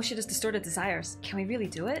 Stealing Kamoshida's distorted desires. Can we really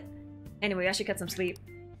do it? Anyway, I should get some sleep.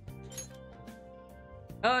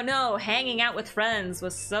 Oh no, hanging out with friends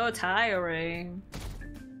was so tiring.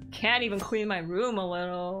 Can't even clean my room a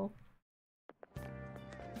little.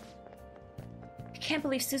 I can't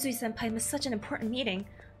believe Suzui-senpai missed such an important meeting.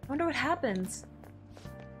 I wonder what happens.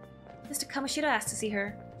 Mr. Kamoshida asked to see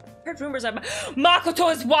her. Heard rumors of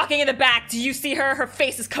Makoto is walking in the back. Do you see her? Her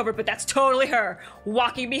face is covered, but that's totally her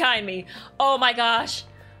walking behind me. Oh my gosh,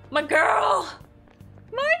 my girl,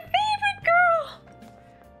 my favorite girl.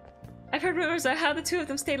 I've heard rumors of how the two of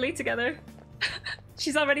them stayed late together.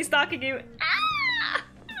 She's already stalking you. Ah!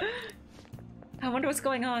 I wonder what's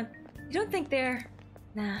going on. You don't think they're...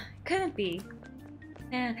 Nah, couldn't be.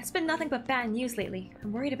 Man, it's been nothing but bad news lately.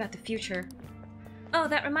 I'm worried about the future. Oh,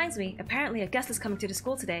 that reminds me. Apparently a guest is coming to the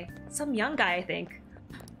school today. Some young guy, I think.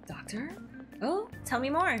 Doctor? Oh, tell me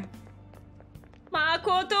more.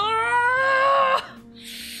 Makoto!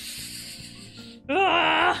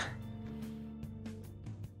 Ah!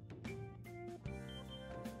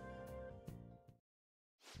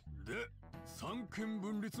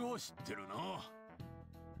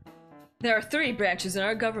 There are 3 branches in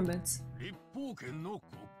our government.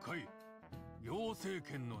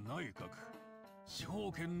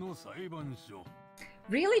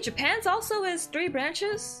 Really? Japan's also is 3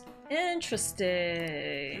 branches?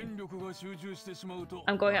 Interesting.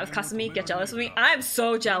 I'm going out with Kasumi. Get jealous of me? I'm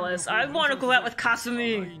so jealous. I want to go out with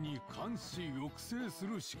Kasumi.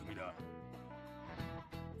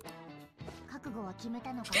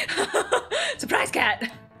 Surprise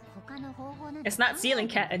cat! It's not ceiling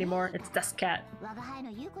cat anymore, it's desk cat.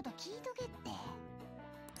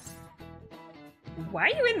 Why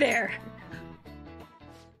are you in there?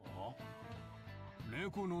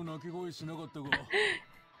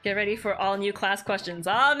 Get ready for all new class questions.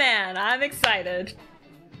 Oh man, I'm excited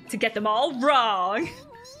to get them all wrong.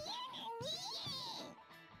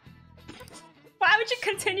 Why would you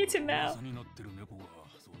continue to know?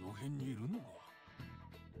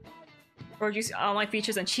 Or do you see all my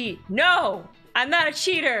features and cheat? No! I'm not a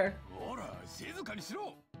cheater!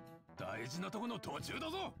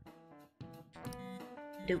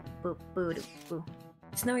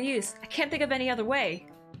 It's no use. I can't think of any other way.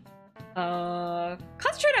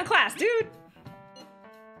 Concentrate on class, dude!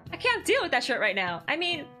 I can't deal with that shirt right now. I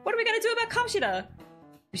mean, what are we gonna do about Kamoshida?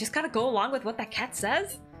 We just gotta go along with what that cat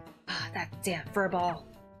says? Ah, that damn furball.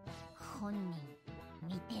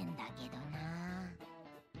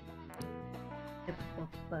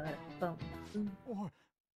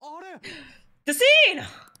 The scene!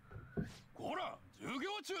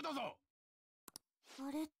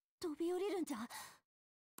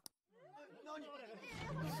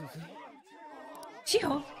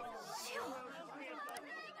 Shiho?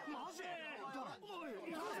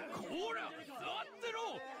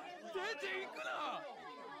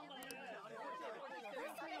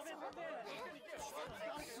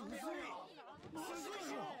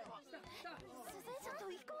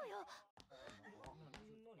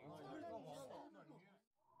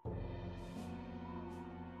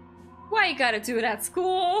 Why you gotta do it at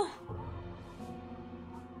school?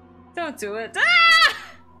 Don't do it. Ah!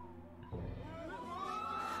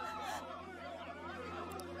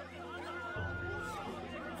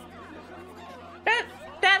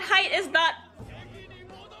 That height is not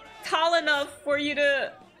tall enough for you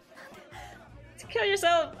to kill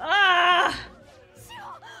yourself. Ah!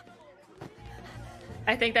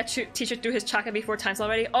 I think that teacher threw his chalk at me 4 times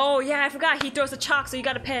already. Oh yeah, I forgot he throws the chalk, so you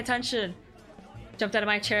gotta pay attention. Jumped out of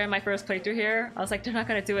my chair in my first playthrough here. I was like, they're not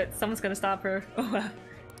gonna do it. Someone's gonna stop her. Oh,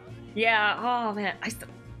 yeah. Oh man, I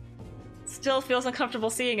still feels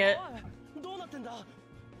uncomfortable seeing it.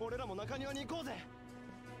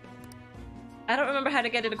 I don't remember how to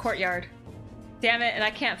get in the courtyard. Damn it, and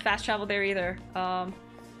I can't fast travel there either.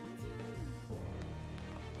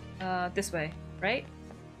 This way, right?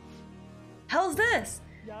 Hell's this?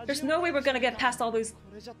 There's no way we're gonna get past all these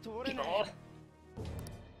people.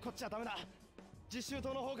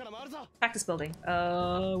 Practice building.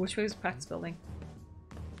 Which way is practice building?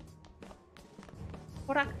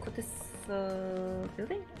 This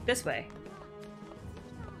building? This way.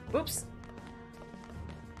 Oops.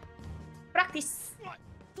 Practice.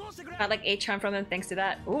 Got like 8 charm from him thanks to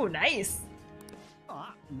that. Ooh, nice.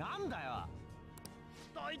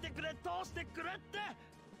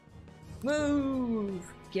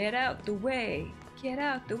 Move! Get out the way! Get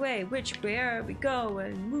out the way! Which way are we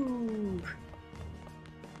going? Move!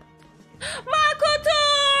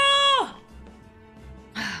 Makoto!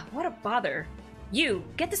 What a bother. You,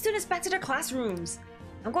 get the students back to their classrooms.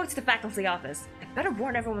 I'm going to the faculty office. I better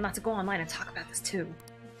warn everyone not to go online and talk about this too.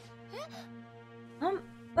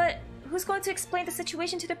 But who's going to explain the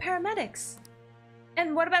situation to the paramedics?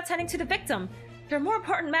 And what about tending to the victim? There are more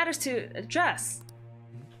important matters to address.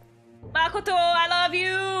 Makoto, I love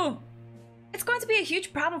you! It's going to be a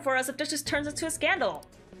huge problem for us if this just turns into a scandal.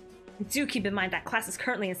 Do keep in mind that class is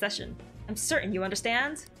currently in session. I'm certain you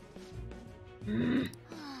understand?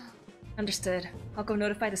 Understood. I'll go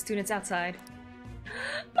notify the students outside.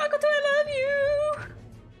 Makoto, I love you!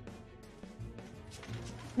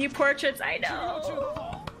 New portraits, I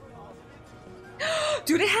know.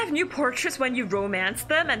 Do they have new portraits when you romance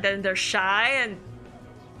them and then they're shy and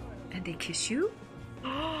they kiss you?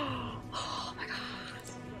 Oh my god.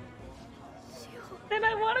 Then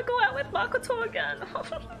I want to go out with Makoto again.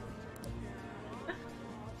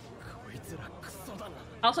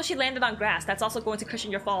 Also, she landed on grass. That's also going to cushion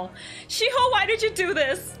your fall. Shiho, why did you do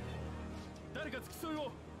this?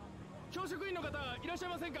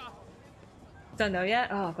 Don't know yet?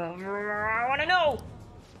 Oh, but I want to know!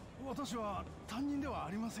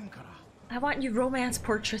 I want you romance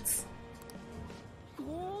portraits.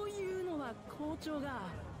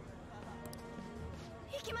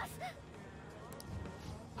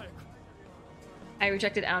 I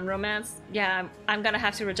rejected Aon romance. Yeah, I'm gonna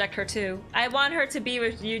have to reject her too. I want her to be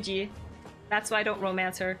with Yuji. That's why I don't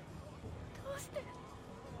romance her.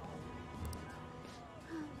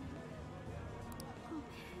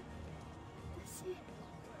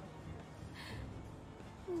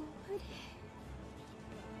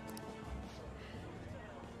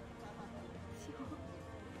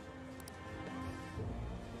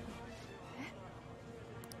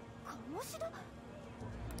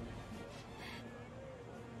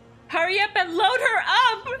 Hurry up and load her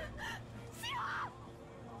up!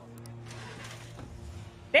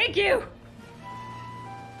 Thank you!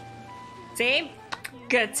 See?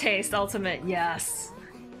 Good taste, ultimate, yes.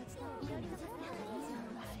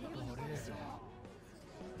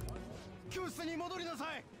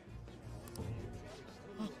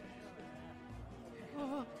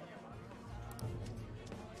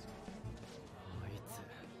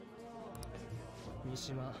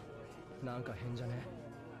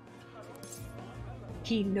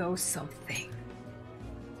 He knows something.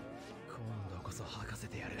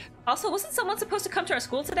 Also, wasn't someone supposed to come to our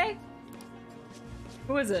school today?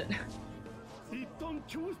 Who is it?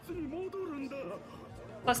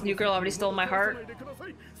 Plus, new girl already stole my heart.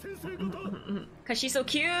 Cause she's so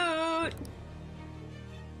cute!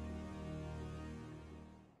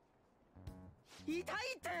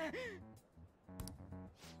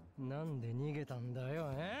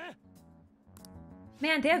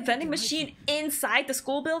 Man, they have vending machine inside the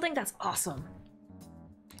school building? That's awesome.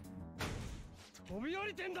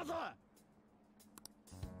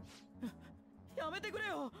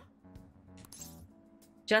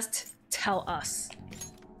 Just tell us.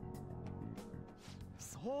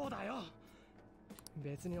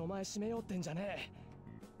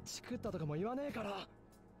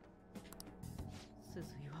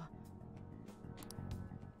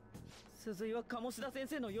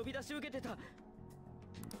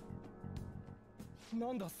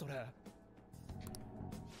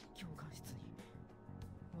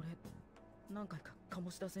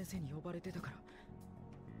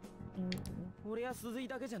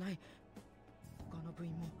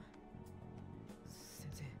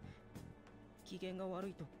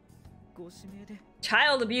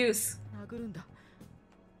 Child abuse.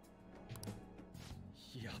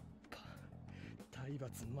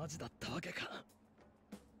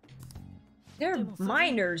 They're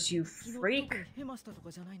minors, you freak.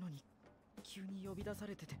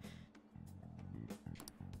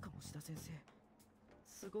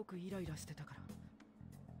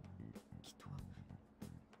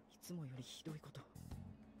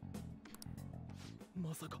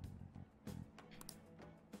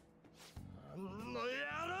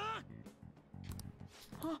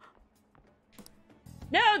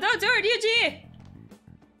 No, don't do it, Yuji!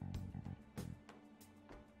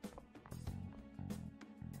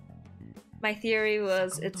 My theory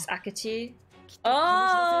was it's Akechi.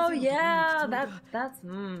 Oh yeah,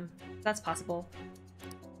 that's possible.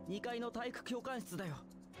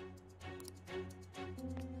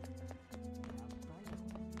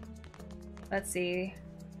 Let's see.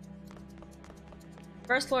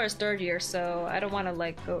 First floor is third year, so I don't want to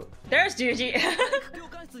like go. There's Yuji.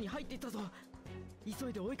 急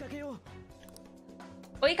いで追いかけよう。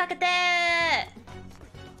追いかけてー。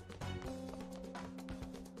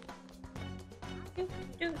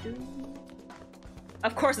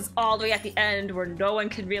Of course, it's all the way at the end where no one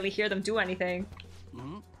can really hear them do anything.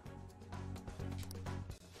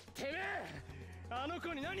 てめえ、あの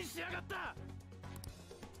子に何しやがった。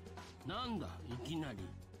なんだいきなり。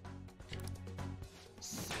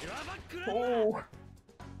シルバーバックなんだ。Oh.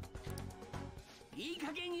 いい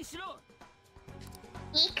加減にしろ。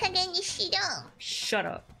いい加減にしろ。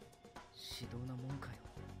 Shut up. 指導なもんかよ。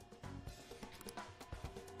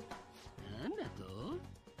なんだと。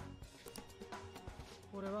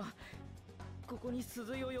俺はここに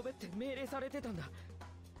鈴井を呼べって命令されてたんだ。きっ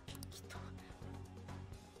と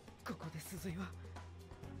ここで鈴井は。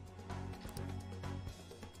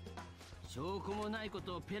証拠もないこ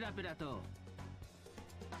とをペラペラと。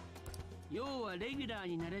要はレギュラー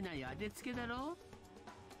になれない当てつけだろ。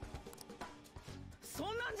そ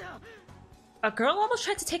んなんじゃ。 A girl almost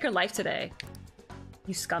tried to take her life today.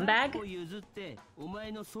 You scumbag. を譲ってお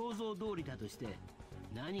前の想像通りだとして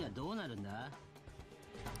何がどうなるんだ。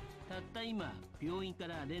たった今病院か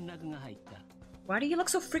ら連絡が入った。 Why do you look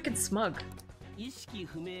so freaking smug? 意識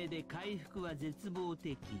不明で回復は絶望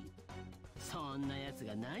的。そんな奴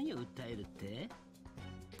が何を訴えるって。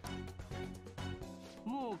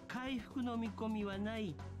もう回復の見込みはな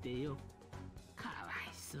いってよ。かわ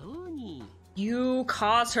いそうに。 You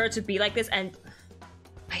caused her to be like this, and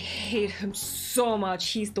I hate him so much.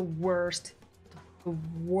 He's the worst. The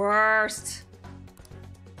worst.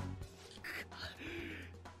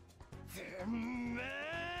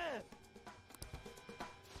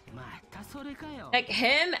 Like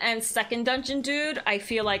him and second dungeon dude, I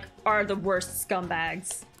feel like are the worst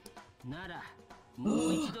scumbags.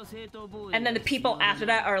 And then the people after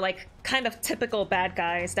that are like kind of typical bad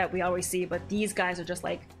guys that we always see, but these guys are just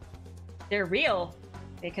like, they're real.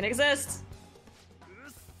 They can exist.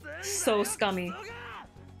 So scummy.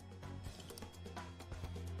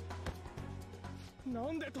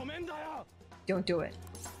 Don't do it.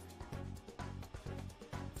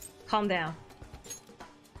 Calm down.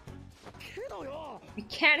 We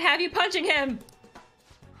can't have you punching him!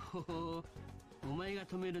 お前が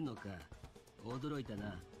止めるのか。驚いた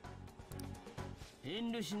な。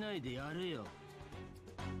遠慮しないでやれよ。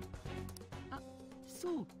あ、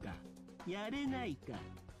そうか。やれないか。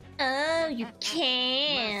Oh, you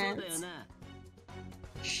can't. まあそうだよな。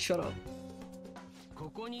 Shut up. こ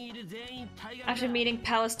こにいる全員タイガー。 After meeting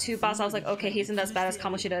Palace 2 boss, I was like, okay, he's not as bad as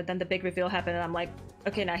Kamoshida. Then the big reveal happened, and I'm like,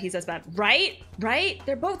 okay, now he's as bad. Right? Right?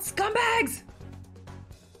 They're both scumbags!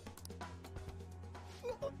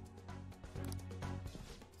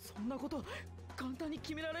 そんなこと簡単に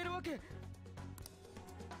決められるわけ。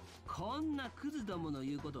こんなクズどもの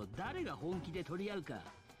言うことを誰が本気で取り合うか。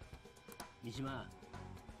三島、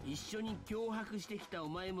一緒に脅迫してきたお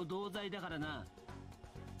前も同罪だからな。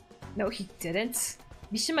 No, he didn't.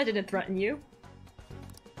 Mishima didn't threaten you.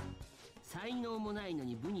 才能もないの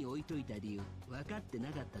に部に置いといた理由分かって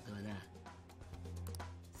なかったとはな。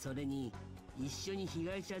それに一緒に被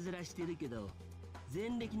害者面してるけど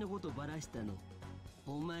前歴のことばらしたの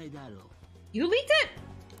お前だろ。 You leaked it?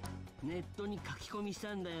 ネットに書き込みし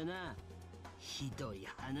たんだよな。ひどい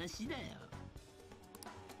話だよ。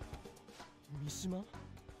三島？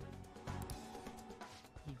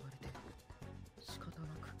 言われて仕方な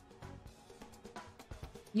く。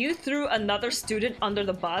 You threw another student under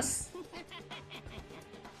the bus?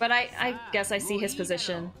 But I guess I see his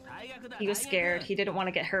position. He was scared. He didn't want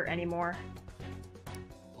to get hurt anymore.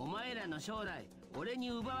 お前らの将来俺に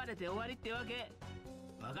奪われて終わりってわけ。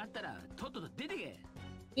分かったらとっとと出てけ。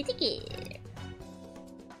出てけ。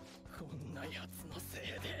こんなやつのせい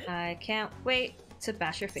で。 I can't wait to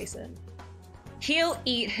bash your face in. He'll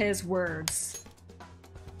eat his words.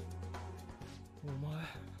 お前。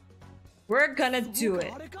 We're gonna do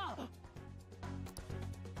it.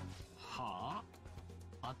 は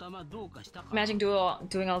あ？頭どうかしたか？ Imagine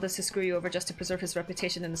doing all this to screw you over just to preserve his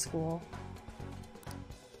reputation in the school.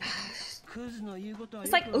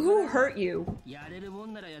 It's like, who hurt you?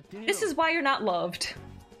 This is why you're not loved.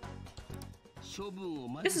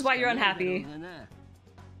 This is why you're unhappy.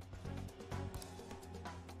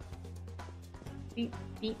 Beep,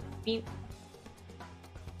 beep, beep.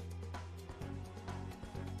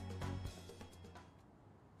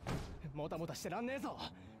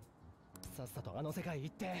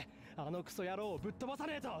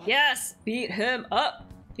 Yes, beat him up.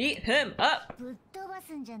 Beat him up. ぶっ飛ば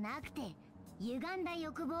すんじゃなくて歪んだ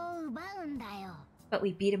欲望を奪うんだよ。 But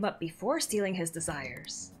we beat him up before stealing his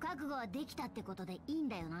desires. 覚悟はできたってことでいいん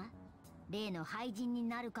だよな。例の廃人に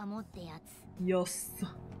なるかもってやつ。Yes.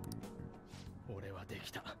 俺はで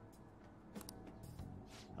きた。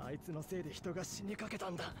あいつのせいで人が死にかけた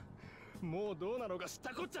んだ。もうどうなのか知っ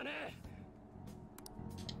たこっちゃねえ。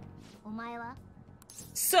お前は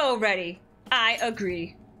So ready. I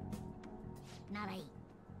agree. ならいい。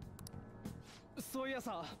そういや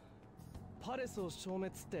さ、パレスを消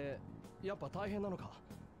滅ってやっぱ大変なのか。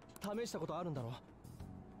試したことあるんだろ。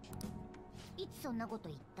いつそんなこと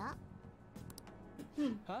言った？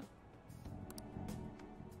は？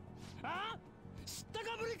あ？知った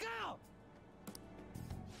かぶりかよ。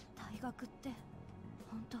大学って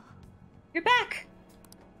本当？ You're back.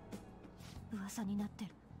 噂になって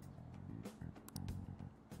る。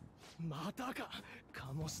またか、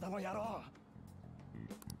鴨志田の野郎。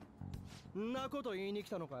んなこと言いに来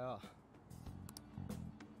たのかよ。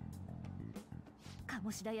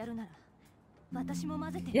鴨志田やるなら私も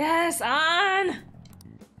混ぜて。Yes, on.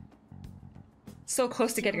 So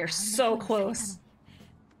close to getting her. So close.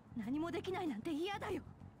 何もできないなんて嫌だよ。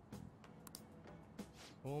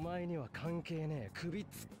お前には関係ねえ。首突っ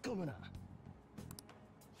込むな。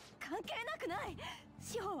関係なくない。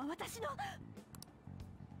司法は私の。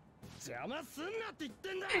邪魔すんなって言っ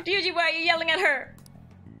てんだ。Ryuji, why are you yelling at her?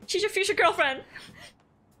 She's your future girlfriend.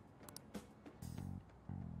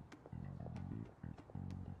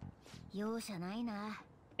 容赦ないな。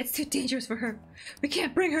It's too dangerous for her. We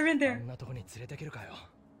can't bring her in あ there. んなとこに連れてけるかよ。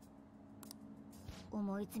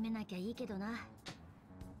思い詰めなきゃいいけどな。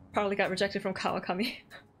Probably got rejected from Kawakami.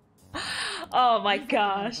 Oh my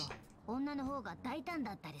gosh. 女の方が大胆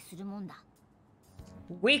だったりするもんだ。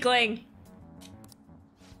Weakling.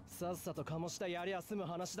 さっさと鴨志田やりゃ済む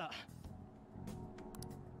話だ。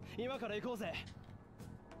今から行こうぜ。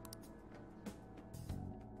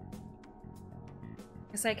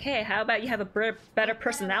It's like, hey, how about you have a better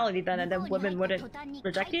personality then, and then women wouldn't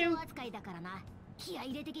reject you? 気合い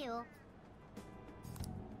入れてけよ。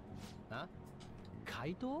あ？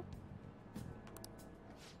怪盗？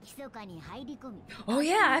 Oh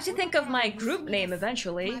yeah, I have to think of my group name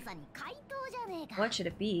eventually. What should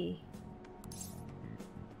it be?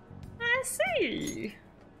 I see.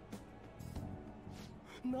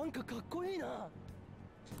 なんかかっこいいな。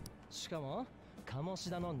しかも鴨志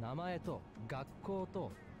田の名前と学校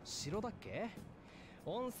と城だっけ？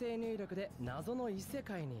音声入力で謎の異世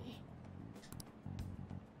界に。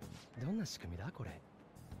どんな仕組みだこれ？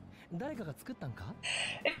誰かが作ったんか？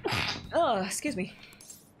 Oh, excuse me.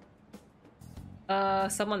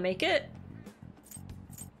 Someone make it?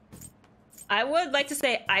 I would like to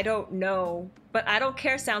say I don't know, but I don't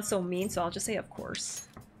care sounds so mean, so I'll just say of course.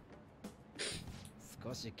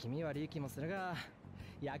 少し君は利益もするが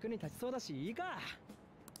役に立ちそうだしいいか。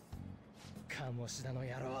鴨志田の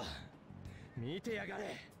野郎、見てやが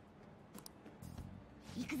れ。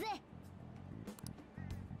行くぜ。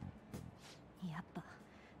やっぱ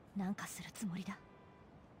なんかするつもりだ。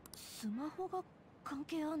スマホが関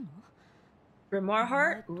係あんの？Grimoire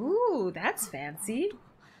heart? Ooh, that's fancy.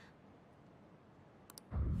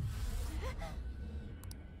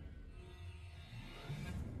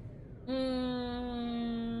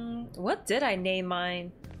 What did I name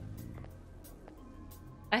mine?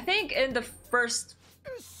 I think in the first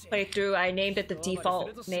playthrough I named it the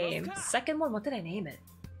default name. Second one, what did I name it?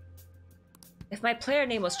 If my player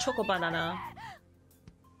name was Choco Banana,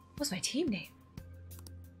 what's my team name?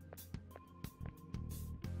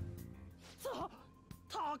 高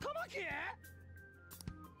巻？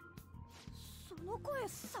その声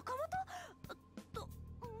坂本？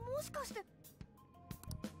もしかして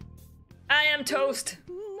I am toast.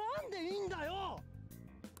 なんでいいんだよ。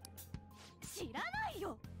知らない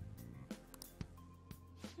よ。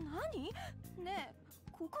何？ねえ、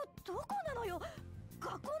ここどこなのよ。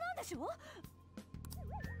学校なんでしょ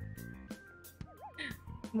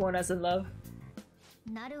？Mona's in love.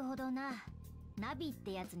 なるほどな。ナビっ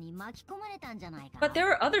てやつに巻き込まれたんじゃないか。 But there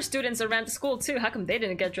were other students around the school too. How come they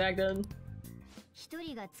didn't get dragged in? 一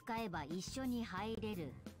人が使えば一緒に入れ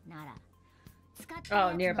るなら、使った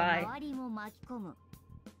やつ Oh, の nearby. 周りも巻き込む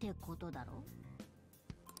ってことだろ。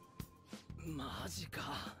マジ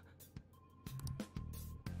か。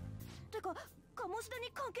てか、鴨志田に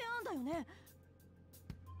関係あんだよね。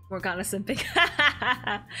Morgana simping.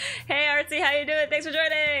 Hey Artsy, how you doing? Thanks for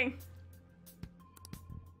joining.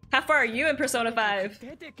 How far are you in Persona 5?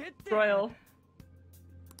 Royal.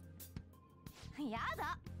 や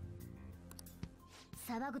だ。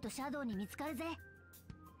騒ぐとシャドウに見つかるぜ。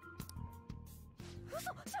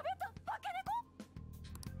嘘、喋った化け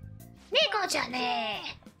猫じゃ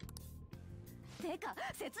ね猫。てか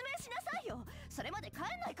説明しなさいよ。それまで帰ん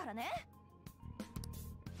ないからね。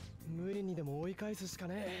無理にでも追い返すしか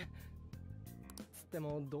ねえ。つって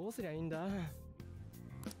もどうすりゃいいんだ。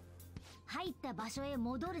入った場所へ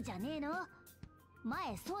戻るじゃねえの。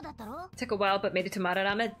前そうだったろ。 Took a while but made it to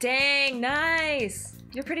Mararame. Dang, nice!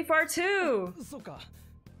 You're pretty far too! そうか。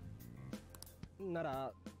な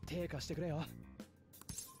ら、手貸してくれよ。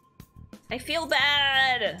I feel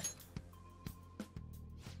bad!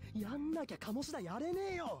 やんなきゃ鴨志田やれね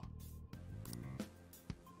えよ。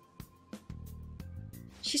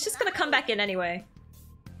She's just gonna come back in anyway.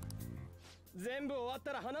 全部終わっ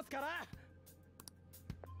たら話すから。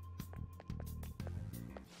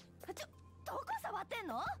どこ触ってん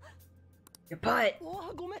の？ Your butt!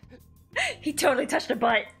 お、ごめん。He totally touched her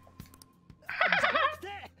butt!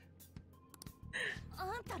 あ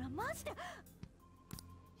んたらマジで。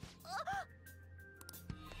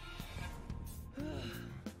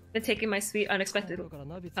Been taking my sweet unexpected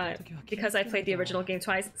because I played the original game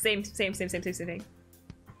twice. Same thing.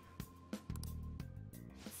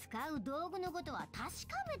 使う道具のことは確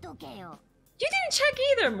かめとけよ。 You didn't check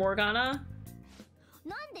either, Morgana.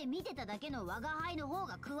 なんで見てただけの我が輩の方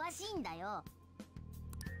が詳しいんだよ。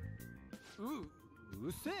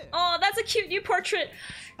うせえ。 Oh, that's a cute new portrait.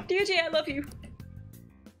 DJ, I love you.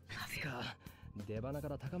 出花か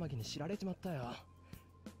ら高巻に知られちまったよ。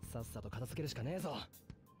さっさと片付けるしかねえぞ。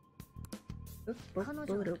彼女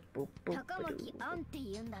は高巻あんって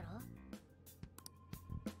言うんだろ。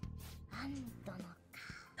あんどの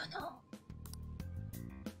か。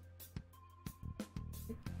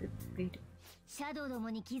シャドウども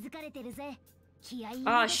に気づかれてるぜ。気合い入れて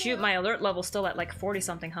よ。 Oh shoot, my alert level's still at like 40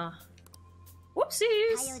 something, huh?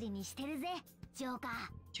 Whoopsies! 頼りにしてるぜ、ジョーカー。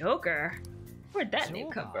 Joker? Where'd that name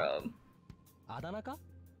come from? あだ名か？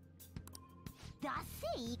ダッセ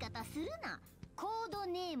ー言い方するな。コード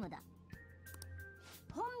ネームだ。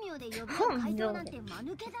本名で呼ぶ回答なんて間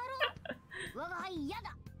抜けだろ。我が輩嫌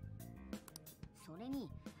だ。それに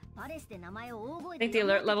パレスで名前を大声 I think the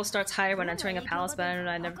alert level starts higher when entering a palace, but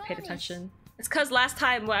I never paid attention. It's because last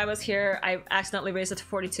time when I was here, I accidentally raised it to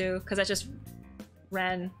 42 because I just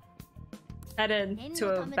head into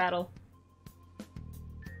a battle.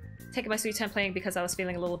 Taking my sweet time playing because I was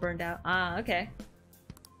feeling a little burned out. Ah, okay.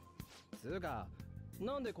 つうか、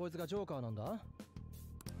なんでこいつがジョーカーなんだ？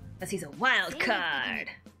 Because he's a wild card.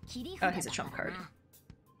 Oh, he's a trump card.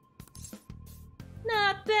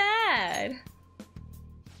 Not bad.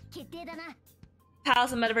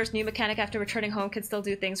 Pals and Metaverse new mechanic after returning home can still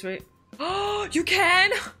do things where— Oh, you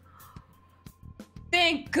can?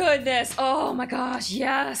 Thank goodness. Oh my gosh,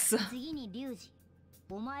 yes. 次にリュウジ。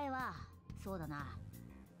お前はそうだな。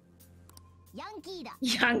ヤンキーだ。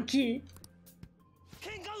ヤンキー。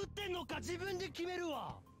喧嘩売ってんのか自分で決める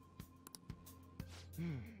わ。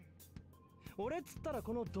俺っつったら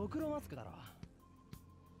このドクロマスクだろ。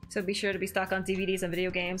 So be sure to be stocked on DVDs and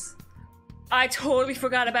video games. I totally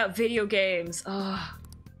forgot about video games. Oh.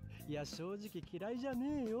 いや正直嫌いじゃ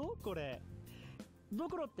ねえよこれ。ド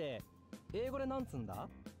クロって英語でなんつんだ？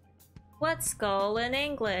 What's skull in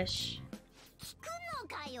English? 聞くの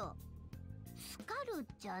かよ。スカル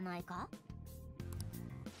じゃないか？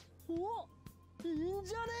お、いいん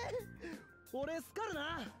じゃね？俺スカル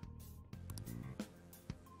な。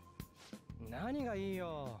何がいい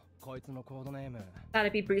よ、こいつのコードネーム。 Thought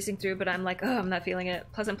I'd be breezing through, but I'm like, oh, I'm not feeling it.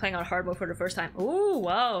 Plus, I'm playing on hard mode for the first time. Ooh,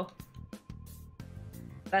 wow.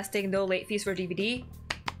 Besting no late fees for DVD.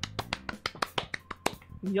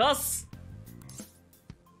 Yes.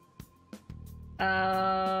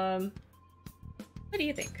 What do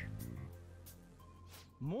you think?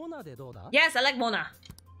 モナでどうだ？ Yes, I like Mona.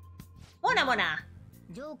 Mona, Mona.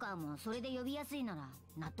 ジョーカーもそれで呼びやすいなら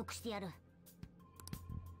納得してやる。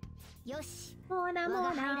よし、我が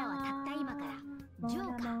輩らはたった今からジョ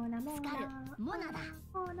ーカー、スカル、モナだ。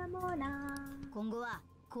今後は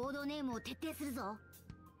コードネームを徹底するぞ。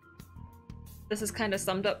 This has kind of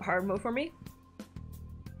summed up hard mode for me.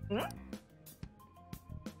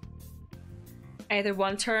 Either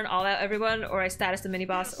one turn all out everyone, or I status the mini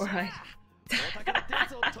boss, or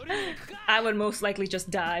I would most likely just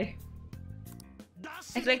die.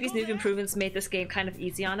 I feel like these new improvements made this game kind of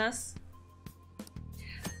easy on us.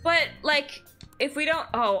 But, like, if we don't—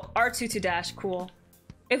 oh, R2 to dash, cool.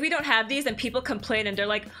 If we don't have these and people complain and they're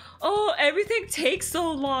like, oh, everything takes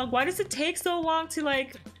so long. Why does it take so long to,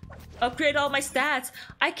 like, upgrade all my stats?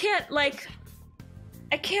 I can't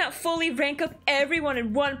fully rank up everyone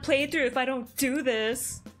in one playthrough if I don't do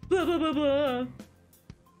this. Blah, blah, blah, blah.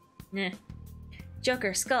 Nah.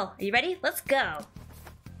 Joker, Skull, are you ready? Let's go.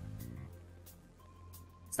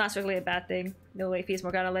 It's not strictly a bad thing. No late fees,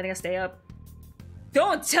 Morgana letting us stay up.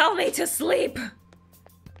 Don't tell me to sleep!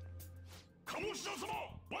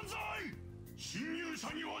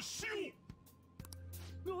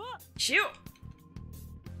 Shoot!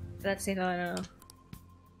 That's the same time, I don't know.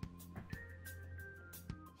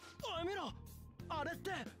 やめろ。あれって。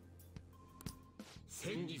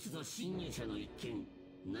先日の侵入者の一件、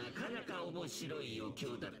なかなか面白い余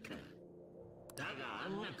興だった。だがあ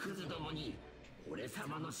んなクズどもに俺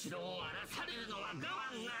様の城を荒らされるのは我慢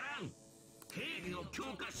ならん。警備を強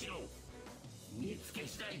化しろ。見つけ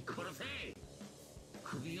次第殺せ。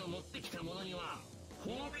首を持ってきた者には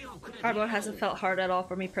褒美をくれ。Hard mode hasn't felt hard at all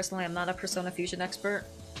for me personally. I'm not a Persona Fusion expert.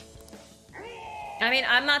 I mean,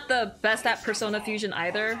 I'm not the best at Persona Fusion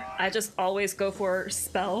either. I just always go for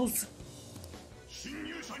spells.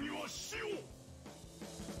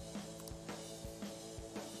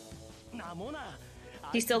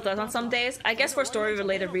 He still does on some days. I guess for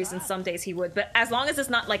story-related reasons, some days he would. But as long as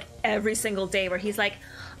it's not like every single day where he's like,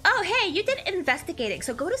 oh, hey, you did investigating,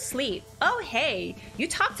 so go to sleep. Oh, hey, you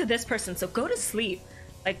talked to this person, so go to sleep.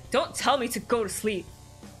 Like, don't tell me to go to sleep.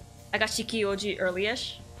 I got Shikioji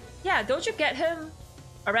early-ish. Yeah, don't you get him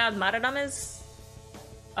around Madarama's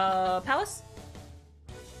palace?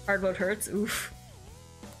 Hard mode hurts. Oof.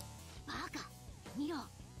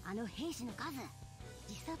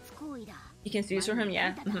 You can fuse for him?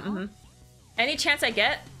 Yeah. Any chance I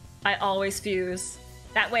get, I always fuse.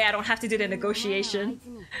 That way I don't have to do the negotiation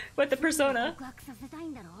with the persona.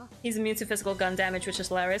 He's immune to physical gun damage, which is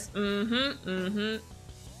hilarious.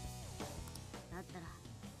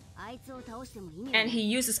 And he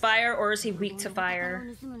uses fire, or is he weak to fire?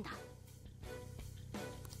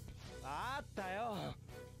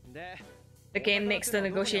 The game makes the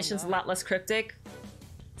negotiations a lot less cryptic.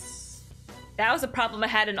 That was a problem I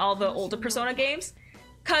had in all the older Persona games.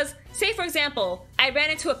 Cause, say for example, I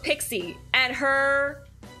ran into a pixie and her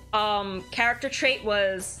character trait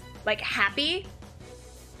was like happy.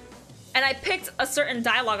 And I picked a certain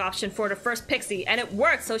dialogue option for the first pixie and it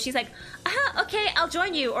worked. So she's like, okay, I'll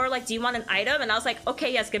join you. Or like, do you want an item? And I was like,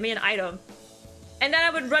 okay, yes, give me an item. And then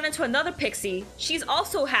I would run into another pixie. She's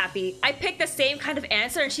also happy. I picked the same kind of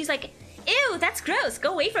answer and she's like, ew, that's gross.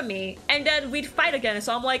 Go away from me. And then we'd fight again.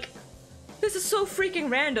 So I'm like, this is so freaking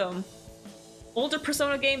random. Older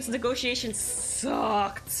Persona games negotiations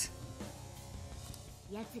sucked.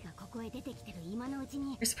 You're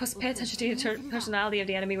supposed to pay attention to the personality of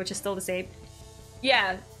the enemy, which is still the same.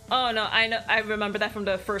 Yeah. Oh no, I know. I remember that from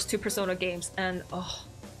the first two Persona games, and oh,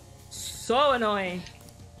 so annoying.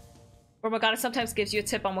 Or my god, it sometimes gives you a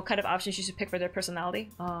tip on what kind of options you should pick for their personality.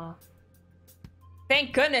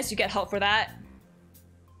 Thank goodness you get help for that.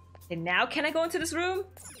 And now can I go into this room?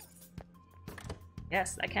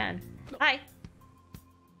 Yes, I can. Hi.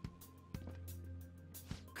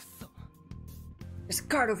 There's a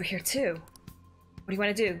guard over here too. What do you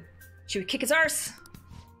want to do? Should we kick his arse?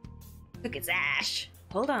 Look at Ash.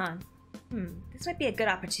 Hold on. This might be a good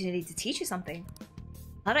opportunity to teach you something.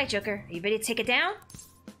 Alright, Joker. Are you ready to take it down?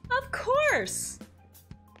 Of course!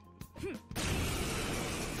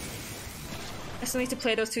 I still need to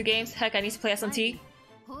play those two games. Heck, I need to play SMT.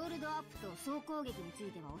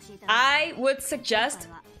 I would suggest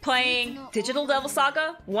playing Digital Devil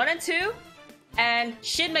Saga 1 and 2 and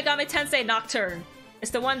Shin Megami Tensei Nocturne. It's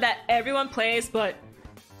the one that everyone plays, but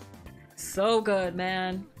so good,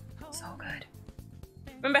 man. So good.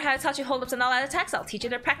 Remember how I taught you hold-ups and all-out attacks? I'll teach you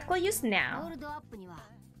their practical use now.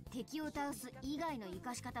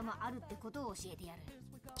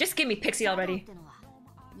 Just give me Pixie already.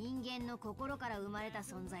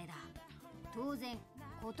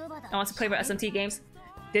 I want to play more SMT games.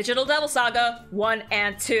 Digital Devil Saga 1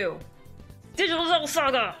 and 2. Digital Devil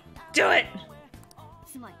Saga! Do it!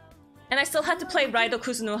 And I still had to play Raido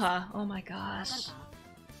Kuzunoha. Oh my gosh.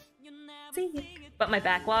 But my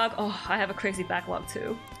backlog? Oh, I have a crazy backlog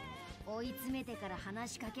too.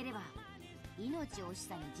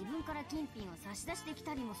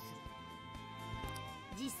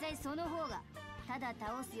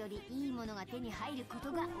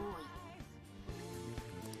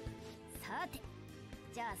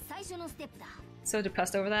 So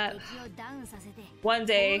depressed over that. One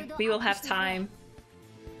day, we will have time.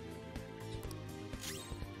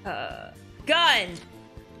 Gun!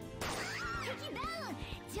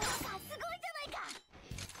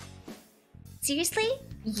 Seriously?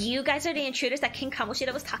 You guys are the intruders that King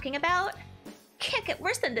Kamoshida was talking about? Can't get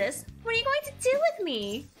worse than this. What are you going to do with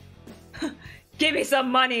me? Give me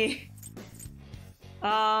some money!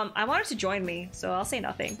 I want her to join me, so I'll say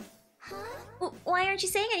nothing. Huh? Why aren't you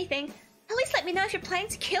saying anything? At least let me know if you're planning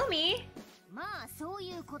to kill me.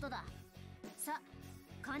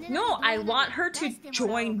 No, I want her to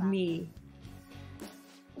join me.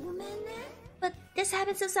 But this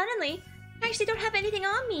happened so suddenly. I actually don't have anything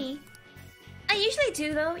on me. I usually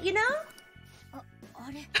do though, you know?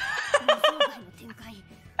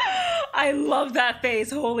 I love that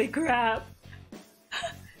face, holy crap.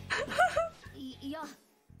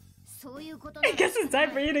 I guess it's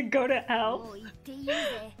time for you to go to hell.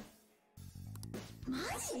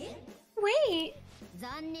 Wait.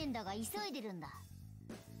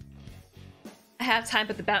 I have time,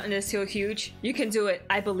 but the mountain is so huge. You can do it.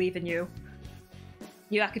 I believe in you.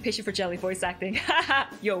 New occupation for Jelly, voice acting.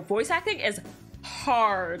 Yo, voice acting is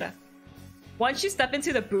hard. Once you step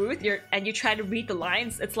into the booth and you try to read the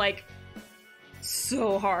lines, it's like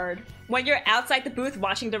so hard. When you're outside the booth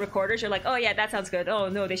watching the recorders, you're like, oh yeah, that sounds good. Oh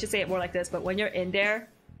no, they should say it more like this. But when you're in there,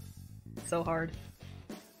 so hard.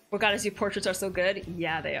 Morgana's portraits are so good.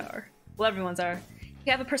 Yeah, they are. Well, everyone's are. If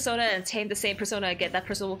you have a persona and tame the same persona again, that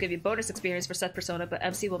persona will give you bonus experience for said persona, but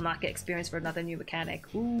MC will not get experience for another new mechanic.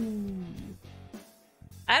 Ooh.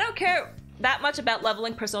 I don't care that much about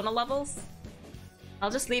leveling persona levels.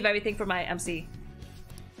 I'll just leave everything for my MC.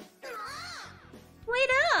 Wait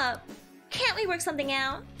up! Can't we work something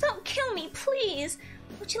out? Don't kill me, please!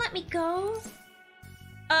 Would you let me go?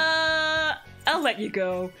 I'll let you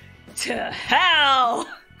go. To hell!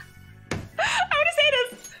 I want to say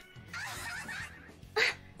this!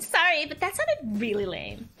 Sorry, but that sounded really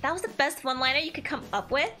lame. That was the best one-liner you could come up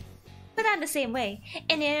with? But I'm the same way.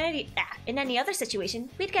 In any other situation,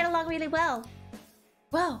 we'd get along really well.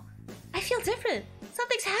 Whoa, I feel different.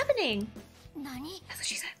 Something's happening. Nani? That's what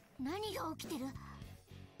she said.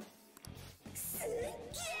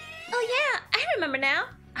 Oh yeah, I remember now.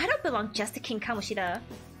 I don't belong just to King Kamoshida.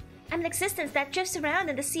 I'm an existence that drifts around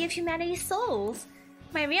in the sea of humanity's souls.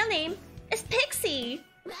 My real name is Pixie.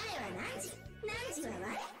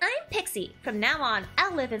 I'm Pixie. From now on,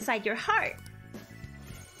 I'll live inside your heart.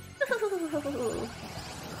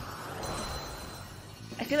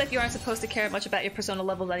 I feel like you aren't supposed to care much about your persona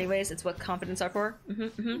levels anyways. It's what confidence are for.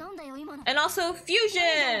 And also,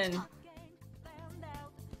 fusion!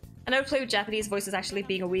 I never played with Japanese voices actually.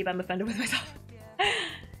 Being a weeb, I'm offended with myself.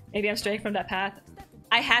 Maybe I'm straying from that path.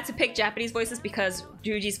 I had to pick Japanese voices because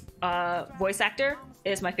Ryuji's voice actor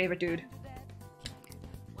is my favorite dude.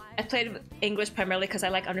 I played English primarily because I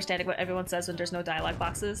like understanding what everyone says when there's no dialogue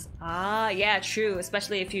boxes. Ah, yeah, true.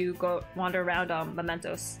 Especially if you go wander around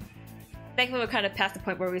Mementos. Thankfully, we're kind of past the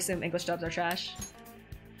point where we assume English dubs are trash.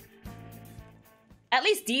 At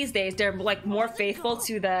least these days, they're like more faithful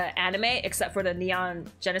to the anime, except for the Neon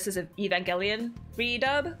Genesis of Evangelion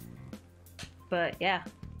redub. But yeah.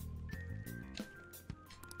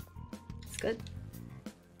 It's good.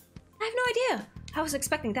 I have no idea. I wasn't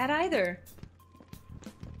expecting that either.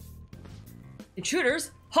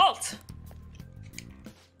 Intruders, halt!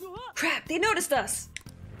 Crap, they noticed us!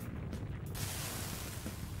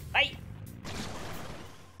 Bye!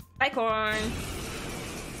 Bye, Corn!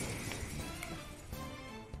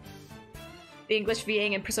 The English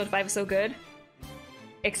VAing in Persona 5 is so good.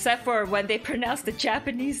 Except for when they pronounce the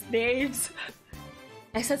Japanese names.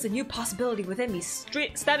 I sense a new possibility within me,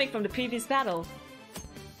 stemming from the previous battle.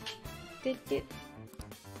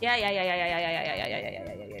 Yeah.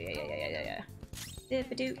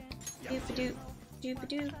 Doop-a-doop, doop-a-doop,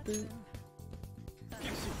 doop-a-doop, boop.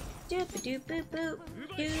 Doop-a-doop, boop, boop,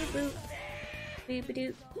 doop-boop,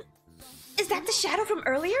 doop-a-doop. Is that the shadow from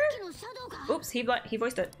earlier? Oops, he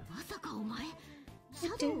voiced it.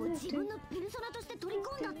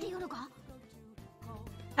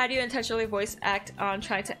 How do you intentionally voice act on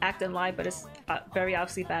trying to act and lie, but is very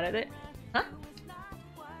obviously bad at it? Huh?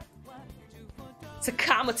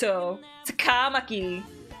 Sakamoto! Takamaki!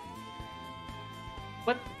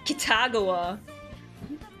 What? Kitagawa?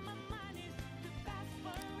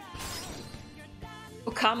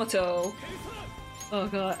 Okamoto! Oh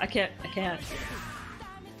god, I can't.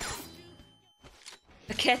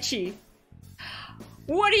 Akechi!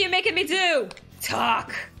 What are you making me do?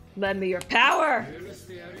 Talk! Lend me your power!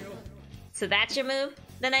 So that's your move?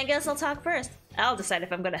 Then I guess I'll talk first. I'll decide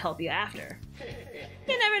if I'm gonna help you after.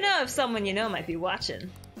 You never know if someone you know might be watching.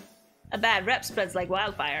 A bad rep spreads like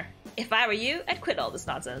wildfire. If I were you, I'd quit all this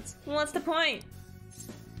nonsense. What's the point?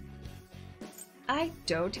 I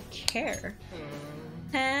don't care.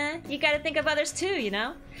 Huh? You gotta think of others too, you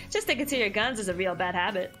know? Just sticking to your guns is a real bad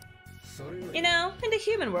habit. You know, in the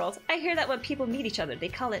human world, I hear that when people meet each other, they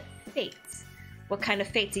call it fate. What kind of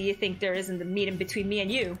fate do you think there is in the meeting between me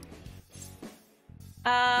and you?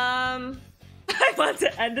 I want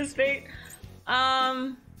to end this fate.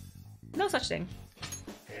 No such thing.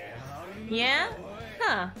 Yeah?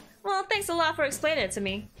 Huh. Well, thanks a lot for explaining it to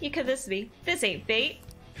me. You convinced me. This ain't fate.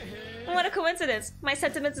 What a coincidence. My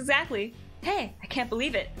sentiments exactly. Hey, I can't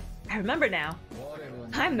believe it. I remember now.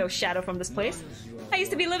 I'm no shadow from this place. I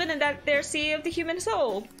used to be living in that there sea of the human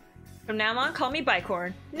soul. From now on, call me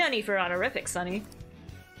Bicorn. No need for honorifics, sonny.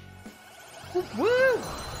 Woo!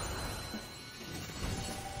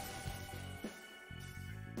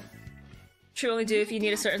 True only do if you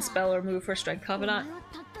need a certain spell or move for Strength Covenant.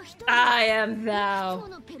 I am thou.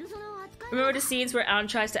 Remember the scenes where Alan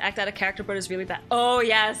tries to act out a character but is really bad? Oh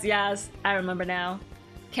yes, yes. I remember now.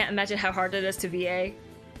 Can't imagine how hard it is to VA.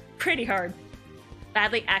 Pretty hard.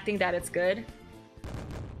 Badly acting that it's good.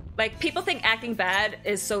 Like, people think acting bad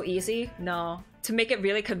is so easy. No. To make it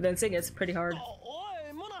really convincing, it's pretty hard.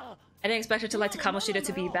 I didn't expect her to like Kamoshida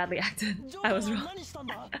to be badly acted. I was wrong.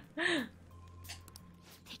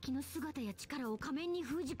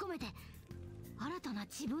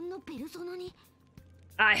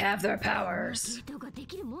 I have their powers.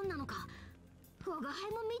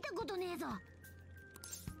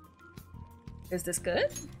 Is this good?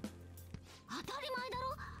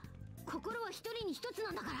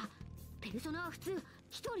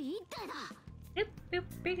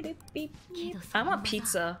 I want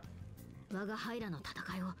pizza.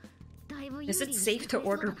 Is it safe to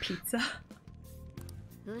order pizza?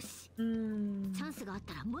 Does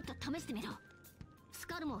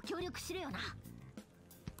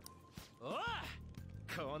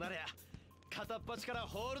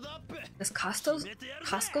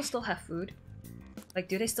Costco still have food? Like,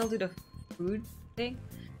 do they still do the food thing?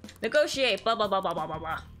 Negotiate, blah blah blah blah blah blah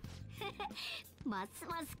blah.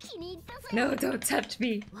 No, don't tempt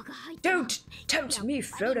me. Don't tempt me,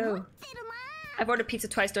 Frodo. I've ordered pizza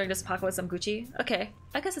twice during this apocalypse. I'm Gucci. Okay,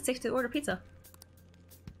 I guess it's safe to order pizza.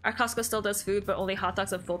 Our Costco still does food, but only hot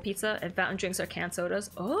dogs and full pizza, and fountain drinks are canned sodas.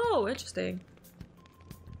 Oh, interesting.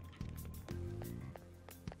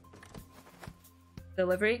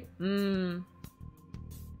 Delivery?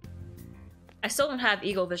 I still don't have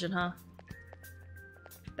Eagle Vision, huh?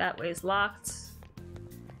 That way's locked.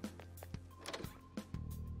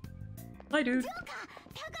 Hi, dude.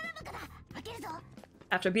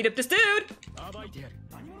 After I beat up this dude!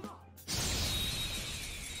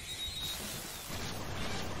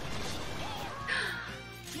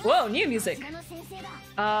 Whoa, new music!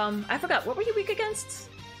 I forgot, what were you weak against?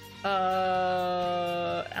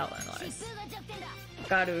 Outline-wise.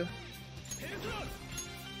 Garu.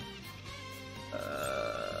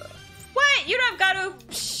 What? You don't have Garu?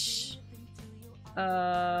 Shh.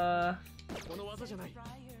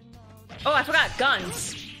 Oh, I forgot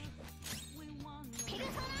guns.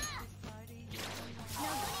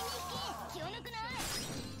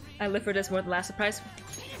 I live for this more than last surprise.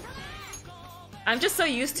 I'm just so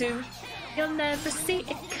used to. You'll never see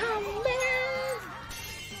it coming.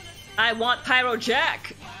 I want Pyro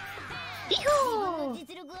Jack. Eagle.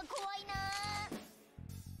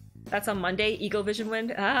 That's on Monday. Eagle Vision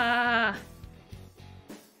Wind. Ah.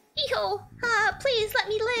 Ho! Please let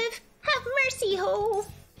me live! Have mercy, ho!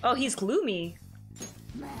 Oh, he's gloomy.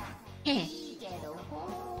 Then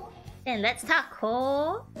let's talk,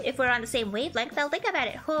 ho! If we're on the same wavelength, I'll think about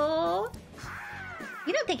it, ho!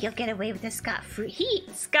 You don't think you'll get away with this scot-free,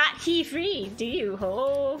 do you,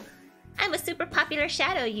 ho? I'm a super popular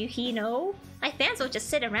shadow, you he know. My fans won't just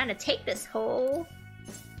sit around and take this, ho!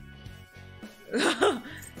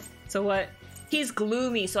 So what? He's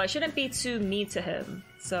gloomy, so I shouldn't be too mean to him.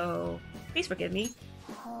 So, please forgive me.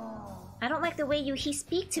 I don't like the way you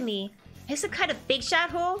speak to me. You're some kind of big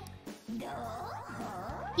shot, ho?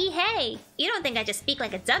 Hey, you don't think I just speak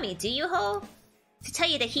like a dummy, do you, ho? To tell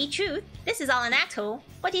you the truth, this is all an act, ho.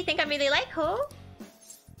 What do you think I'm really like, ho?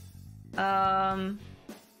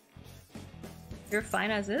 You're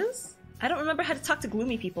fine as is? I don't remember how to talk to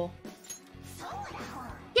gloomy people.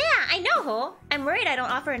 Yeah, I know, ho. I'm worried I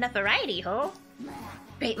don't offer enough variety, ho.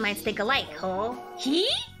 Great minds think alike, ho.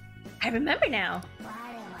 I remember now.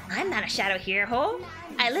 I'm not a shadow here, ho.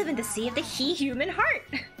 I live in the sea of the human heart.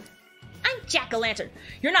 I'm Jack-o'-lantern.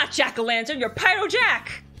 You're not Jack-o'-lantern, you're Pyro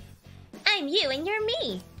Jack! I'm you and you're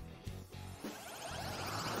me.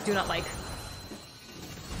 Do not like.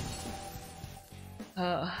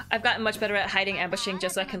 I've gotten much better at hiding ambushing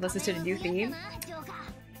just so I can listen to the new theme.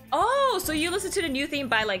 Oh, so you listen to the new theme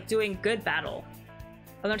by like doing good battle.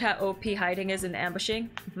 I learned how OP hiding is in ambushing.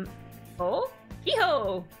 Oh?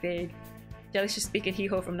 Hee-ho! Big. Jelly should speak in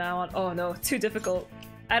hee-ho from now on. Oh no, too difficult.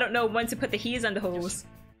 I don't know when to put the he's on the hoes.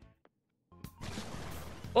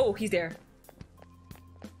 Oh, he's there.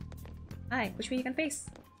 Hi, which way you gonna face?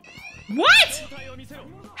 What?!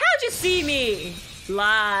 How'd you see me?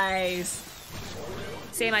 Lies.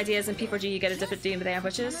 Same idea as in P4G, you get a different theme with the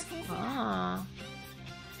ambushes. Ah.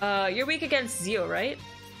 You're weak against Zio, right?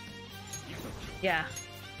 Yeah.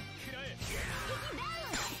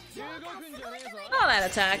 Oh, that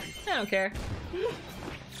attack. I don't care.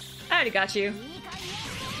 I already got you.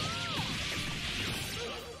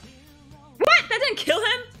 What? That didn't kill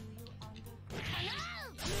him?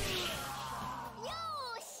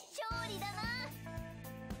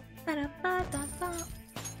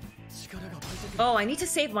 Oh, I need to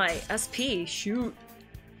save my SP. Shoot.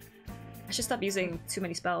 I should stop using too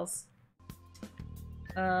many spells.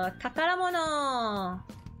 Tataramono!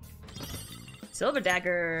 Silver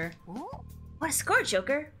dagger. What a score,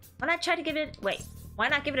 Joker! Why not try to give it... Wait, why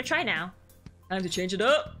not give it a try now? Time to change it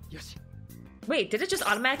up! Wait, did it just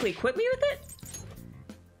automatically equip me with it?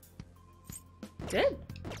 Did?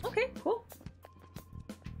 Okay, cool.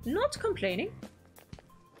 Not complaining.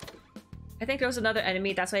 I think there was another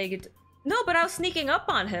enemy, that's why you get... No, but I was sneaking up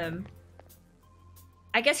on him.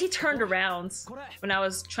 I guess he turned around when I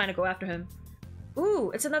was trying to go after him.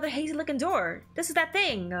 Ooh, it's another hazy looking door. This is that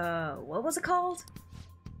thing, what was it called?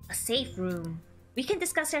 A safe room. We can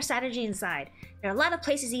discuss our strategy inside. There are a lot of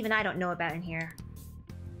places even I don't know about in here.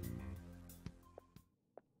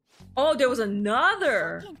 Oh, there was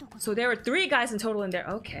another! So there were 3 guys in total in there.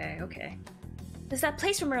 Okay, okay. There's that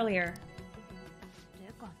place from earlier.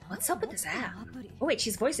 What's up with this app? Oh wait,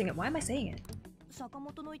 she's voicing it. Why am I saying it?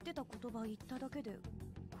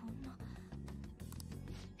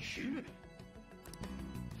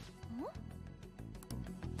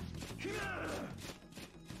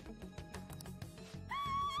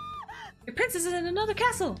 Your princess is in another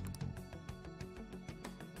castle!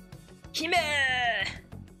 Hime!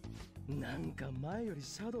 なんか前より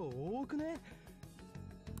シャドウ多くね。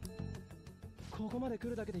ここまで来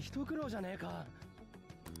るだけで一苦労じゃねえか。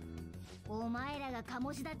お前らが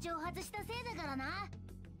鴨志田挑発したせいだからな。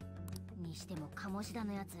にしても鴨志田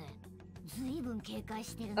のやつ、ずいぶん警戒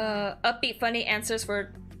してるな。Upbeat funny answers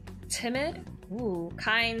for timid? Ooh,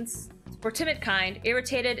 kinds. For timid kind,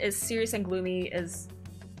 irritated is serious and gloomy is...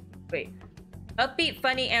 Wait. Upbeat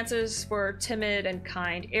funny answers for timid and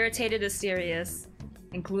kind. Irritated is serious.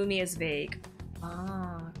 And gloomy is vague.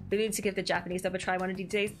 Ah, we need to give the Japanese dub a try one of these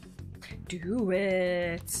days. Do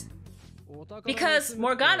it. Because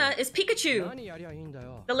Morgana is Pikachu.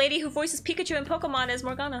 The lady who voices Pikachu in Pokemon is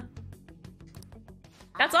Morgana.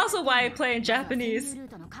 That's also why I play in Japanese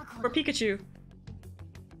for Pikachu.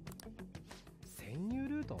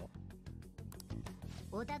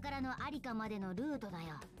 お宝のありかまでのルートだ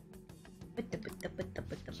よ。け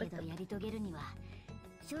どやり遂げるには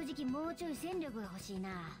正直もうちょい戦力が欲しいな。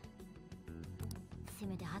せ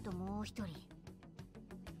めてあともう一人。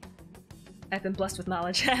I've been blessed with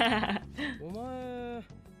knowledge. A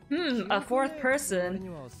 4th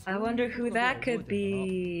person. I wonder who that could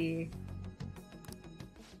be.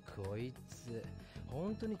 こいつ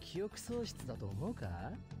本当に記憶喪失だと思うか?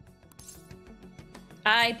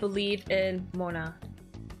 I believe in Mona.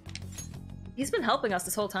 He's been helping us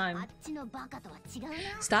this whole time.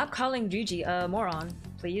 Stop calling Ryuji a moron,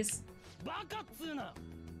 please.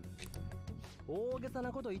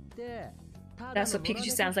 That's what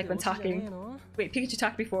Pikachu sounds like when talking. Wait, Pikachu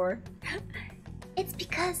talked before. It's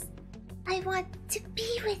because I want to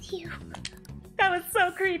be with you. That was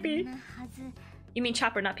so creepy. You mean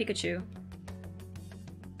Chopper, not Pikachu.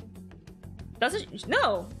 Doesn't...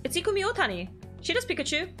 No! It's Ikumi Otani. She does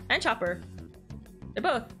Pikachu and Chopper. They're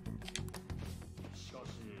both.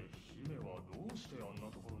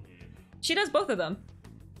 She does both of them.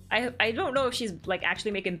 I don't know if she's like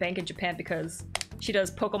actually making bank in Japan because she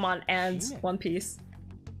does Pokemon and One Piece.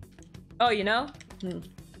 Oh, you know?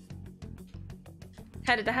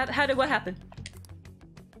 How did what happen?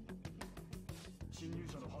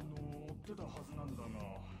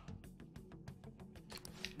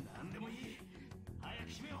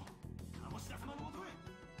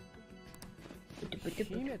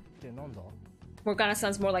 Morgana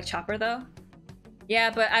sounds more like Chopper though. Yeah,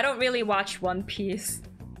 but I don't really watch One Piece,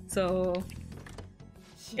 so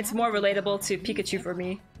it's more relatable to Pikachu for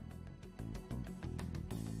me.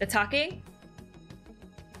 The talking?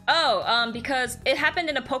 Oh, because it happened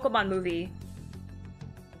in a Pokemon movie.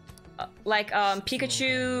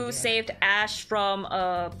 Pikachu saved Ash from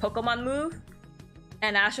a Pokemon move.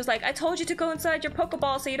 And Ash was like, I told you to go inside your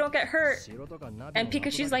Pokeball so you don't get hurt. And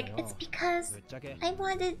Pikachu's like, it's because I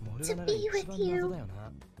wanted to be with you.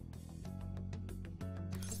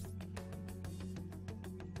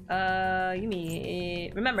 You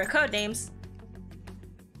mean... Remember, code names.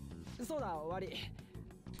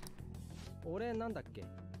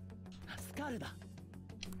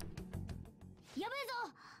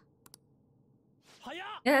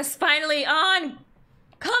 Yes, finally on!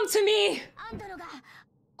 Come to me!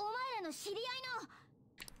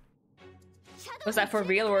 Was that for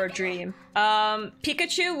real or a dream?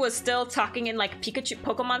 Pikachu was still talking in like Pikachu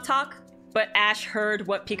Pokemon talk, but Ash heard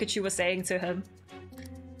what Pikachu was saying to him.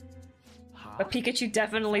 But Pikachu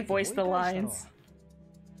definitely voiced the lines.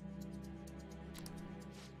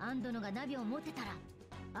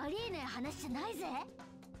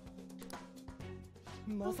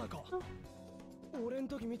 まさか俺ん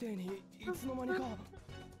時みてえにいつの間にか。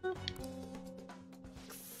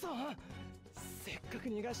くそ、せっかく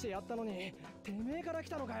逃がしてやったのにてめえから来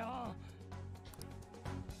たのかよ。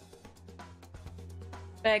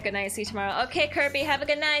But good night, see you tomorrow. Okay, Kirby, have a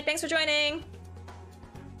good night. Thanks for joining.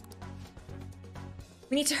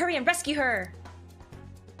 We need to hurry and rescue her.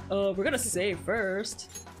 We're gonna save first.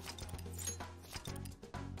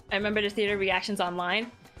 I remember the theater reactions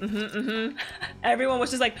online. Everyone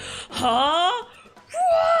was just like, huh?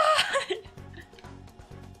 What?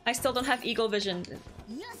 I still don't have eagle vision.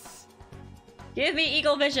 Yes. Give me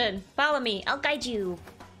eagle vision. Follow me. I'll guide you.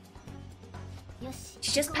 Yes.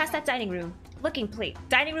 She just passed that dining room. Looking place.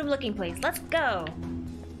 Dining room looking place. Let's go.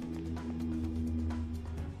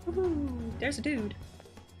 Woohoo. There's a dude.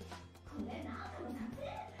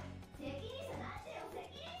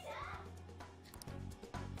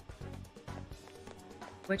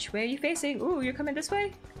 Which way are you facing? Ooh, you're coming this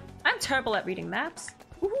way? I'm terrible at reading maps.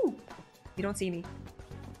 Woohoo! You don't see me.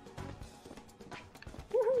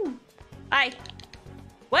 Woohoo! Hi!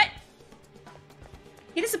 What?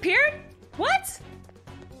 He disappeared? What?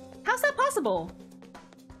 How's that possible?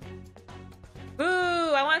 Boo!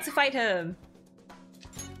 I wanted to fight him.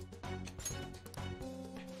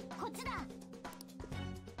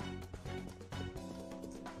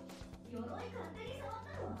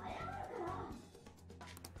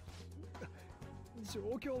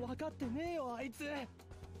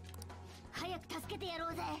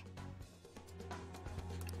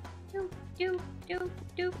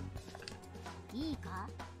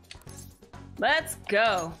 Let's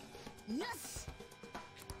go. Yes.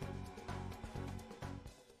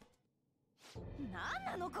 なん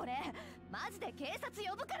なのこれ、マジで警察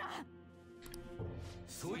呼ぶから。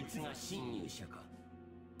そいつが侵入者か。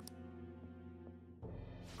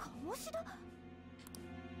鴨志田。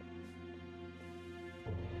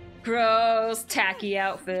Gross, tacky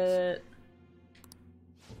outfit.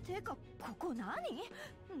 てかここ何？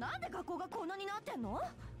なんで学校がこんなになってんの？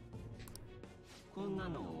こんな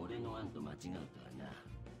の俺の案と間違うとはな。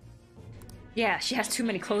Yeah, she has too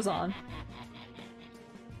many clothes on.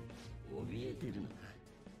 怯えてるのか。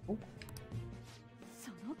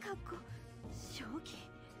その格好、正気。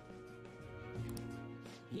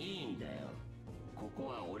いいんだよ。ここ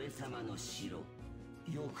は俺様の城。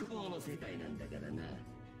欲望の世界なんだからな。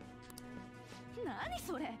何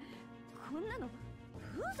それ？こんなの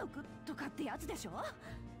風俗とかってやつでしょ？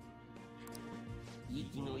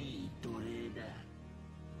息のいい奴隷だ。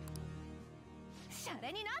シャ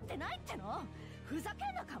レになってないっての？ふざけ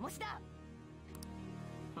んな鴨志田。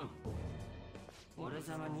俺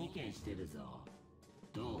様に意見してるぞ。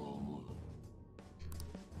どう思う？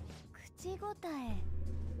口答え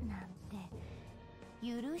なんて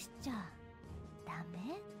許しちゃダ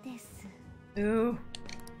メです。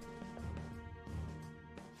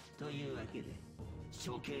というわけで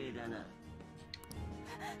処刑だな。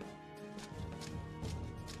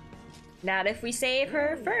Not if we save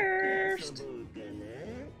her first.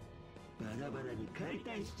 バラバラに解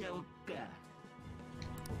体しちゃおっか。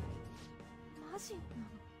マジ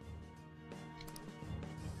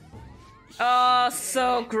Oh,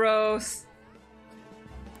 so gross.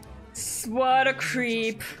 What a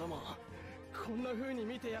creep. こんな風に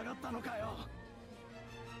見てやがったのかよ。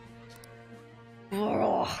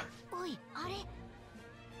おい、あれ。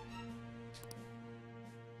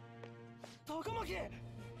高巻。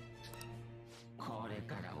これ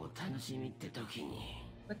からお楽しみって時に。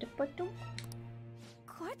こ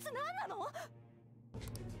いつ何なの？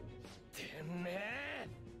てめえ。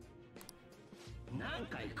何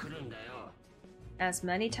回来るんだよ。As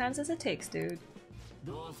many times as it takes, dude.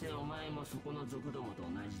 どうせお前もそこの族どもと同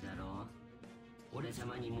じだろ。俺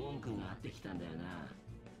様に文句があってきたんだよな。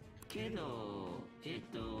けど、名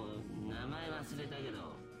前忘れたけ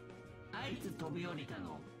ど、あいつ飛び降りた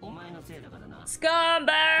のお前のせいだからな。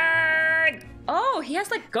Scumbag! Oh, he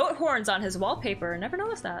has like goat horns on his wallpaper. Never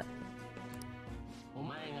noticed that. お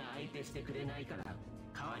前が相手してくれないから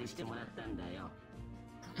代わりしてもらったんだよ。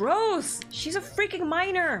Gross! She's a freaking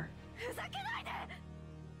minor! ふざけないで！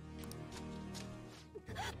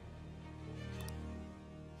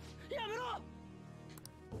やめろ！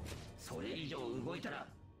それ以上動いたら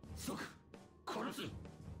即殺す。く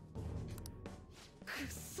っ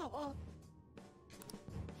そ！お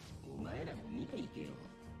前らも見ていけよ。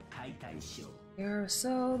解体ショー。 You're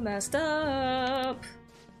so messed up.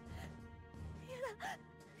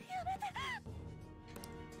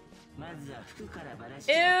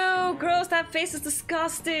 Ew, gross, that face is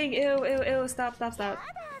disgusting. Ew, ew, ew, stop, stop, stop.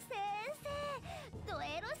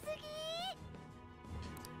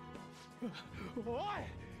 おい、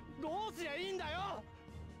どうすりゃいいんだよ。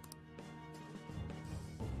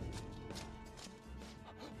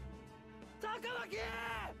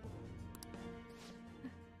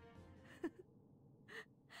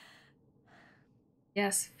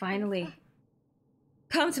Yes, finally.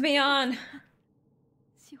 Come to me on.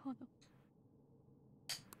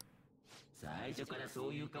 最初からそ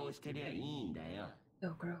ういう顔してりゃいいんだよ。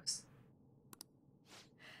 So gross.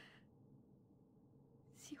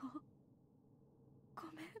 志保、ご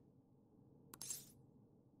めん。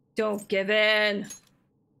 Don't give in.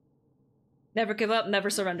 Never give up, never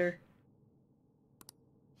surrender.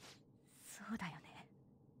 そうだよね。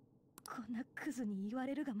こんなクズに言わ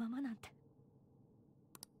れるがままなんて。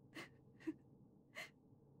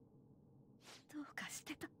どうかし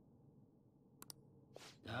てた。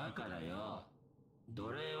だからよ、奴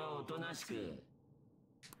隷はおとなしく。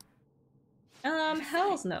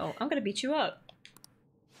Hells no. I'm gonna beat you up.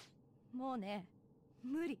 もうね、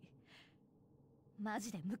無理。マ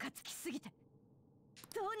ジでムカつきすぎて。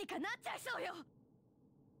どうにかなっちゃいそうよ。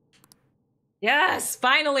 Yes,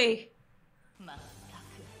 finally. まった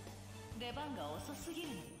く出番が遅すぎる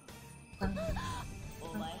のよ。お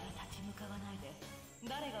前が立ち向かわないで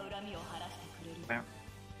誰が恨みを晴らしてくれるの。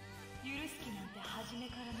許す気なんて初め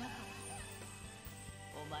からなかった。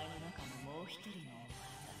お前の中のもう一人のお前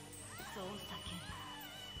がそう叫んだ。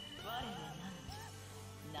我は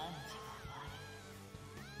何時は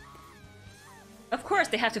我。 Of course,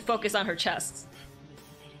 they have to focus on her chest.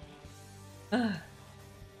 Ugh. 聞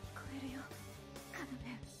こえるよ、カル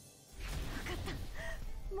メン。分かっ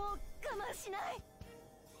た。もう我慢しない。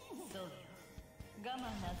そうよ。我慢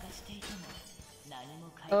なんかしていても何も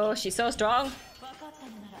解決。 Oh, she's so strong. 分かった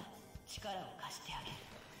のなら力を貸してあげ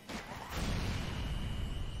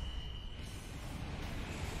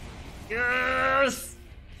る。 Yes!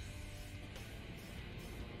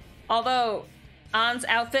 Although, An's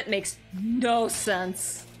outfit makes no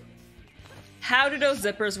sense. How do those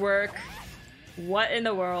zippers work? What in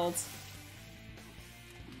the world?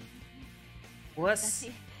 What's...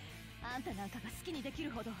 私、あんたなんかが好きにでき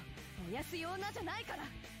るほどお安い女じゃないから。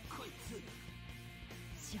こいつ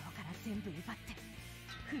塩から全部奪って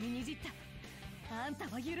踏みにじった。あんた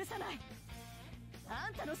は許さない。あ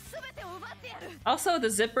んたの全てを奪ってやる。 Also, the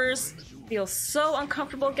zippers feel so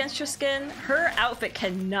uncomfortable against your skin. Her outfit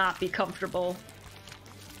cannot be comfortable.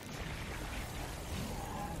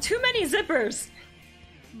 Too many zippers!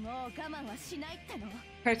 もう我慢はしないっての。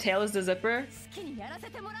 Her tail is the zipper. 好きにやらせ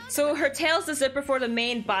てもらう。 So her tail's the zipper for the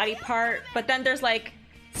main body part, but then there's like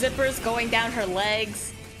zippers going down her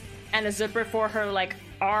legs and a zipper for her like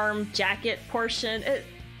arm jacket portion. It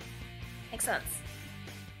makes sense.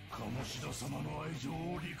 鴨志田様の愛情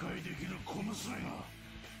を理解できる小娘が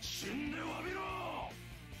死んでわびろ。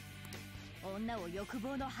女を欲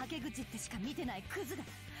望のはけ口ってしか見てないクズが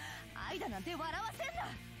愛だなんて笑わせんな。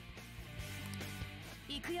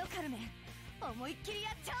行くよカルメン、思いっきりや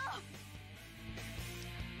っちゃお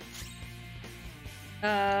う。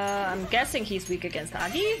 I'm guessing he's weak against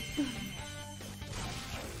Agi.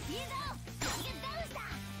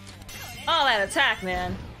 All that attack,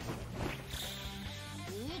 man.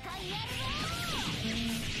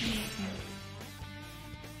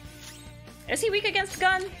 Is he weak against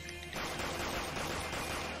gun?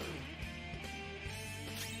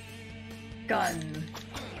 Gun.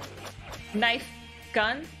 Knife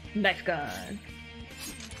gun? Knife gun.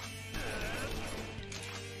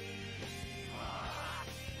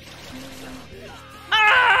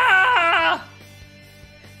 Ah!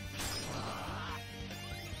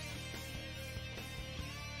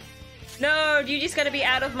 No, you just gotta be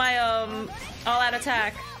out of my all-out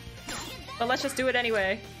attack. But let's just do it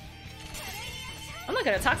anyway. I'm not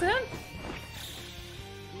gonna talk to him.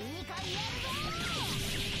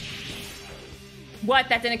 What?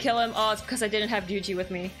 That didn't kill him? Oh, it's because I didn't have Ryuji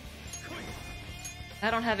with me.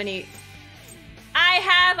 I don't have any... I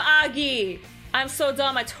have Agi! I'm so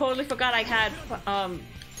dumb, I totally forgot I had,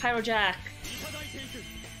 Pyro Jack.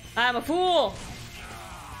 I'm a fool!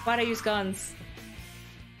 Why'd I use guns?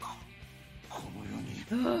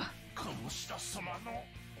 Ugh.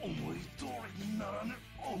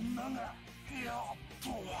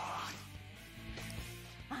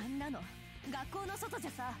 あんなの学校の外じ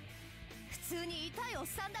ゃさ、普通に痛いおっ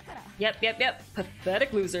さんだから。 Yep, yep, yep.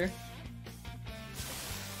 Pathetic loser.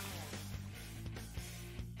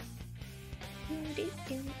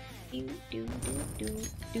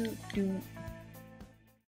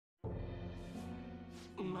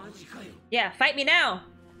 Yeah, fight me now!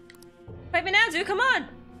 Fight me now, dude, come on!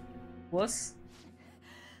 Wuss.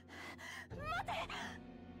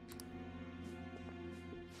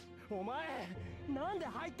 お前なんで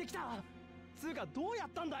入ってきた？つうかどうやっ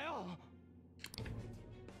たんだよ。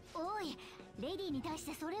おい、レディーに対し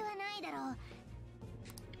てそれはないだろう。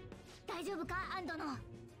大丈夫かアンドの。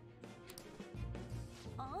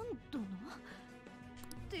アンドのっ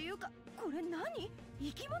ていうか、これ何？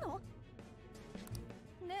生き物？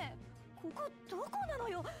ねえ、ここどこなの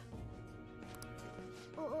よ。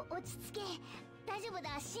落ち着け、大丈夫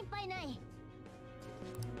だ、心配ない。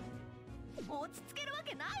落ち着けるわ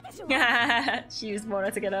けないでしょ。She used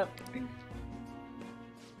Mona to get up. あれ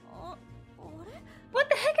What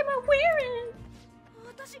the heck am I wearing?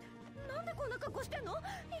 私なんでこんな格好してんの？い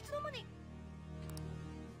つの間に。や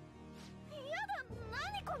だ、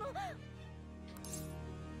何この。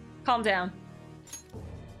Calm down.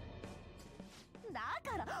 だ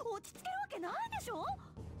から落ち着けるわけないでしょ。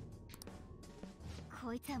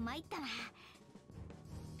こいつは参ったな。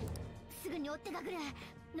すぐに追ってかくる。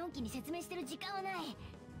のんきに説明してる時間はない。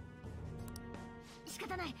仕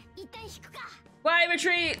方ない、一旦引くか。 Why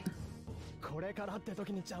retreat? これからって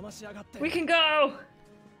時に邪魔しやがって。 We can go!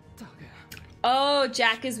 Oh,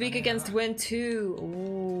 Jack is weak against wind too.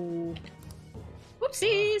 Ooh.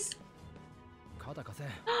 Whoopsies!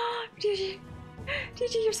 Gigi!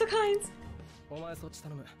 Gigi, you're so kind! お前そっち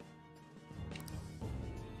頼む。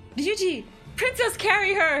 Gigi! Princess,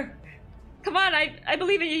 carry her! Come on, I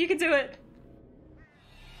believe in you, you can do it!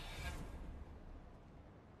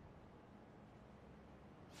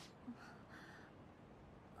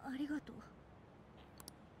 ありがとう。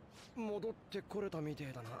戻ってこれたみて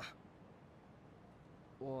えだな。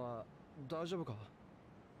おい、大丈夫か？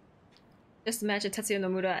 Just imagine Tetsuya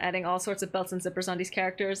Nomura adding all sorts of belts and zippers on these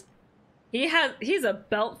characters. He's a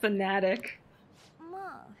belt fanatic.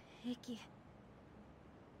 まあ平気。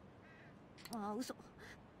あ、嘘。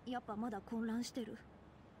やっぱまだ混乱してる。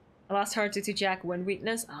 I lost heart due to Jack wind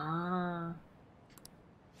weakness. Ah.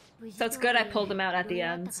 So it's good I pulled him out at the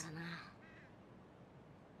end.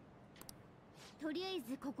 とりあえ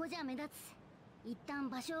ずここじゃ目立つ。一旦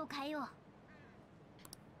場所を変えよう。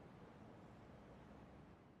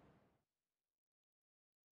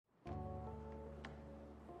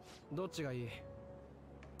どっちがいい？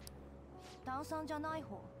炭酸じゃない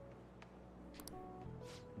方。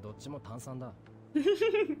どっちも炭酸だ。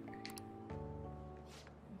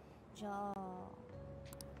じゃあ。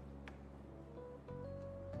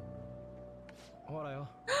ほらよ。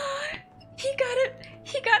He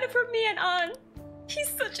got it from me and On. He's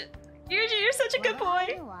such a Yuji, you're such a good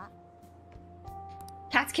boy.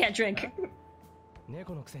 Cats can't drink.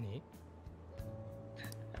 猫のくせに？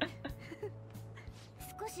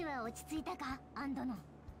少しは落ち着いたか、アンドの。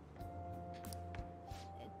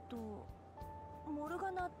モル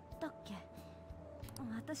ガナだっけ？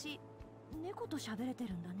私、猫と喋れて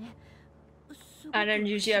るんだね。Anna and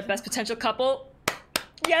Yuji are best potential couple.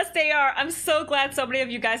 Yes, they are. I'm so glad so many of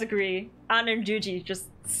you guys agree. Anna and Yuji just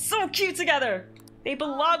so cute together. They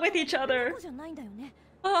belong with each other.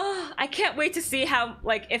 Oh, I can't wait to see how,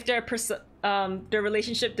 like, if their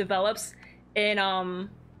relationship develops in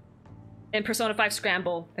Persona 5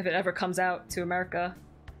 Scramble, if it ever comes out to America.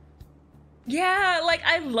 Yeah, like,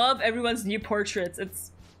 I love everyone's new portraits.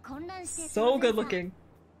 It's so good looking.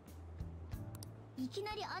 いき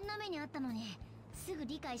なりあんな目にあったのに、すぐ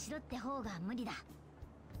理解しろって方が無理だ。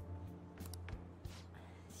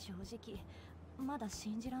正直、まだ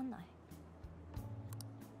信じらんない。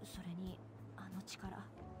それに、あの力、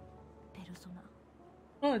ペルソナ。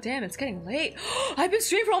Oh damn, it's getting late. I've been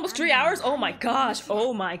streaming for almost 3 hours. Oh my gosh.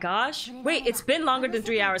 Oh my gosh. Wait, it's been longer than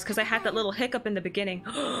 3 hours because I had that little hiccup in the beginning.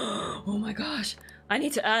 Oh my gosh. I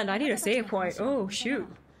need to end. I need a save point. Oh shoot.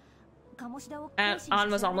 And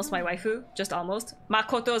An was almost my waifu. Just almost.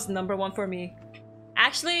 Makoto's #1 for me.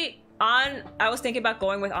 Actually, An, I was thinking about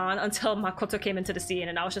going with An until Makoto came into the scene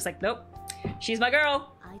and I was just like, nope. She's my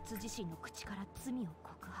girl.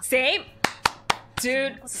 Same.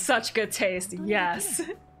 Dude, such good taste. Yes.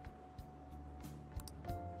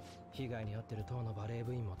 被害に遭ってる当のバレー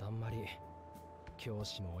部員もだんまり、教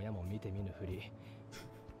師も親も見て見ぬふり。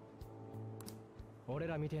俺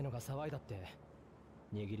らみてえのが騒いだって、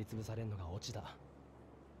握りつぶされんのがオチだ。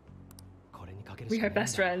これにかけるしか We ないんだ。 are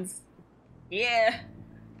best friends. Yeah.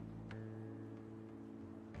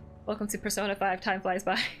 Welcome to Persona 5. Time flies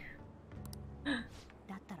by.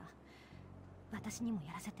 だったら、私にも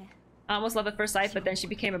やらせて。I almost love at first sight, but then she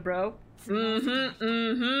became a bro.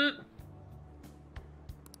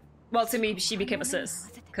 Well, to me, she became a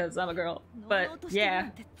sis, because I'm a girl. But,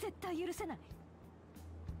 yeah.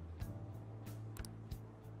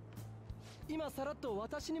 今さらっと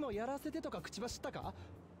私にもやらせてとか口走ったか？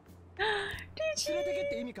連れてけっ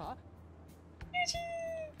て意味か？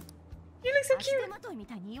 You look so cute.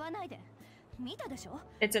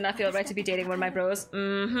 It did not feel right to be dating one of my bros.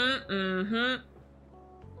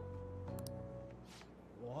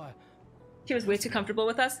 He was way too comfortable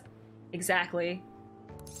with us. Exactly.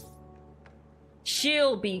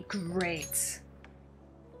 She'll be great.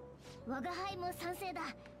 我が輩も賛成だ。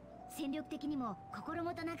戦力的にも心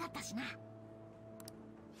もとなかったしな。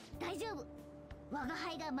大丈夫。我が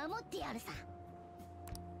輩が守ってやるさ。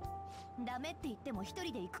ダメって言っても一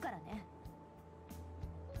人で行くからね。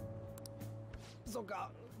そっ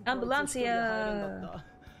か。アンブランシア。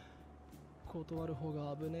断る方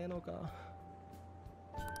が危ねえのか。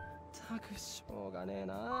たくしょうがねえ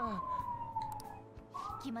な。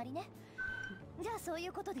決まりね。じゃあそうい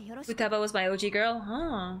うことでよろしく。 Futaba was my OG girl?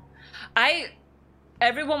 Huh.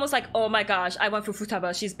 Everyone was like, oh my gosh, I went for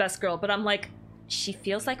Futaba, she's best girl. But I'm like, she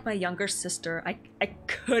feels like my younger sister. I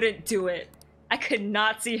couldn't do it. I could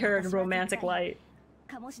not see her in romantic light.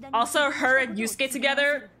 Also, her and Yusuke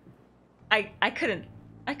together, I couldn't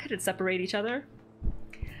separate each other.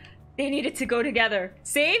 They needed to go together.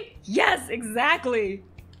 Same? Yes, exactly.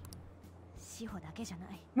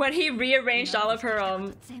 When he rearranged all of her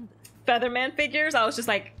Featherman figures, I was just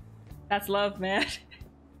like, that's love, man.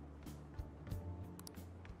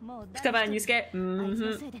 Futaba and Yusuke?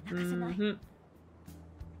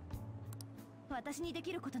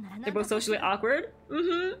 They're both socially awkward.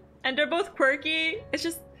 And they're both quirky. It's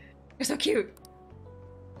just, they're so cute.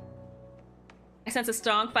 I sense a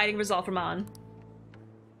strong fighting resolve from An.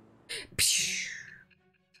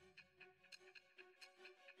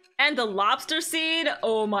 And the lobster scene,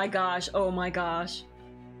 oh my gosh, oh my gosh.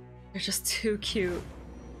 They're just too cute.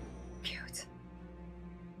 Cute.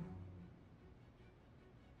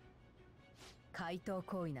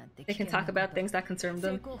 They can talk about things that concern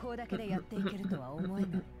them.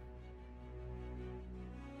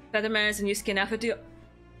 Featherman and Yusuke now do.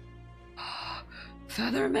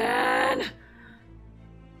 Featherman!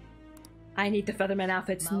 I need the Featherman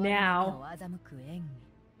outfits now.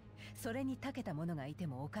 それに長けた者がいて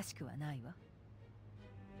もおかしくはないわ。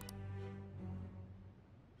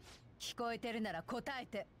聞こえてるなら答え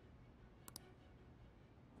て。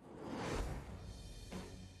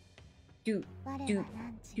Do 我は汝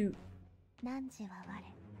は我。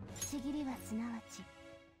ちぎりはすなわち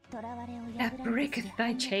囚われを破ら That breaketh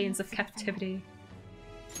thy chains of captivity.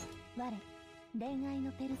 我、恋愛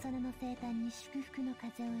のペルソナの生誕に祝福の風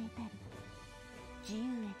を得たり。自由へ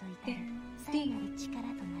と至るさらなる力と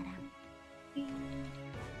ならん。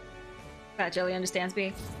God, Jelly understands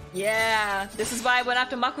me. Yeah, this is why I went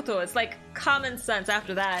after Makoto. It's like common sense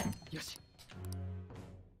after that.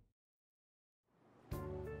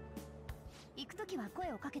 行くときは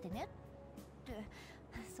声をかけてね。って、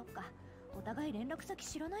そっか。お互い連絡先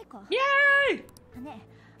知らないか。イエーイ！ね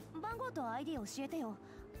え、番号と ID 教えてよ。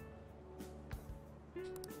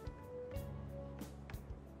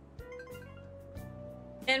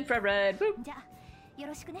Infrared. Boop. じゃあ、よ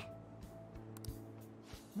ろしくね。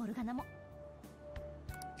モルガナも。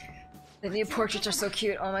The new portraits are so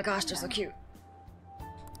cute. Oh my gosh, they're so cute.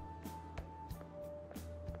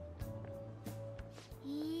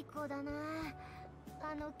 いい子だな。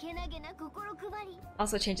あのけなげな心配り。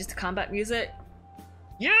Also changes to combat music.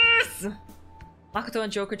 Yes! Makoto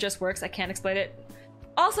and Joker just works. I can't explain it.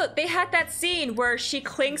 Also, they had that scene where she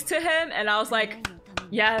clings to him, and I was like,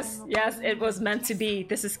 yes, yes, it was meant to be.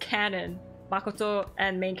 This is canon. Makoto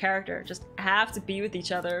and main character just have to be with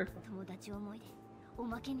each other.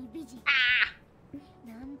 Ah!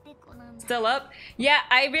 Still up? Yeah,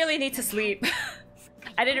 I really need to sleep.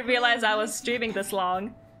 I didn't realize I was streaming this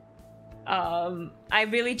long. I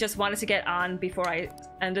really just wanted to get on before I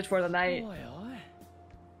ended for the night.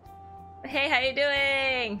 Hey, how you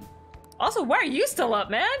doing? Also, why are you still up,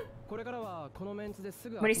 man?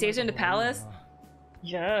 When he saves her in the palace?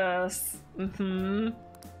 Yes. Mm-hmm.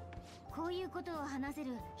 こういうことを話せ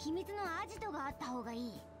る秘密のアジトがあった方がい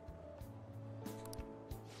い。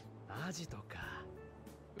アジトか。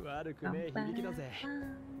悪くねえ響きだぜ。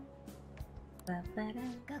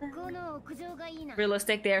学校の屋上がいいな。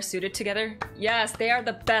 Realistic, they are suited together. Yes, they are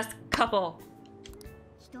the best couple.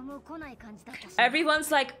 人も来ない感じだったし。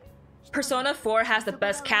 Everyone's like, Persona 4 has the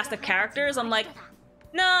best cast of characters. I'm like,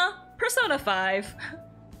 nah, Persona 5.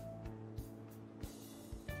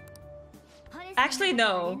 Actually,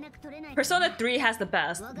 no. Persona 3 has the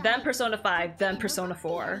best, then Persona 5, then Persona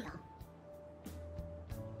 4.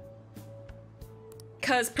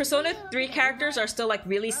 Because Persona 3 characters are still like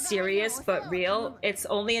really serious but real. It's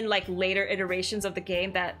only in like later iterations of the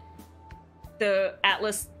game that the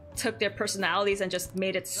Atlas took their personalities and just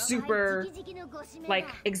made it super like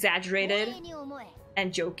exaggerated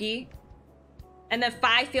and jokey. And then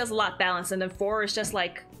 5 feels a lot balanced, and then 4 is just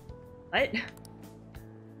like, what?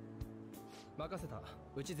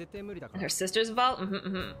 And her sister's involved?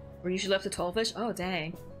 We're usually up to 12ish? Oh,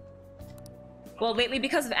 dang. Well, lately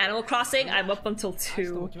because of Animal Crossing, I'm up until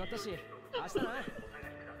 2.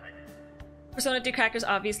 Persona 3 crackers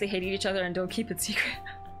obviously hate each other and don't keep it secret.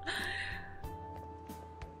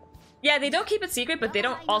 Yeah, they don't keep it secret, but they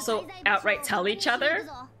don't also outright tell each other.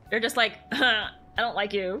 They're just like, I don't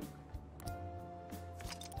like you.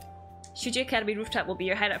 Shuji Academy rooftop will be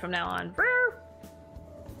your hideout from now on.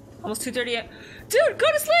 Almost 2:30. Dude,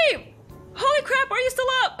 go to sleep! Holy crap, are you still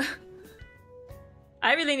up?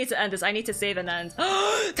 I really need to end this. I need to save and end.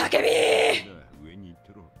 Takemi!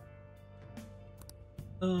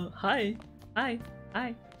 Hi. Hi.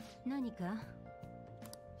 Hi.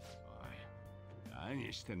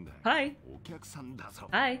 Hi.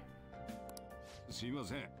 Hi. すいま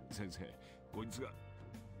せん、先生。こいつが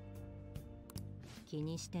気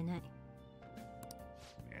にしてない。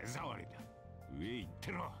目障りだ。上行っ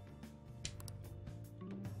てろ。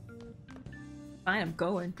Fine, I'm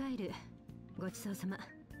going. 帰る。ごちそうさま。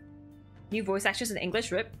New voice actress in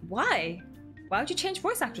English? Rip? Why? Why would you change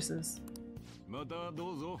voice actresses? また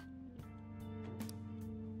どうぞ。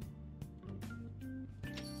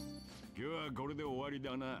今日はこれで終わり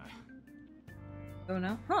だな。Oh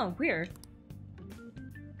no? Huh, weird.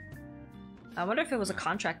 I wonder if it was a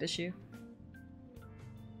contract issue.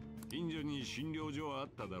 近所に診療所はあっ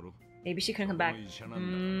ただろ。Maybe she couldn't come back.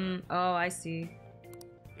 Oh, I see.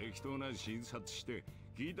 適当な診察して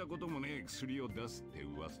聞いたこともねえ薬を出すって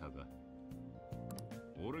噂だ。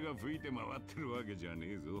俺が吹いて回ってるわけじゃね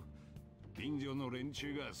えぞ。近所の連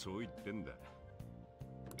中がそう言ってんだ。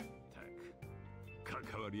たく、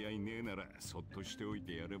関わり合いねえならそっとしておい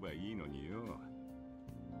てやればいいのによ。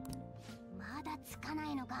まだつかな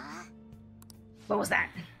いのか？ What was that?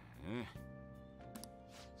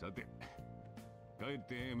 さて、帰っ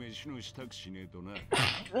て飯の支度しねえとな。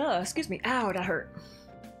Excuse me. Ow, that hurt.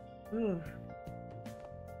 Ooh.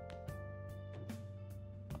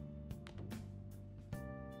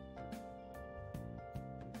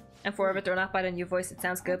 I'm forever thrown off by the new voice. It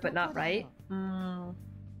sounds good, but not right.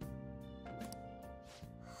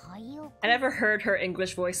 I never heard her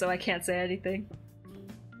English voice, so I can't say anything.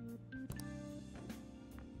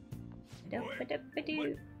 に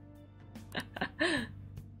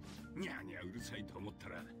ゃにゃうるさいと思った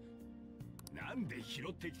らなんで拾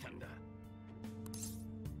ってきたんだ。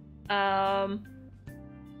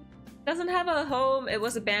Doesn't have a home. It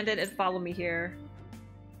was abandoned and followed me here.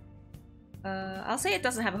 I'll say it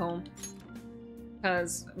doesn't have a home.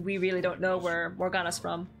 Because we really don't know where Morgana's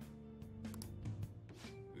from.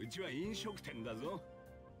 うちは飲食店だぞ。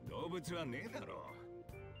動物はねえだろ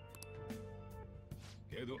う。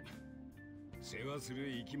けど、世話する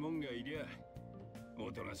生き物がいりゃ、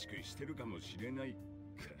おとなしくしてるかもしれない。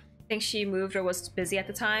Think she moved or was busy at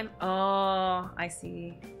the time? Oh, I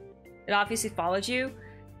see. It obviously followed you.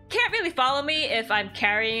 Can't really follow me if I'm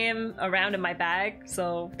carrying him around in my bag,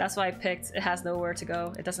 so that's why I picked. It has nowhere to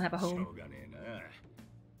go. It doesn't have a home.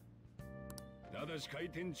 ただし開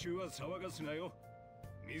店中は騒がすなよ。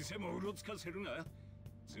店もうろつかせるな。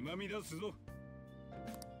つまみ出すぞ。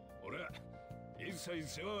俺は一切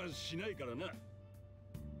世話はしないからな。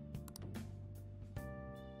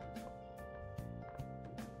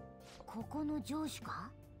ここの上司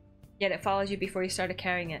か? Yet it followed you before you started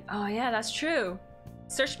carrying it. Oh yeah, that's true.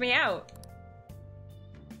 Searched me out.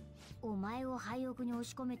 お前を廃屋に押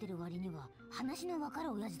し込めてる割には話のわか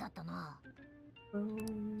る親父だったな。と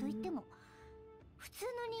言っても普通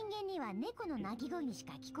の人間には猫の鳴き声にし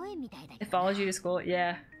か聞こえんみたいだけど。It followed you to school.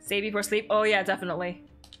 Yeah. Stay before sleep. Oh yeah, definitely.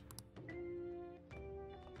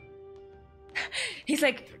 He's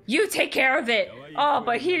like, you take care of it. Oh,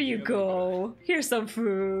 but here you go. Here's some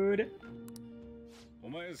food. お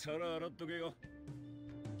前皿洗っとけよ。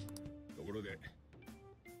ところで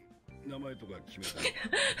名前とか決めた。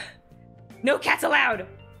No cats allowed.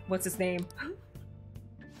 What's his name?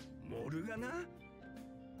 モルガナ？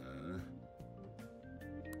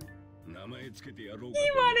名前つけてやろうか。He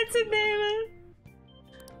wanted to name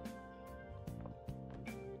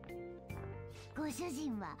it. ご主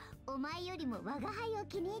人はお前よりも我が輩を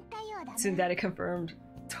気に入ったようだね。Tsundere confirmed.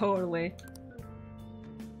 Totally.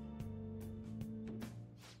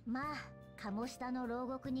 まあ、鴨下の牢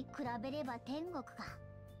獄に比べれば天国か。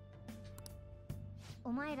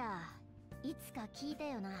お前らいつか聞いた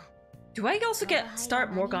よな。Do I also get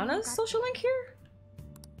start Morgana's social link here?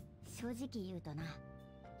 正直言うとな。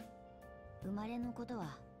生まれのこと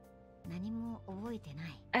は何も覚えてな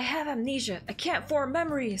い。I have amnesia. I can't form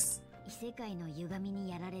memories. 異世界の歪み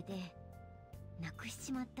にやられてなくし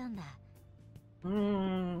ちまったんだ。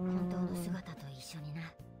本当の姿と一緒にな。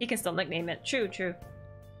He can still nickname it. True, true.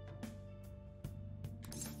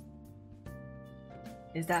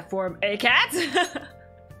 Is that form a cat?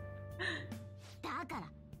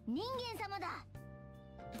 人間様だ。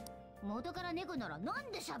元から猫ならな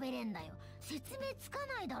んで喋れんだよ。説明つか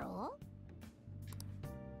ないだろ。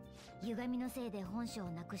歪みのせいで本性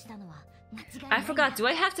をなくしたのは間違いない。 I forgot, do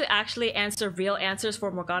I have to actually answer real answers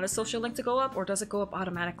for Morgana's social link to go up, or does it go up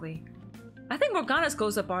automatically? I think Morgana's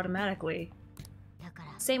goes up automatically.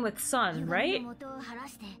 Same with Sun, right?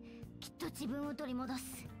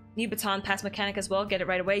 New baton pass mechanic as well, get it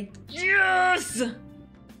right away. Yes!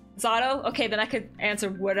 Zato? Okay, then I could answer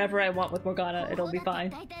whatever I want with Morgana, it'll be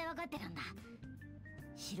fine.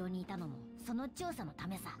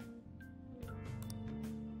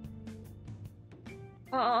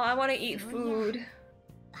 Oh, I want to eat food.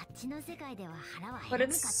 But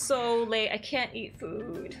it's so late, I can't eat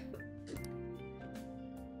food.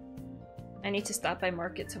 I need to stop by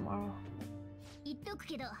market tomorrow.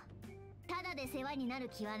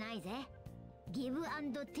 Give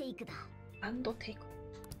and take だ。And take.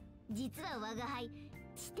 実は我が輩、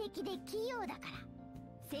知的で器用だから、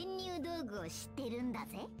潜入道具を知ってるんだ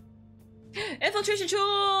ぜ。Infiltration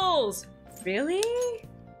tools! Really?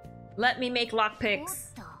 Let me make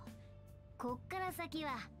lockpicks. こっから先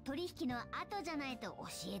は取引の後じゃないと教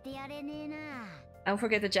えてやれねえな。I don't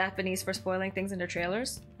forget the Japanese for spoiling things in their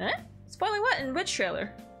trailers. Huh? Spoiling what? In which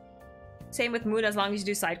trailer? Same with mood as long as you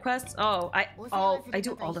do side quests? Oh, I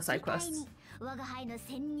do all the side quests.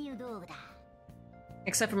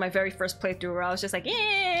 Except for my very first playthrough where I was just like,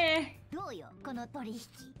 yeah!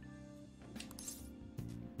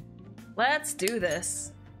 Let's do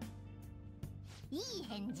this.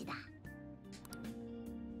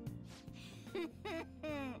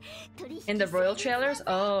 In the royal trailers?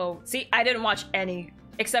 Oh, see, I didn't watch any.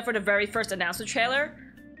 Except for the very first announcement trailer.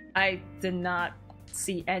 I did not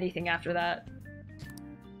see anything after that.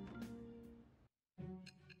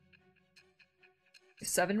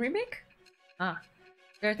 7 remake? Ah.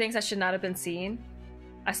 There are things I should not have been seen.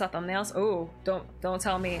 I saw thumbnails. Oh, don't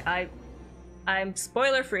tell me. I'm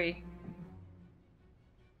spoiler free.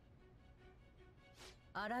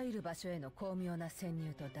 あらゆる場所への巧妙な潜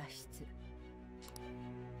入と脱出。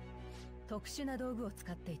特殊な道具を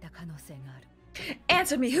使っていた可能性がある。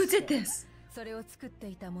Answer me, who did this? それを作って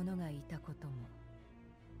いた者がいたことも。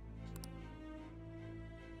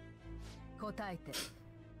答えて。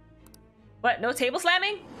What? No table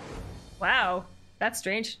slamming? Wow, that's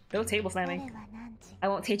strange. No table slamming. I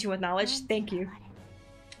won't taint you with knowledge. Thank you.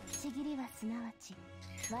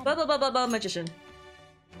 Blah blah blah blah blah magician.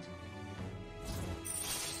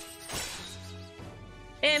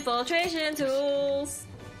 Infiltration tools.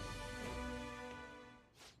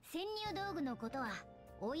 潜入道具のことは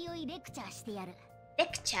おいおいレクチャーしてやる。レ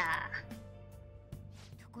クチャー。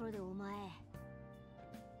ところでお前、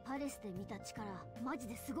パレスで見た力マジ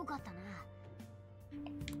ですごかったな。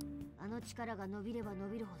あの力が伸びれば伸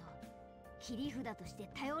びるほど切り札として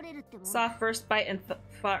頼れるってもん。Saw first bite and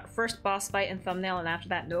first boss fight and thumbnail, and after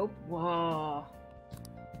that, nope. Whoa.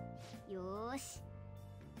 よーし、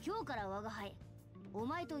今日から我が輩、お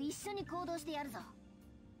前と一緒に行動してやるぞ。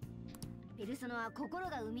ペルソナは心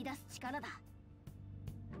が生み出す力だ。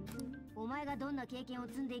お前がどんな経験を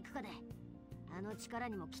積んでいくかで、あの力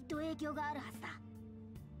にもきっと影響があるはずだ。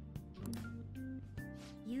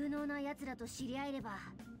有能な奴らと知り合えれば、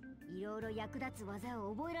いろいろ役立つ技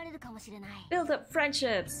を覚えられるかもしれない。Build up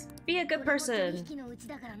friendships. Be a good person. 取引のうち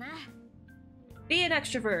だからな。Be an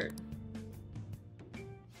extrovert.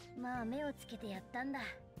 まあ目をつけてやったんだ。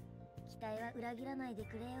期待は裏切らないで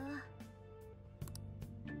くれよ。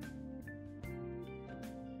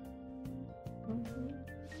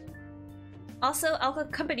Also, I'll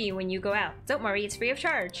accompany you when you go out. Don't worry, it's free of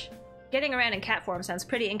charge. Getting around in cat form sounds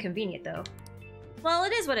pretty inconvenient, though. Well,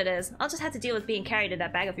 it is what it is. I'll just have to deal with being carried in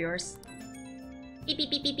that bag of yours. Beep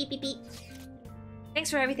beep beep beep beep beep beep.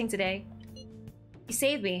 Thanks for everything today. You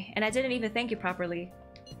saved me, and I didn't even thank you properly.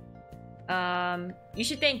 You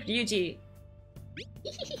should thank Ryuji.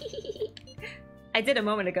 I did a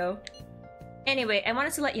moment ago. Anyway, I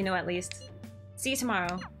wanted to let you know at least. See you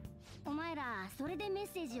tomorrow.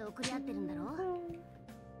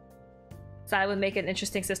 So I would make an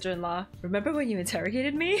interesting sister-in-law. Remember when you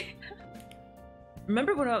interrogated me?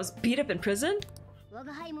 Remember when I was beat up in prison?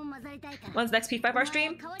 When's next P5R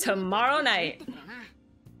stream? Tomorrow night.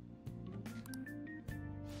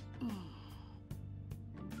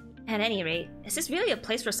 At any rate, is this really a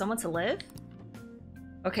place for someone to live?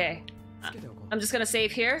 Okay. I'm just gonna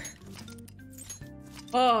save here.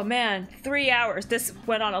 Oh man, 3 hours. This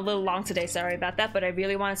went on a little long today, sorry about that, but I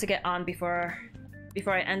really wanted to get on before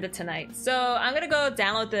I end it tonight. So I'm gonna go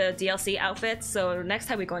download the DLC outfits, so next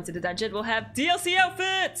time we go into the dungeon, we'll have DLC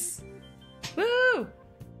outfits! Woo!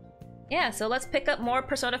 yeah, so let's pick up more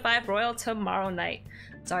Persona 5 Royal tomorrow night.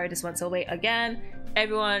 Sorry this went so late again.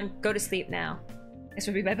 Everyone, go to sleep now. This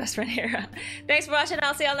would be my best friend here. Thanks for watching.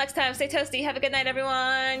 I'll see y'all next time. Stay toasty. Have a good night,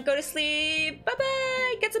 everyone. Go to sleep.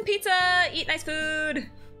 Bye-bye. Get some pizza. Eat nice food.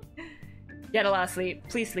 Get a lot of sleep.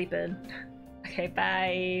 Please sleep in. Okay,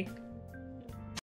 bye.